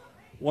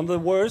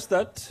worst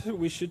that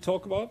we should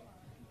talk about?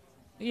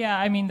 Yeah,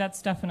 I mean,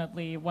 that's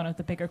definitely one of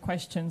the bigger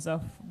questions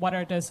of what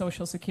are the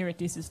social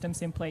security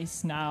systems in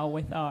place now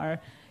with our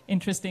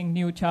interesting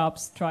new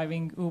jobs,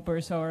 driving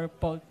Ubers or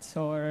Bolts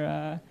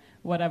or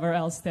whatever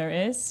else there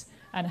is,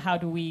 and how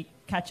do we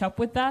catch up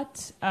with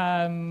that?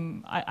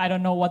 I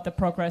don't know what the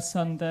progress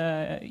on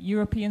the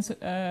European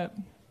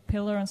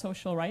pillar on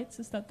social rights,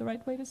 is that the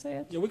right way to say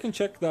it? Yeah, we can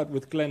check that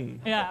with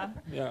Glenn. Yeah.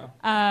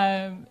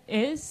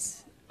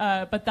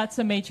 But that's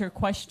a major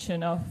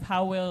question of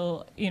how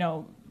will,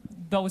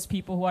 those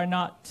people who are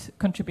not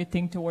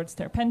contributing towards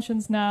their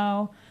pensions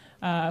now,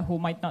 who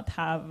might not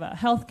have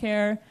health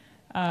care,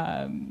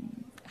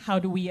 how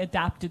do we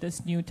adapt to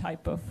this new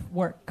type of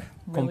work?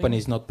 Really?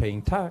 Companies not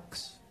paying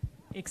tax.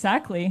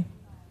 Exactly.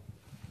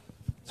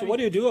 So what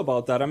do you do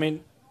about that? I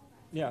mean,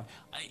 yeah.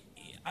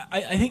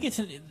 I think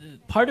it's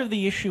part of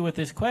the issue with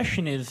this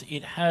question is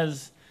it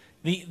has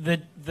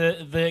the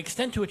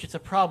extent to which it's a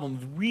problem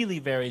really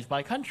varies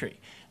by country.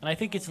 And I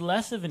think it's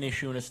less of an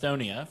issue in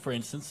Estonia, for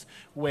instance,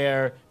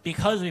 where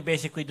because we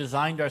basically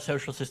designed our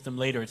social system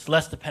later, it's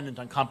less dependent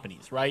on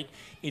companies, right?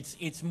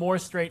 It's more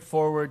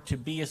straightforward to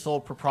be a sole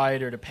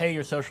proprietor, to pay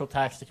your social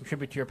tax, to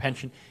contribute to your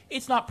pension.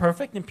 It's not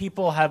perfect, and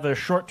people have a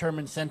short-term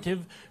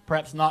incentive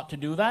perhaps not to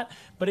do that,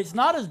 but it's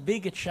not as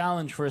big a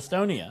challenge for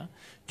Estonia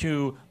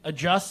to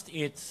adjust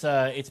its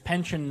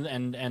pension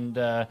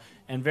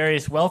and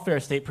various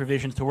welfare state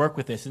provisions to work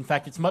with this. In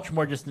fact, it's much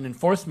more just an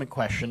enforcement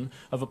question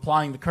of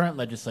applying the current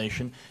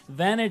legislation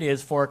than it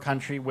is for a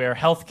country where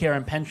healthcare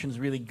and pensions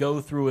really go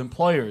through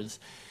employers.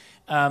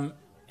 And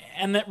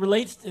that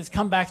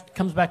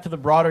comes back to the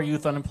broader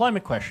youth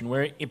unemployment question,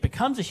 where it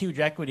becomes a huge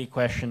equity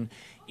question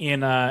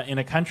in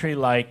a country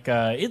like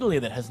Italy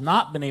that has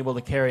not been able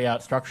to carry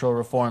out structural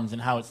reforms in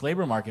how its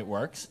labor market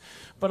works.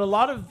 But a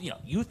lot of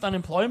youth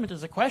unemployment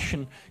as a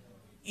question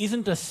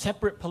isn't a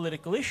separate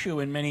political issue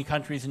in many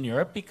countries in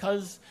Europe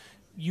because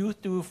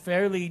youth do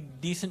fairly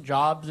decent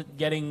jobs at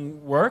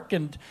getting work.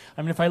 And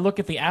I mean, if I look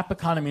at the app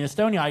economy in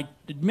Estonia, I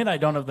admit I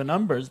don't have the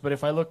numbers, but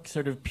if I look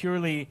sort of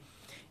purely,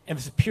 and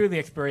it's purely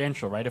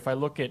experiential, right? If I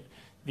look at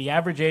the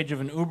average age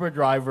of an Uber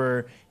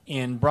driver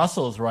in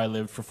Brussels, where I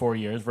lived for 4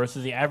 years,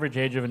 versus the average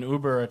age of an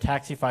Uber or a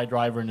Taxify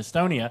driver in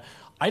Estonia,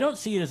 I don't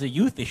see it as a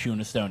youth issue in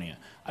Estonia.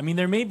 I mean,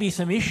 there may be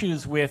some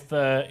issues with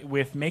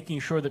making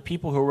sure that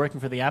people who are working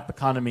for the app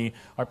economy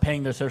are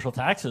paying their social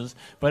taxes,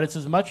 but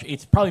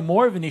it's probably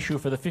more of an issue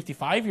for the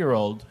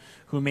 55-year-old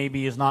who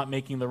maybe is not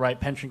making the right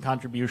pension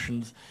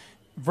contributions,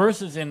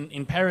 versus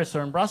in Paris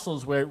or in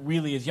Brussels, where it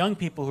really is young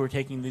people who are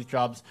taking these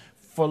jobs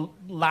for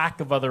lack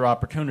of other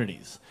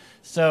opportunities.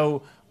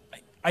 So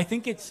I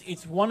think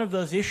it's one of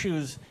those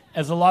issues,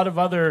 as a lot of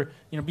other,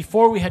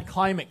 before we had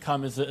climate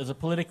come as a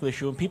political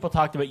issue, and people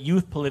talked about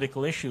youth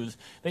political issues,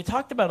 they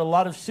talked about a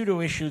lot of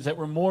pseudo-issues that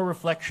were more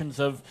reflections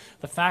of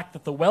the fact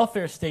that the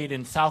welfare state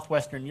in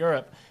southwestern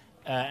Europe,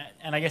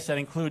 and I guess that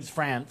includes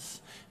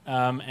France,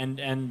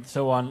 and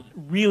so on,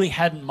 really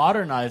hadn't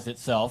modernized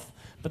itself.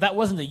 But that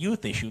wasn't a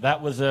youth issue.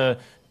 That was a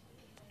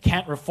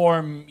can't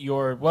reform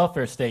your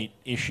welfare state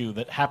issue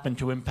that happened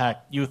to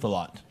impact youth a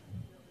lot.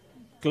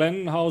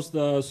 Glenn, how's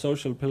the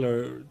social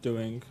pillar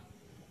doing?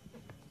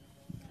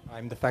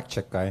 I'm the fact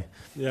check guy.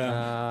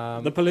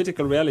 Yeah, the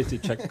political reality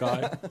check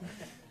guy.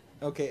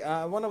 Okay,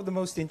 one of the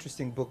most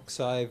interesting books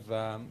I've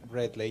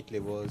read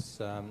lately was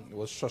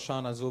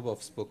Shoshana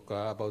Zuboff's book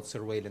about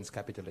surveillance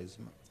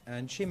capitalism,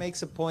 and she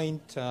makes a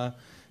point.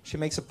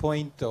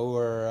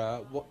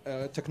 Over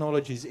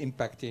technology's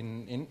impact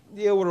in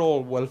the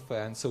overall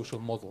welfare and social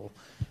model,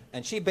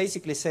 and she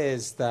basically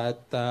says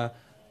that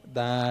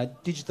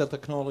that digital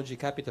technology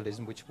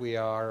capitalism, which we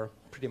are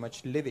pretty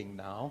much living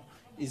now,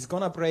 is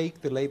going to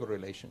break the labor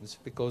relations,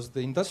 because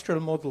the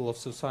industrial model of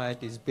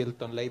society is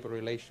built on labor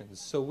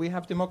relations. So we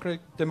have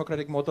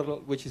democratic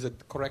model, which is a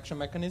correction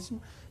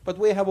mechanism, but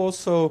we have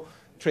also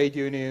trade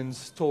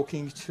unions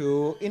talking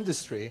to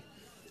industry.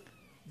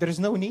 There is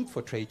no need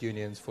for trade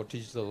unions for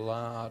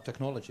digital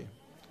technology.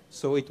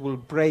 So it will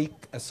break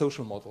a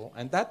social model,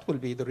 and that will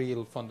be the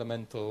real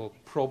fundamental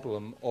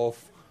problem of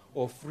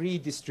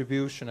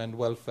redistribution and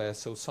welfare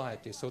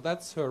society. So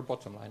that's her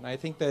bottom line. I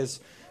think there's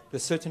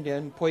certainly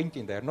a point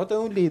in there. Not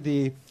only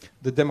the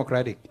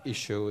democratic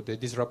issue, the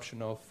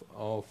disruption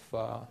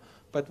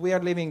but we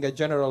are living a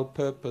general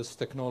purpose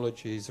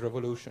technologies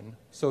revolution.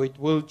 So it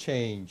will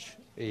change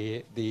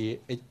the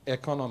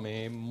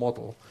economy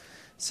model.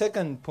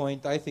 Second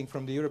point, I think,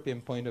 from the European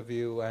point of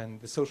view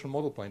and the social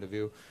model point of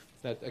view,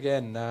 that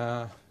again,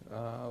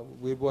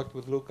 we've worked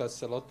with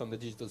Lucas a lot on the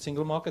digital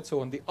single market, so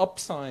on the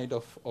upside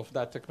of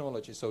that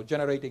technology, so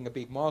generating a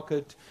big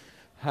market,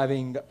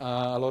 having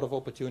a lot of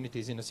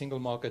opportunities in a single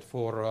market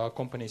for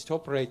companies to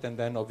operate, and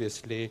then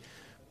obviously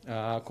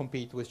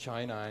compete with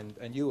China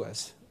and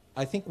US.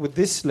 I think with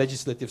this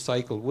legislative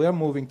cycle, we're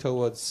moving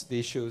towards the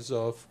issues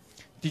of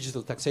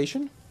digital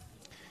taxation,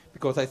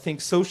 because I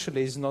think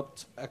socially is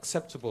not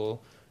acceptable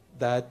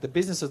that the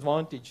business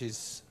advantage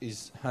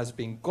has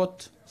been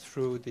got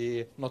through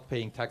the not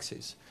paying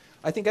taxes.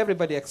 I think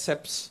everybody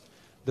accepts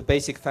the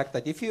basic fact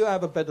that if you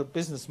have a better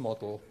business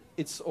model,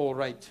 it's all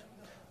right.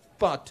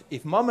 But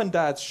if mom and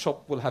dad's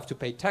shop will have to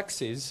pay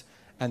taxes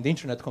and the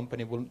internet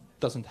company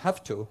doesn't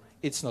have to,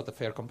 it's not a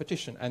fair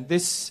competition. And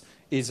this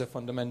is a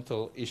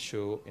fundamental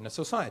issue in a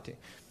society.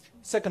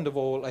 Second of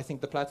all, I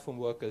think the platform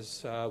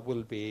workers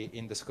will be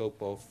in the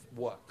scope of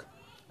work.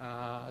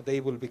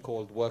 They will be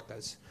called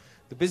workers.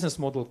 The business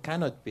model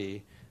cannot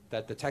be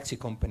that the taxi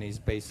companies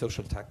pay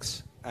social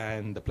tax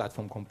and the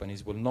platform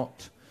companies will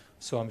not.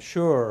 So I'm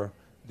sure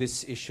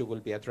this issue will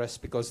be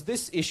addressed, because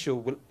this issue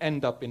will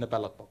end up in a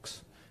ballot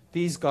box.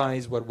 These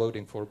guys were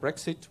voting for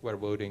Brexit, were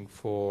voting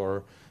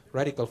for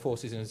radical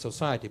forces in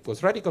society,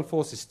 because radical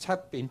forces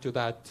tap into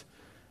that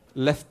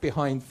left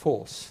behind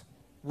force.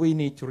 We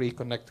need to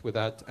reconnect with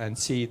that and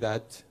see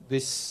that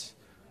this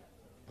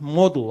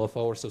model of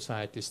our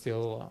society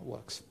still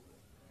works.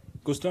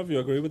 Gustav, you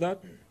agree with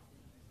that?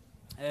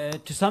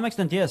 To some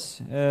extent,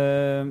 yes.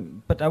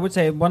 But I would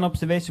say one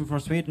observation from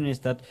Sweden is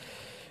that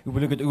if we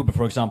look at Uber,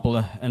 for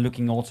example, and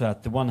looking also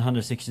at the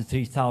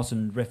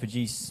 163,000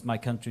 refugees my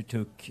country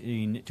took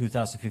in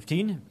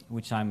 2015,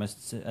 which I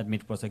must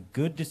admit was a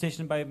good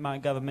decision by my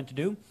government to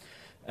do.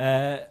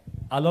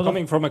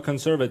 Coming from a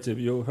conservative,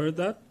 you heard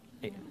that?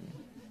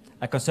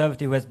 A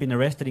conservative who has been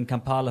arrested in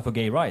Kampala for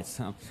gay rights.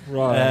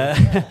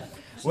 Right.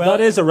 Well,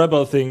 that is a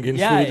rebel thing in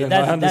Sweden.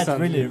 I understand. That's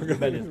really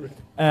rebellious.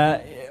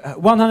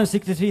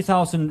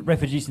 163,000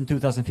 refugees in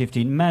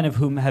 2015, many of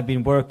whom have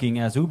been working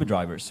as Uber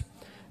drivers.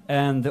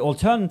 And the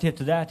alternative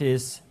to that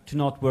is to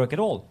not work at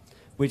all,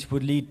 which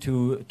would lead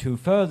to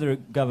further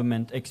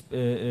government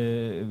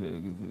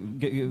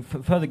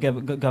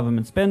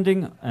government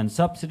spending and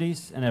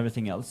subsidies and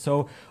everything else.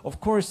 So, of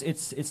course,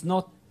 it's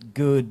not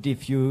good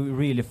if you're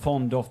really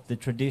fond of the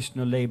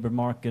traditional labor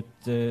market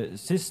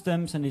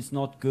systems, and it's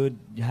not good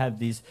to have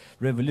these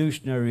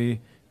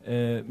revolutionary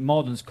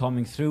models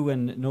coming through,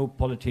 and no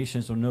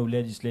politicians or no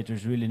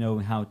legislators really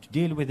knowing how to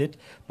deal with it.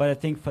 But I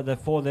think for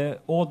the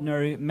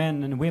ordinary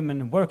men and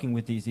women working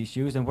with these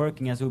issues and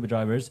working as Uber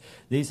drivers,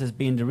 this has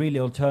been the really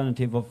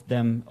alternative of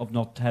them of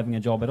not having a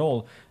job at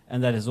all,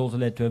 and that has also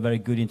led to a very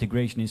good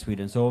integration in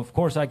Sweden. So of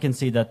course I can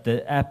see that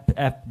the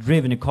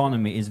app-driven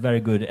economy is very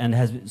good and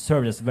has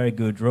served as a very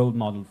good role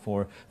model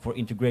for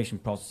integration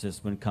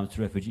processes when it comes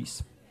to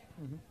refugees.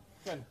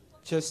 Mm-hmm.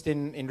 Just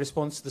in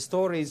response to the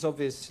stories,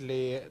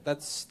 obviously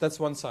that's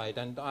one side,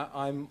 and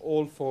I'm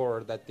all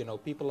for that. You know,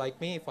 people like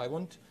me, if I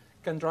want,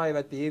 can drive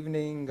at the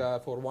evening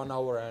for 1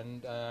 hour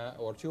and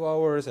or 2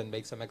 hours and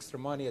make some extra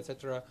money,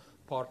 etc.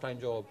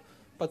 Part-time job.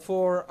 But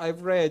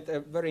I've read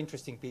a very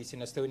interesting piece in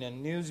Estonian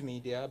news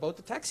media about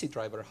the taxi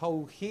driver,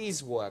 how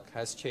his work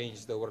has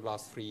changed over the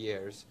last 3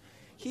 years.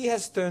 He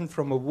has turned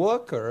from a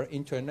worker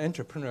into an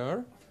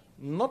entrepreneur,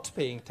 not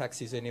paying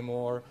taxes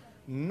anymore.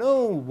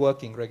 No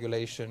working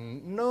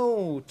regulation,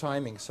 no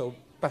timing, so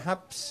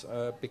perhaps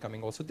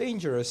becoming also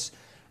dangerous,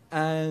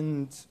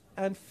 and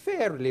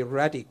fairly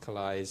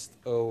radicalized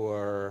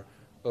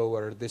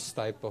over this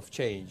type of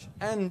change.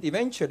 And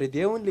eventually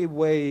the only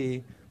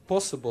way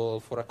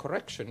possible for a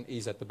correction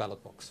is at the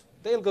ballot box.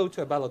 They'll go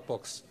to a ballot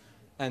box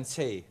and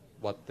say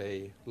what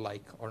they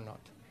like or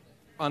not,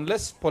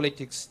 unless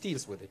politics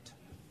deals with it.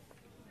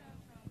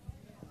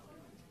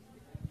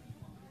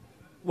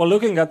 Well,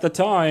 looking at the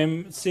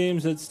time, it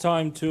seems it's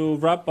time to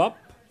wrap up.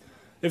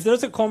 If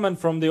there's a comment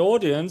from the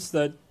audience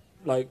that,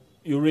 like,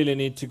 you really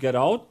need to get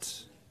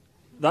out,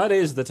 that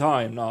is the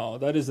time now.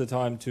 That is the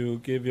time to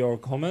give your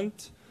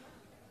comment.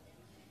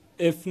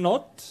 If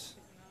not,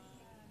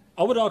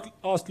 I would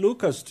ask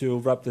Lucas to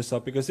wrap this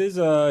up, because he's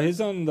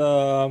on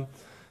the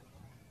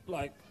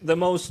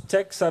most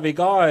tech-savvy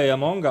guy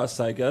among us,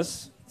 I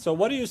guess. So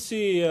what do you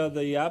see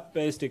the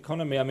app-based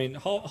economy? I mean,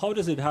 how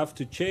does it have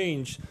to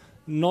change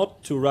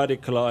not to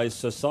radicalize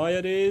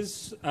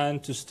societies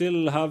and to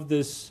still have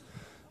this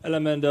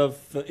element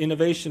of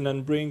innovation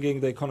and bringing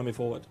the economy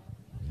forward?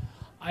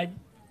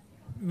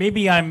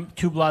 Maybe I'm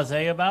too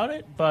blasé about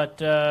it,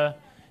 but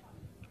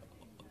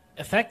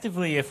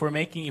effectively, if we're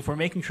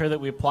making sure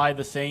that we apply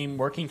the same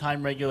working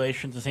time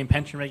regulations, the same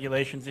pension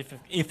regulations,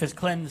 if as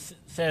Glenn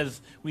says,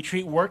 we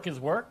treat work as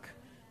work,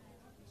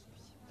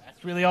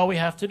 that's really all we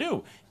have to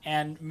do.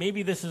 And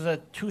maybe this is a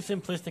too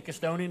simplistic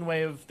Estonian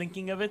way of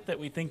thinking of it, that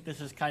we think this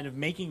is kind of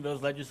making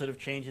those legislative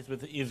changes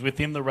is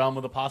within the realm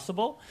of the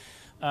possible.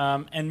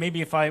 And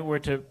maybe if I were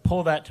to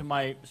pull that to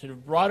my sort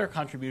of broader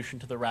contribution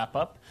to the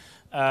wrap-up,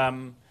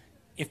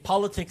 if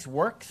politics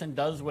works and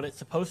does what it's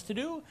supposed to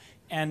do,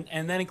 and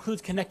that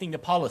includes connecting to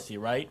policy,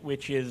 right,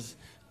 which is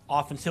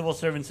often civil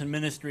servants and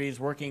ministries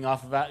working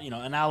off of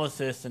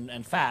analysis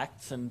and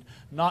facts and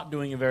not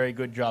doing a very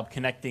good job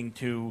connecting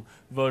to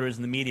voters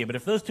and the media. But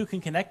if those two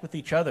can connect with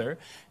each other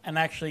and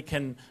actually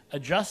can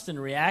adjust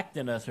and react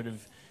in a sort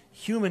of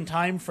human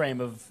time frame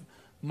of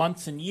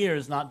months and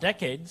years, not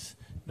decades,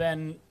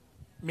 then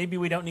maybe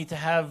we don't need to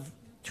have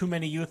too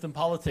many youth and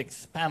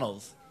politics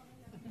panels.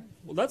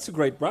 Well, that's a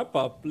great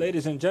wrap-up.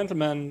 Ladies and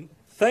gentlemen,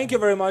 thank you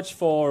very much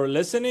for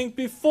listening.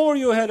 Before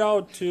you head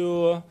out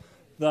to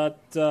that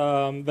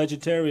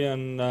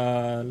vegetarian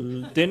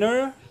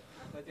dinner,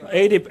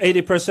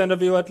 80%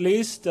 of you at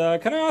least,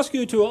 can I ask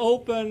you to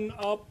open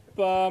up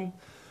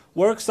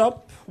Works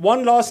Up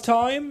one last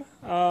time?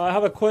 I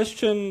have a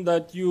question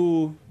that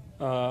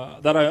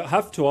I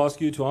have to ask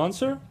you to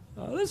answer.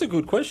 That's a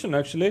good question,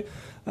 actually.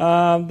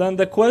 Then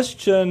the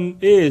question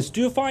is,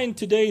 do you find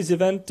today's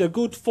event a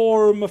good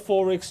forum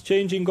for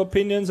exchanging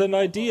opinions and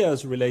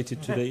ideas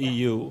related to the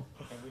EU?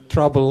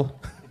 Trouble.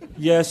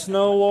 Yes,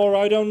 no, or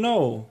I don't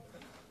know.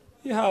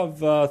 You have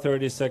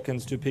 30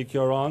 seconds to pick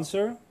your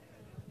answer.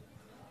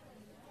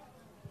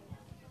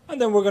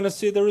 And then we're going to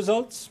see the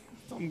results.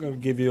 I'm going to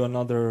give you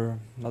another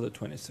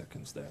 20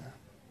 seconds there.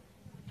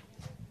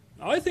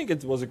 I think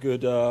it was a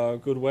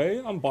good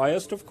way. I'm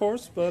biased, of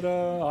course, but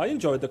I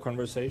enjoyed the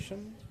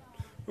conversation.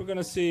 We're going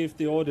to see if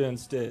the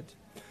audience did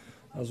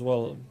as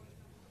well.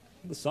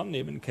 The sun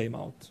even came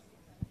out.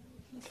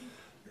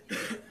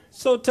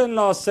 So 10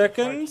 last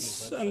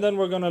seconds, and then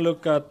we're going to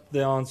look at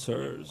the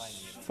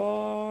answers.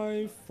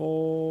 5,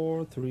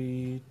 4,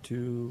 3, 2,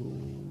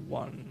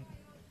 1.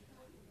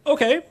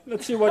 Okay,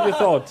 let's see what you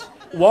thought.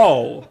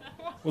 Wow.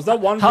 Was that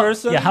one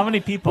person? Yeah, how many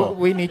people? Well,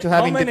 we need to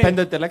have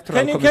independent electoral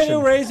commission. Can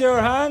you raise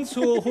your hands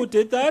who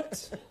did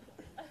that?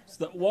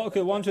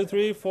 Okay, 1, 2,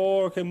 3,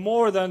 4. Okay,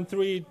 more than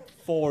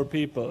 4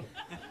 people.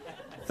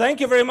 Thank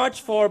you very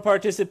much for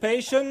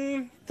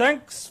participation.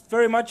 Thanks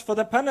very much for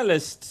the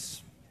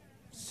panelists.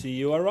 See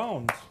you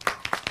around.